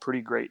overall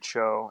pretty great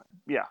show.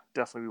 Yeah,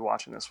 definitely be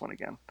watching this one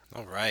again.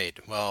 All right.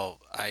 Well,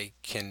 I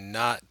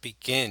cannot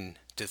begin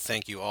to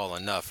thank you all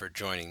enough for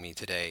joining me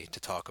today to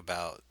talk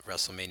about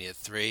WrestleMania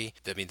 3.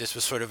 I mean, this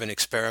was sort of an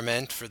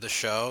experiment for the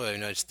show. I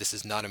know this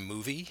is not a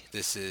movie.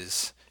 This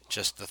is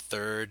just the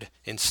third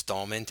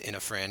installment in a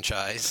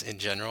franchise in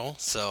general.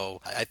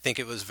 So I think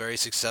it was very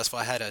successful.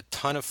 I had a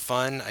ton of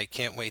fun. I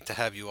can't wait to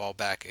have you all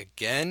back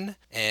again.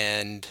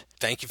 And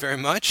thank you very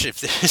much.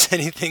 If there's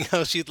anything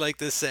else you'd like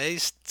to say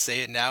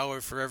it now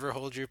or forever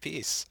hold your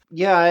peace.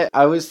 Yeah,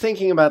 I was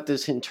thinking about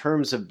this in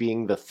terms of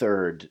being the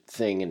third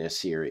thing in a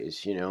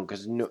series,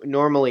 because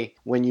normally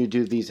when you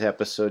do these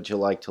episodes, you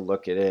like to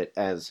look at it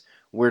as,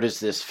 where does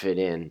this fit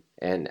in?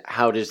 And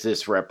how does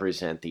this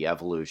represent the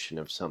evolution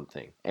of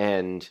something?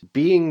 And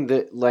being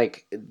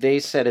like they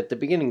said at the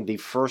beginning, the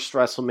first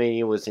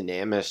WrestleMania was in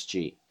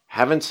MSG.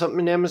 Having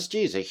something in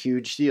MSG is a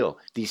huge deal.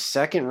 The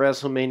second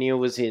WrestleMania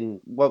was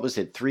in,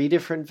 3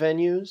 different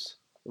venues?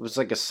 It was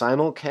like a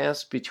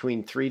simulcast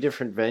between 3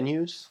 different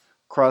venues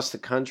across the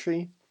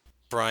country.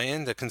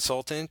 Brian, the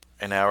consultant?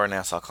 An hour in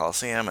Nassau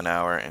Coliseum, an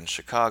hour in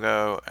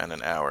Chicago, and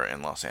an hour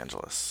in Los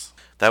Angeles.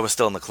 That was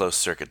still in the closed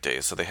circuit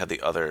days, so they had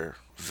the other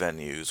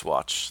venues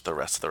watch the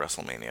rest of the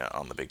WrestleMania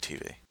on the big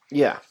TV.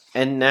 Yeah,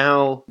 and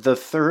now the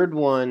third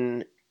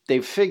one,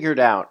 they've figured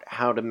out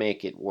how to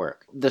make it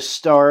work. The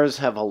stars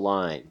have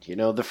aligned.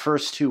 The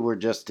first 2 were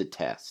just a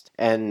test,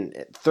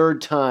 and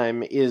third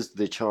time is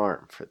the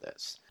charm for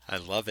this. I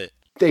love it.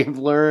 They've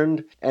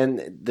learned,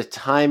 and the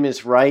time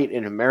is right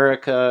in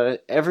America.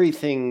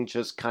 Everything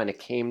just kind of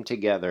came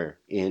together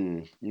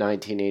in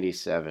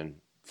 1987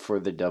 for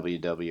the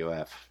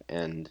WWF,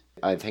 and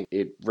I think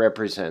it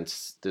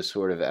represents the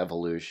sort of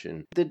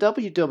evolution. The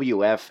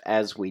WWF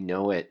as we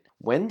know it,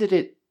 when did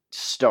it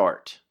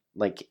start?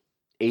 Like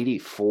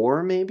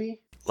 84 maybe?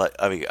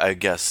 I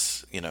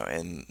guess,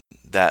 in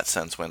that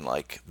sense, when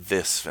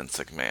this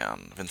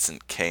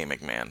Vincent K.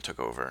 McMahon took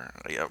over,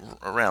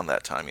 around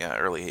that time,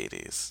 early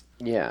 80s.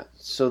 Yeah,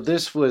 so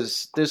this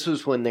was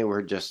when they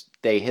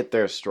hit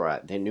their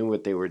stride. They knew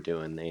what they were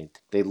doing.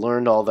 They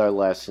learned all their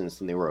lessons,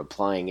 and they were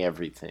applying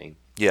everything.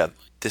 Yeah,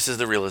 this is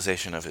the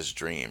realization of his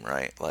dream,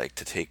 right?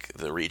 To take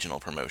the regional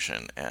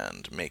promotion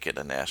and make it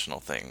a national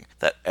thing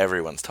that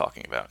everyone's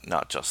talking about,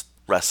 not just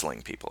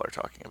wrestling people are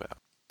talking about.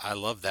 I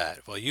love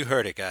that. Well, you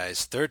heard it,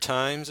 guys. Third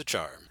time's a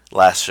charm.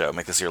 Last show.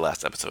 Make this your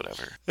last episode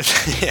ever.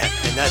 Yeah,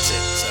 and that's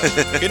it.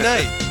 So, good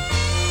night.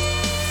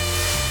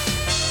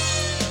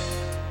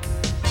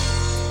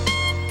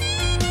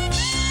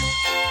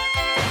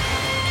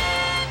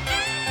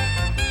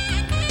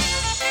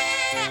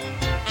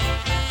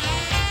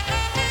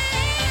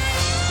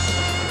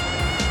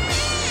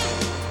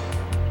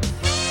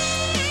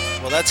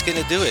 That's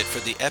going to do it for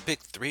the epic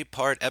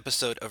 3-part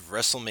episode of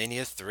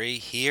WrestleMania 3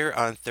 here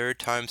on Third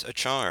Time's a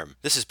Charm.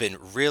 This has been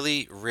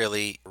really,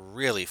 really,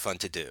 really fun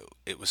to do.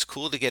 It was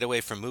cool to get away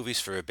from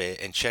movies for a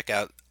bit and check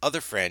out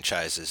other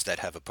franchises that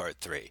have a Part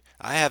 3.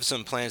 I have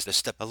some plans to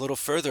step a little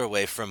further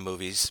away from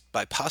movies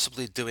by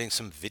possibly doing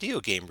some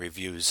video game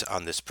reviews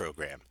on this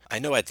program. I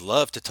know I'd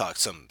love to talk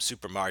some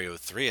Super Mario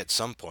 3 at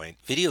some point.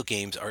 Video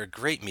games are a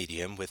great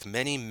medium with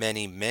many,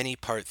 many, many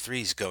Part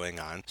 3s going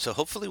on, so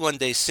hopefully one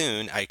day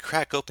soon I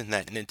crack open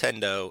that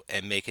Nintendo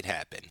and make it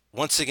happen.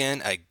 Once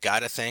again, I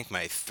gotta thank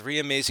my 3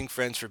 amazing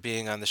friends for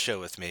being on the show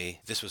with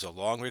me. This was a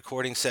long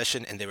recording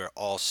session and they were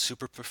all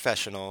super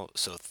professional,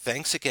 so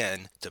thanks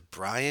again to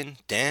Brian,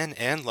 Dan,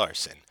 and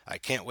Larson. I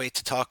can't wait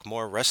to talk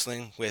more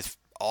wrestling with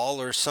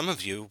all or some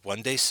of you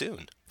one day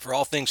soon. For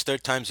all things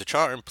Third Time's a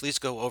Charm, please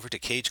go over to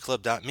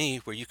cageclub.me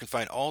where you can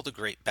find all the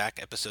great back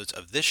episodes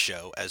of this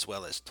show as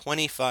well as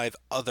 25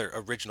 other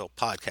original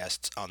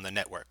podcasts on the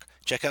network.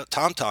 Check out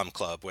Tom Tom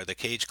Club where the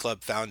Cage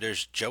Club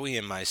founders Joey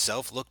and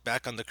myself look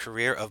back on the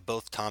career of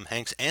both Tom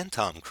Hanks and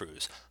Tom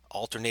Cruise,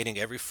 alternating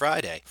every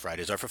Friday.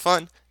 Fridays are for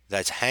fun.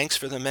 That's Hanks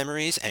for the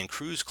Memories and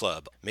Cruise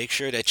Club. Make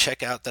sure to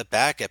check out the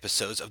back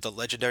episodes of the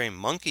legendary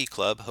Monkey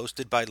Club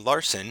hosted by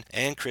Larson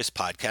and Chris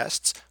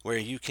Podcasts, where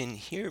you can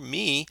hear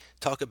me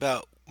talk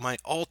about my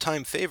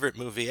all-time favorite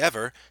movie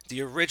ever,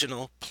 the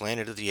original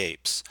Planet of the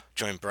Apes.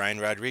 Join Brian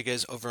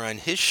Rodriguez over on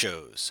his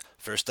shows.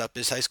 First up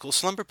is High School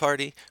Slumber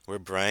Party, where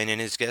Brian and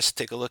his guests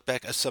take a look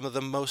back at some of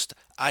the most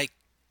iconic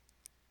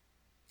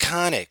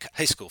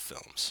high school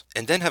films.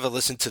 And then have a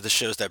listen to the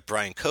shows that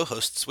Brian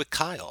co-hosts with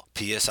Kyle,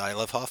 P.S. I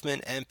Love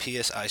Hoffman and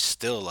P.S. I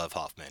Still Love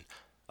Hoffman,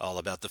 all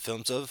about the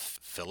films of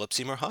Philip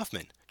Seymour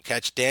Hoffman.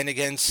 Catch Dan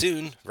again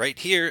soon, right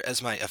here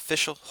as my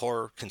official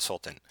horror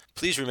consultant.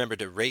 Please remember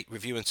to rate,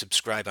 review, and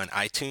subscribe on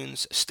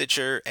iTunes,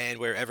 Stitcher, and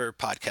wherever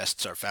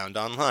podcasts are found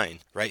online.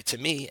 Write to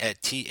me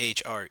at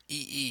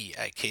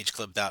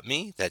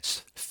THREE@cageclub.me.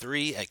 That's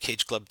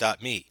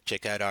 3@cageclub.me.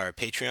 Check out our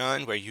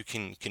Patreon where you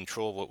can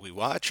control what we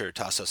watch or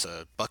toss us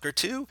a buck or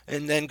two.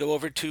 And then go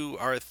over to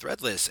our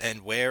Threadless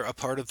and wear a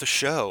part of the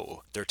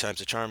show. Third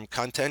Time's a Charm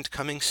content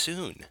coming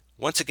soon.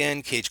 Once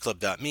again,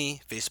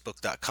 cageclub.me,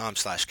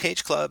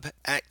 facebook.com/cageclub,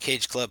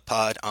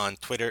 @cageclubpod on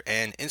Twitter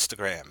and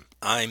Instagram.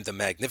 I'm the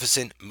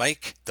magnificent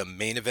Mike, the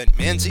main event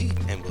Manzi,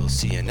 and we'll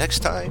see you next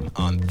time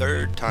on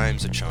Third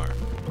Time's a Charm.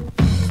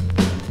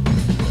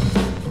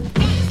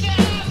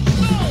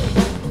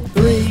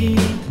 3,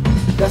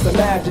 that's a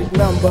magic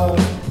number.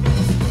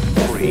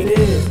 Yes, it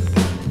is.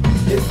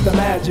 It's the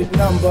magic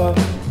number.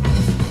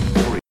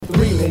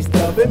 3 makes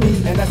love at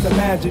me, and that's a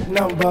magic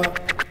number.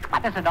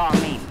 What does it all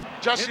mean?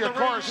 Jesse, of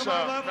course,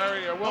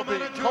 Mary, will be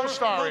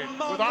co-starring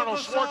with Arnold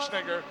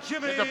Schwarzenegger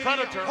in The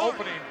Predator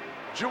opening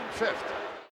June 5th.